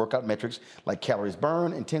analyzes workout metrics like calories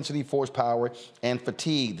burned, intensity, force, power, and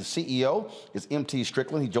fatigue. The CEO is MT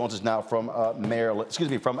Strickland. He joins us now from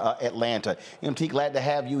Atlanta. MT, glad to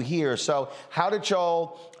have you here. So how did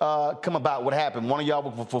y'all come about? What happened? One of y'all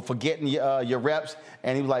was forgetting your reps,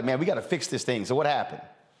 and he was like, man, we got to fix this thing. So what happened?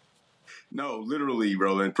 No, literally,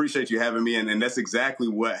 Roland. Appreciate you having me. And that's exactly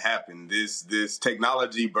what happened. This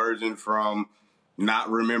technology version from not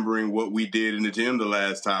remembering what we did in the gym the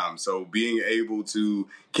last time. So being able to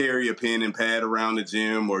carry a pen and pad around the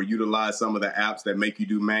gym or utilize some of the apps that make you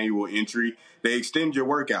do manual entry, they extend your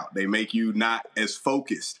workout. They make you not as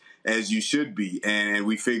focused as you should be. And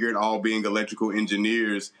we figured, all being electrical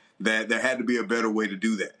engineers, that there had to be a better way to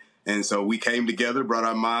do that. And so we came together, brought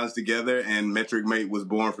our minds together, and Metric Mate was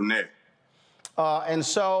born from there.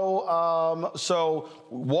 So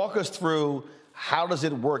walk us through, how does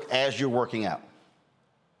it work as you're working out?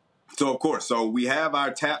 So, of course, we have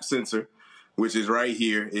our tap sensor, which is right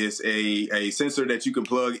here. It's a sensor that you can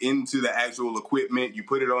plug into the actual equipment. You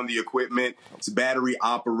put it on the equipment. It's battery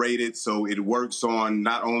operated, so it works on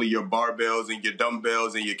not only your barbells and your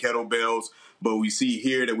dumbbells and your kettlebells, but we see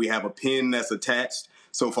here that we have a pin that's attached.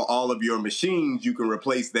 So for all of your machines, you can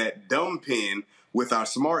replace that dumb pin with our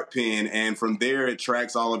smart pin, and from there it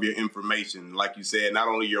tracks all of your information. Like you said, not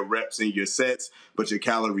only your reps and your sets, but your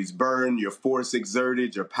calories burned, your force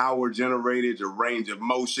exerted, your power generated, your range of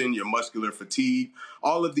motion, your muscular fatigue,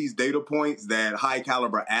 all of these data points that high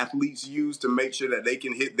caliber athletes use to make sure that they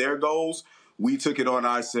can hit their goals. We took it on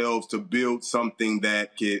ourselves to build something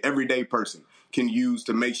that everyday person can use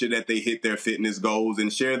to make sure that they hit their fitness goals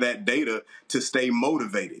and share that data to stay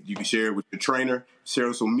motivated. You can share it with your trainer,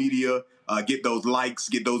 share social media, get those likes,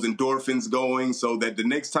 get those endorphins going, so that the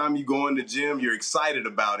next time you go in the gym, you're excited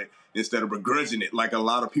about it instead of begrudging it like a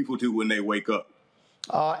lot of people do when they wake up.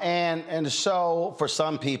 And so for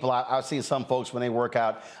some people, I've seen some folks when they work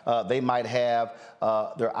out, they might have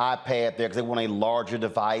their iPad there because they want a larger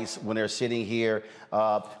device when they're sitting here,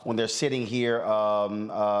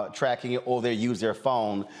 tracking it, or they use their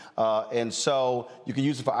phone. And so you can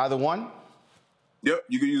use it for either one. Yep,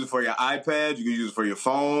 you can use it for your iPad, you can use it for your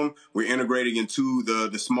phone. We're integrating into the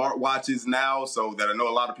smartwatches now, so that I know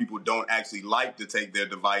a lot of people don't actually like to take their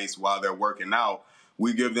device while they're working out.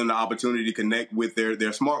 We give them the opportunity to connect with their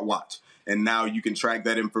smartwatch. And now you can track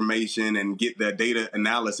that information and get the data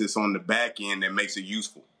analysis on the back end that makes it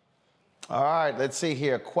useful. All right, let's see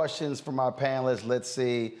here. Questions from our panelists. Let's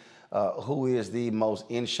see who is the most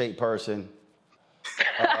in shape person.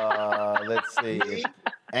 Let's see.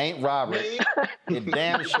 Ain't Robert. It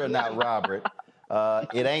damn sure not Robert.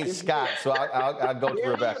 It ain't Scott, so I'll go to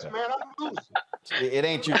Rebecca. Man, I'm losing. It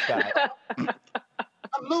ain't you, Scott.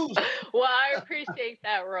 I'm losing. Well, I appreciate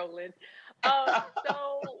that, Roland.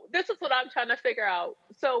 So this is what I'm trying to figure out.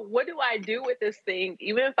 So what do I do with this thing?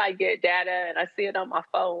 Even if I get data and I see it on my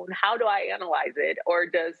phone, how do I analyze it? Or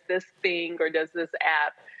does this thing or does this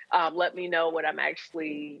app let me know what I'm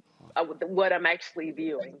actually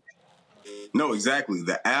viewing? No, exactly.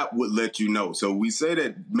 The app would let you know. So we say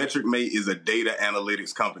that MetricMate is a data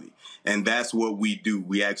analytics company, and that's what we do.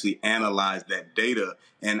 We actually analyze that data,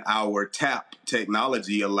 and our TAP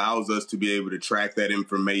technology allows us to be able to track that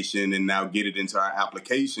information and now get it into our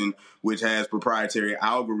application, which has proprietary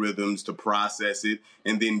algorithms to process it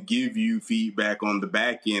and then give you feedback on the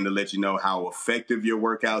back end to let you know how effective your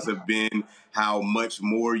workouts have been, how much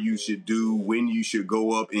more you should do, when you should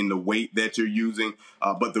go up in the weight that you're using.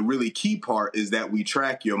 But the really key part is that we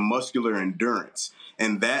track your muscular endurance.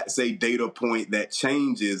 And that's a data point that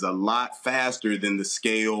changes a lot faster than the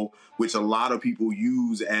scale, which a lot of people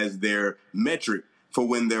use as their metric for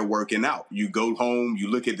when they're working out. You go home, you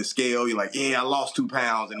look at the scale, you're like, yeah, I lost 2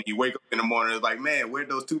 pounds. And then you wake up in the morning, it's like, man, where'd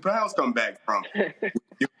those 2 pounds come back from?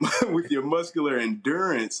 With your muscular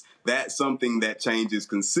endurance, that's something that changes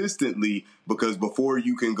consistently, because before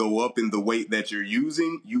you can go up in the weight that you're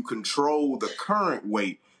using, you control the current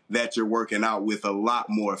weight that you're working out with a lot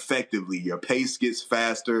more effectively. Your pace gets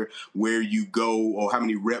faster, where you go or how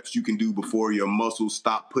many reps you can do before your muscles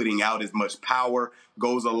stop putting out as much power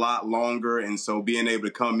goes a lot longer. And so being able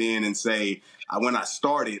to come in and say, when I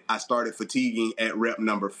started fatiguing at rep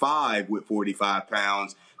number 5 with 45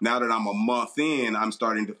 pounds. Now that I'm a month in, I'm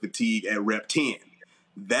starting to fatigue at rep 10.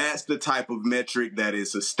 That's the type of metric that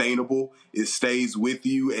is sustainable. It stays with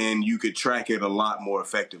you, and you could track it a lot more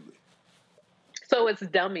effectively. So it's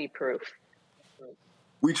dummy proof.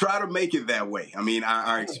 We try to make it that way. I mean,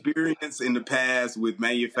 our experience in the past with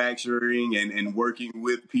manufacturing and working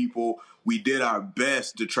with people, we did our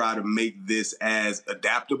best to try to make this as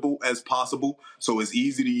adaptable as possible. So it's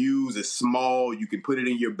easy to use, it's small, you can put it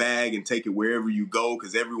in your bag and take it wherever you go,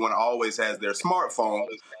 because everyone always has their smartphone.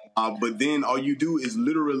 But then all you do is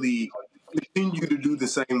literally continue to do the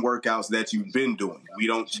same workouts that you've been doing. We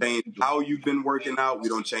don't change how you've been working out. We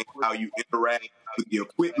don't change how you interact with the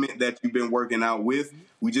equipment that you've been working out with.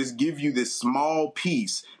 We just give you this small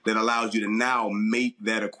piece that allows you to now make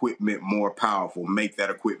that equipment more powerful, make that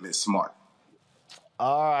equipment smart.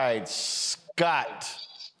 All right, Scott.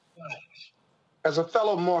 As a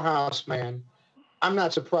fellow Morehouse man, I'm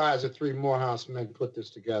not surprised that 3 Morehouse men put this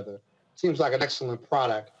together. Seems like an excellent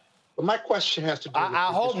product. But my question has to do with... I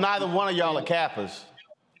hope neither one of y'all are Kappas.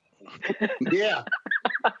 Yeah.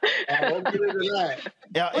 I won't get into that.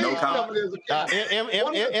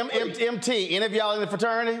 MT, any of y'all in the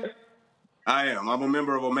fraternity? I am. I'm a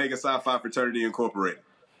member of Omega Psi Phi Fraternity Incorporated.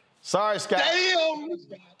 Sorry, Scott.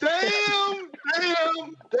 Damn!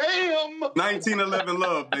 1911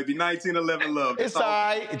 love, baby. 1911 love. It's all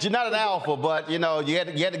right. You're not an alpha, but, you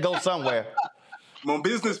had to go somewhere. My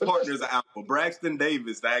business partner is an alpha. Braxton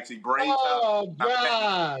Davis, that actually brains out. Oh,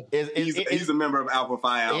 God. He's a member of Alpha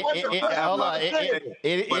Phi Alpha. Hold on.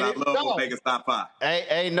 But I love Omega Psi Phi.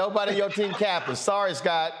 Ain't nobody in your team Kappa. Sorry,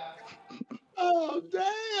 Scott. Oh,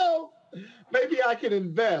 damn. Maybe I can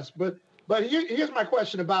invest. But here's my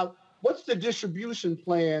question about what's the distribution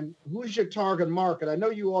plan? Who's your target market? I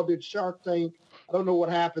know you all did Shark Tank. I don't know what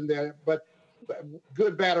happened there, but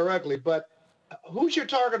good, bad, or ugly. But who's your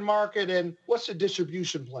target market and what's the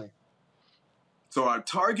distribution plan? So our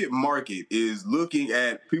target market is looking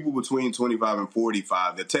at people between 25 and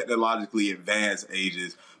 45, the technologically advanced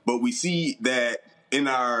ages. But we see that in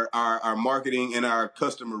our marketing and our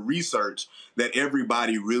customer research that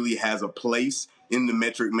everybody really has a place in the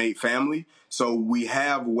MetricMate family. So we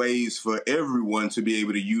have ways for everyone to be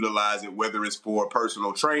able to utilize it, whether it's for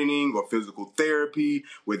personal training or physical therapy,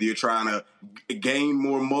 whether you're trying to gain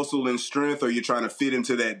more muscle and strength or you're trying to fit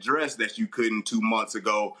into that dress that you couldn't 2 months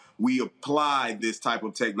ago. We apply this type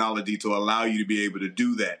of technology to allow you to be able to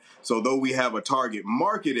do that. So though we have a target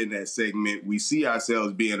market in that segment, we see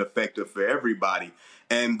ourselves being effective for everybody.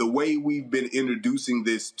 And the way we've been introducing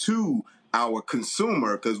this to our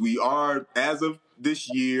consumer, because we are, as of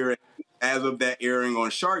this year, as of that airing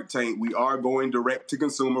on Shark Tank, we are going direct to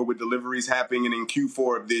consumer with deliveries happening in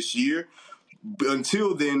Q4 of this year.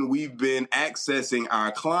 Until then, we've been accessing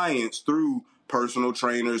our clients through personal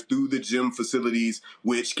trainers, through the gym facilities,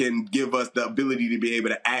 which can give us the ability to be able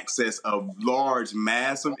to access a large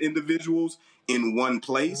mass of individuals in one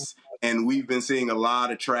place. And we've been seeing a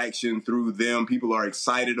lot of traction through them. People are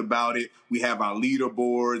excited about it. We have our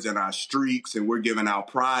leaderboards and our streaks, and we're giving out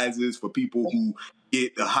prizes for people who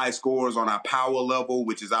get the high scores on our power level,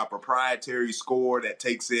 which is our proprietary score that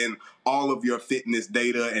takes in all of your fitness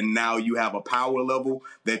data. And now you have a power level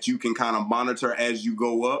that you can kind of monitor as you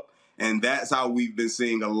go up. And that's how we've been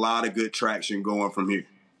seeing a lot of good traction going from here.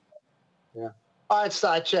 Yeah. All right,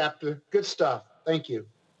 side chapter. Good stuff. Thank you.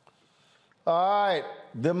 All right.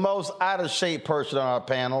 The most out of shape person on our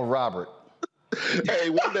panel, Robert. Hey,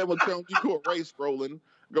 one day I'm going to challenge you to a race, Roland.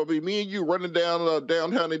 Gonna be me and you running down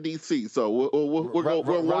downtown in D.C. So we'll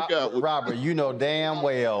work out. Robert, you know damn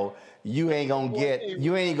well you ain't gonna get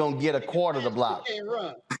a quarter of the block.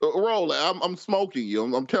 Roll, I'm smoking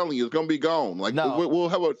you. I'm telling you, it's gonna be gone. Like no, we'll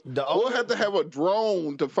have to have a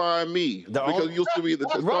drone to find me because you'll still be at the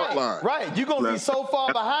start line. Right, you're gonna be so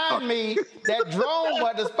far behind me that drone will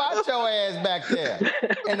have to spot your ass back there.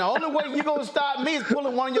 And the only way you're gonna stop me is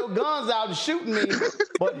pulling one of your guns out and shooting me.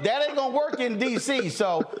 But that ain't gonna work in D.C.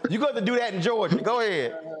 So you're gonna have to do that in Georgia. Go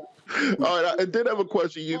ahead. All right, I did have a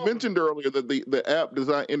question. You mentioned earlier that the app does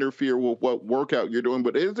not interfere with what workout you're doing,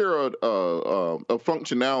 but is there a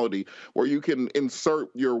functionality where you can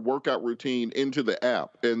insert your workout routine into the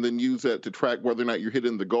app and then use that to track whether or not you're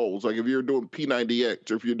hitting the goals? Like if you're doing P90X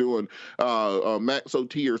or if you're doing Max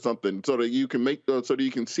OT or something, so that you can so that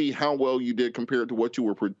you can see how well you did compared to what you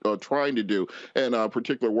were trying to do in a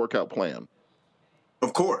particular workout plan.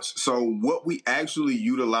 Of course. So what we actually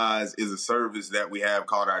utilize is a service that we have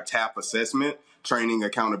called our TAP assessment, Training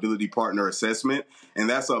Accountability Partner Assessment. And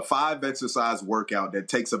that's a 5-exercise workout that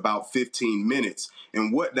takes about 15 minutes.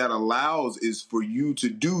 And what that allows is for you to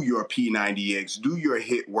do your P90X, do your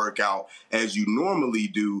HIIT workout as you normally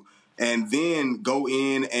do, and then go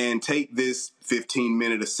in and take this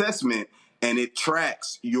 15-minute assessment, and it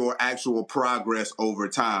tracks your actual progress over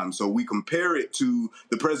time. So we compare it to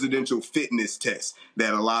the presidential fitness test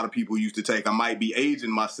that a lot of people used to take. I might be aging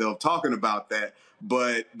myself talking about that,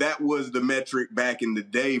 but that was the metric back in the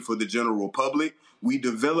day for the general public. We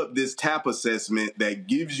developed this TAP assessment that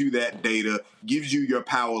gives you that data, gives you your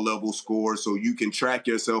power level score so you can track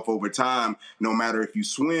yourself over time, no matter if you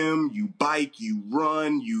swim, you bike, you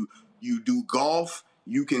run, you do golf.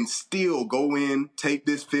 You can still go in, take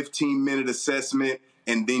this 15-minute assessment,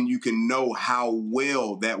 and then you can know how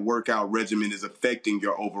well that workout regimen is affecting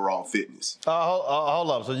your overall fitness. Hold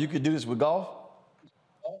up. So you could do this with golf?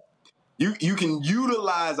 You can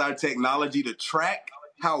utilize our technology to track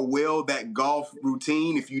how well that golf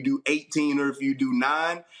routine, if you do 18 or if you do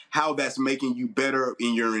 9, how that's making you better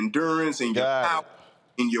in your endurance and your power,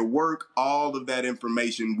 in your work. All of that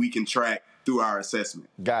information we can track through our assessment.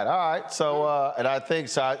 Got it. All right. So, and I think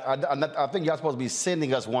so. I think y'all supposed to be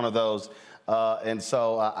sending us one of those. And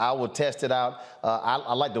so I will test it out.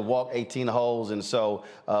 I like to walk 18 holes, and so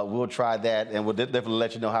we'll try that, and we'll definitely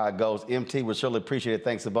let you know how it goes. MT, we surely appreciate it.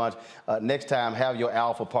 Thanks a bunch. Next time, have your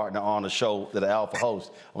alpha partner on the show that the alpha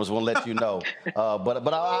host. I just want to let you know.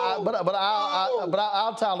 But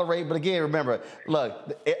I'll tolerate. But again, remember,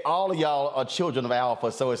 look, all of y'all are children of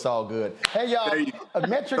alpha, so it's all good. Hey, y'all,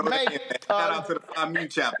 Metric Mate. Shout out to the FIMU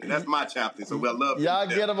chapter. That's my chapter, so we'll love y'all.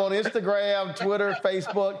 Get them on Instagram, Twitter,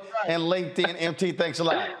 Facebook, and LinkedIn. MT, thanks a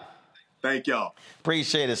lot. Thank y'all.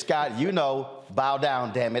 Appreciate it, Scott. You know, bow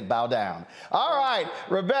down, damn it, bow down. All right,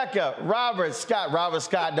 Rebecca, Robert, Scott,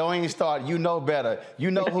 don't even start. You know better.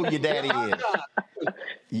 You know who your daddy is.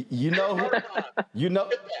 You know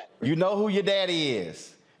who your daddy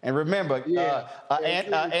is. And remember,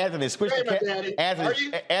 Anthony, switch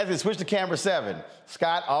to camera 7.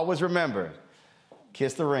 Scott, always remember,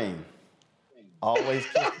 kiss the ring. Always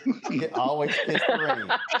kiss the ring.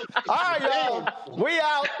 All right, y'all. We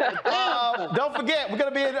out. Don't forget, we're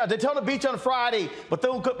going to be in Daytona Beach on Friday.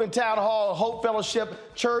 Bethune-Cookman Town Hall, Hope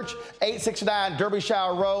Fellowship Church, 869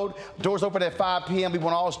 Derbyshire Road. Doors open at 5 p.m. We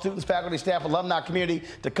want all students, faculty, staff, alumni, community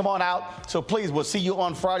to come on out. So please, we'll see you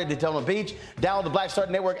on Friday, Daytona Beach. Download the Black Star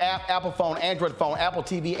Network app, Apple phone, Android phone, Apple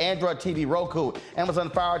TV, Android TV, Roku, Amazon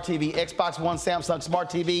Fire TV, Xbox One, Samsung Smart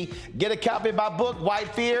TV. Get a copy of my book, White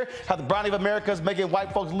Fear, How the Brownie of America is Making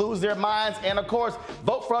White Folks Lose Their Minds. And of course,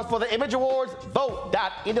 vote for us for the Image Awards.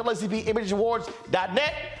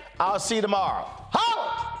 Vote.NAACPImageAwards.net. I'll see you tomorrow.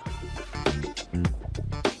 Holla!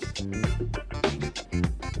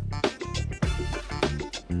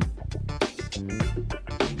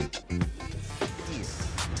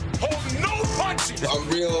 Hold no punches. I'm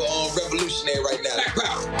real revolutionary right now.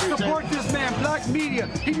 Support this man, Black Media.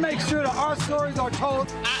 He makes sure that our stories are told.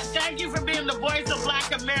 Thank you for being the voice of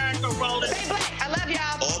Black America, Roland. Stay black. I love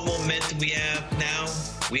y'all. All momentum we have now,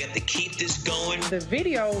 we have to keep this going. The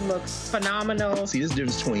video looks phenomenal. See, there's a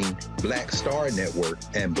difference between Black Star Network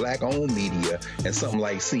and Black-owned media and something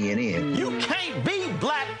like CNN. You can't be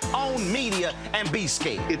Black-owned media and be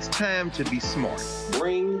scared. It's time to be smart.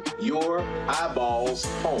 Bring your eyeballs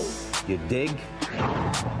home. You dig?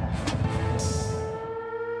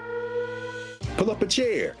 Pull up a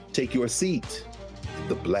chair. Take your seat.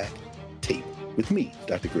 The Black Tape with me,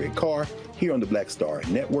 Dr. Greg Carr, here on the Black Star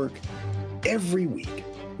Network. Every week,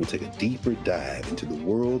 we'll take a deeper dive into the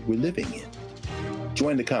world we're living in.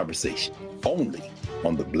 Join the conversation only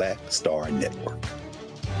on the Black Star Network.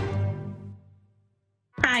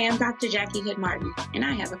 Hi, I'm Dr. Jackie Hood Martin, and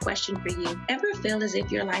I have a question for you. Ever feel as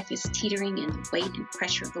if your life is teetering and the weight and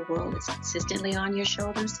pressure of the world is consistently on your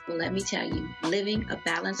shoulders? Well, let me tell you, living a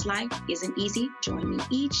balanced life isn't easy. Join me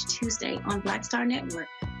each Tuesday on Black Star Network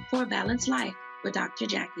for a Balanced Life with Dr.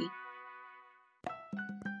 Jackie.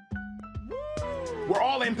 We're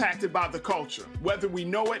all impacted by the culture, whether we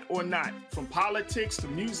know it or not. From politics to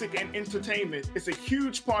music and entertainment, it's a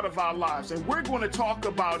huge part of our lives, and we're going to talk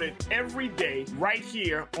about it every day right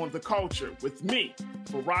here on The Culture with me,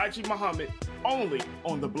 Faraji Muhammad, only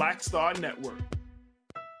on the Black Star Network.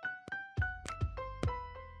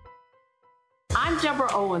 I'm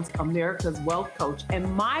Deborah Owens, America's Wealth Coach,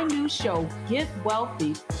 and my new show, Get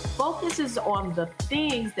Wealthy, focuses on the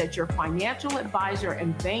things that your financial advisor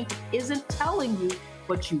and bank isn't telling you,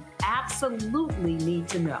 but you absolutely need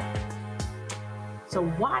to know. So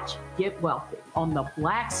watch Get Wealthy on the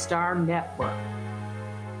Black Star Network.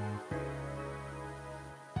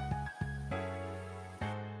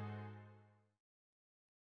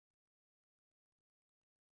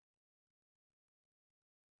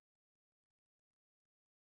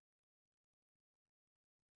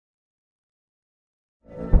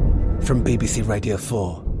 From BBC Radio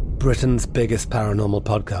 4, Britain's biggest paranormal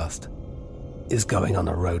podcast is going on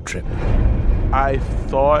a road trip. I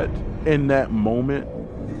thought in that moment,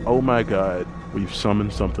 oh my God, we've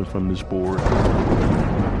summoned something from this board.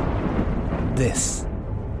 This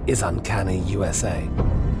is Uncanny USA.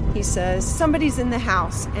 He says, somebody's in the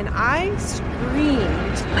house, and I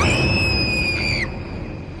screamed.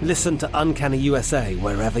 Listen to Uncanny USA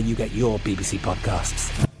wherever you get your BBC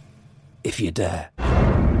podcasts, if you dare.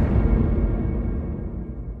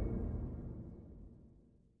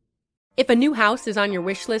 If a new house is on your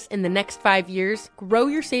wish list in the next 5 years, grow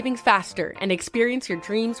your savings faster and experience your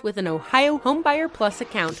dreams with an Ohio Homebuyer Plus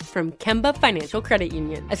account from Kemba Financial Credit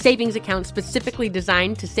Union. A savings account specifically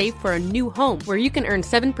designed to save for a new home, where you can earn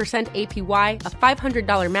 7% APY, a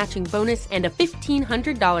 $500 matching bonus, and a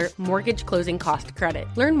 $1,500 mortgage closing cost credit.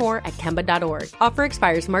 Learn more at Kemba.org. Offer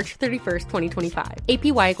expires March 31st, 2025.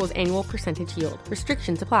 APY equals annual percentage yield.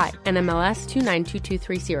 Restrictions apply. NMLS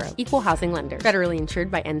 292230. Equal housing lender. Federally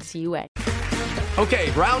insured by NCUA.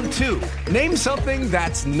 Okay, round two. Name something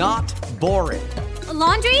that's not boring. A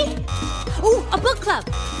laundry? Ooh, a book club.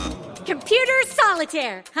 Computer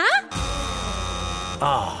solitaire, huh?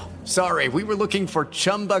 Ah, sorry, we were looking for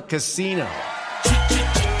Chumba Casino.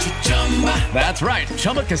 That's right,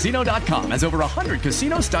 ChumbaCasino.com has over 100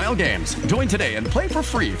 casino-style games. Join today and play for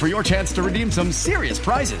free for your chance to redeem some serious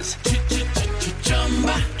prizes.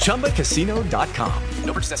 ChumbaCasino.com.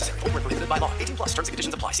 No purchase necessary. Void where prohibited by law. 18+ terms and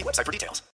conditions apply. See website for details.